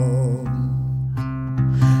strong.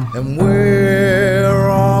 And where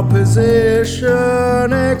opposition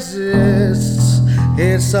exists,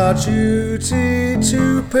 it's our duty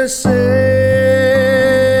to persist,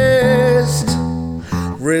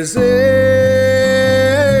 resist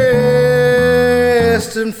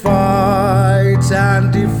and and fight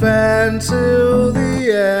and defend till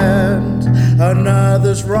the end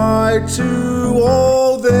another's right to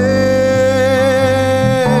all this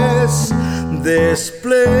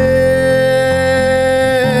bliss,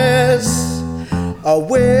 a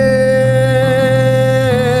wish,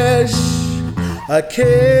 a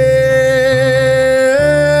kiss.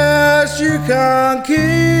 You can't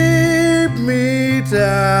keep me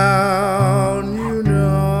down, you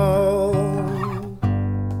know,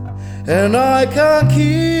 and I can't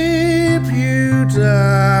keep you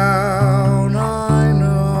down, I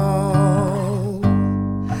know,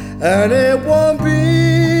 and it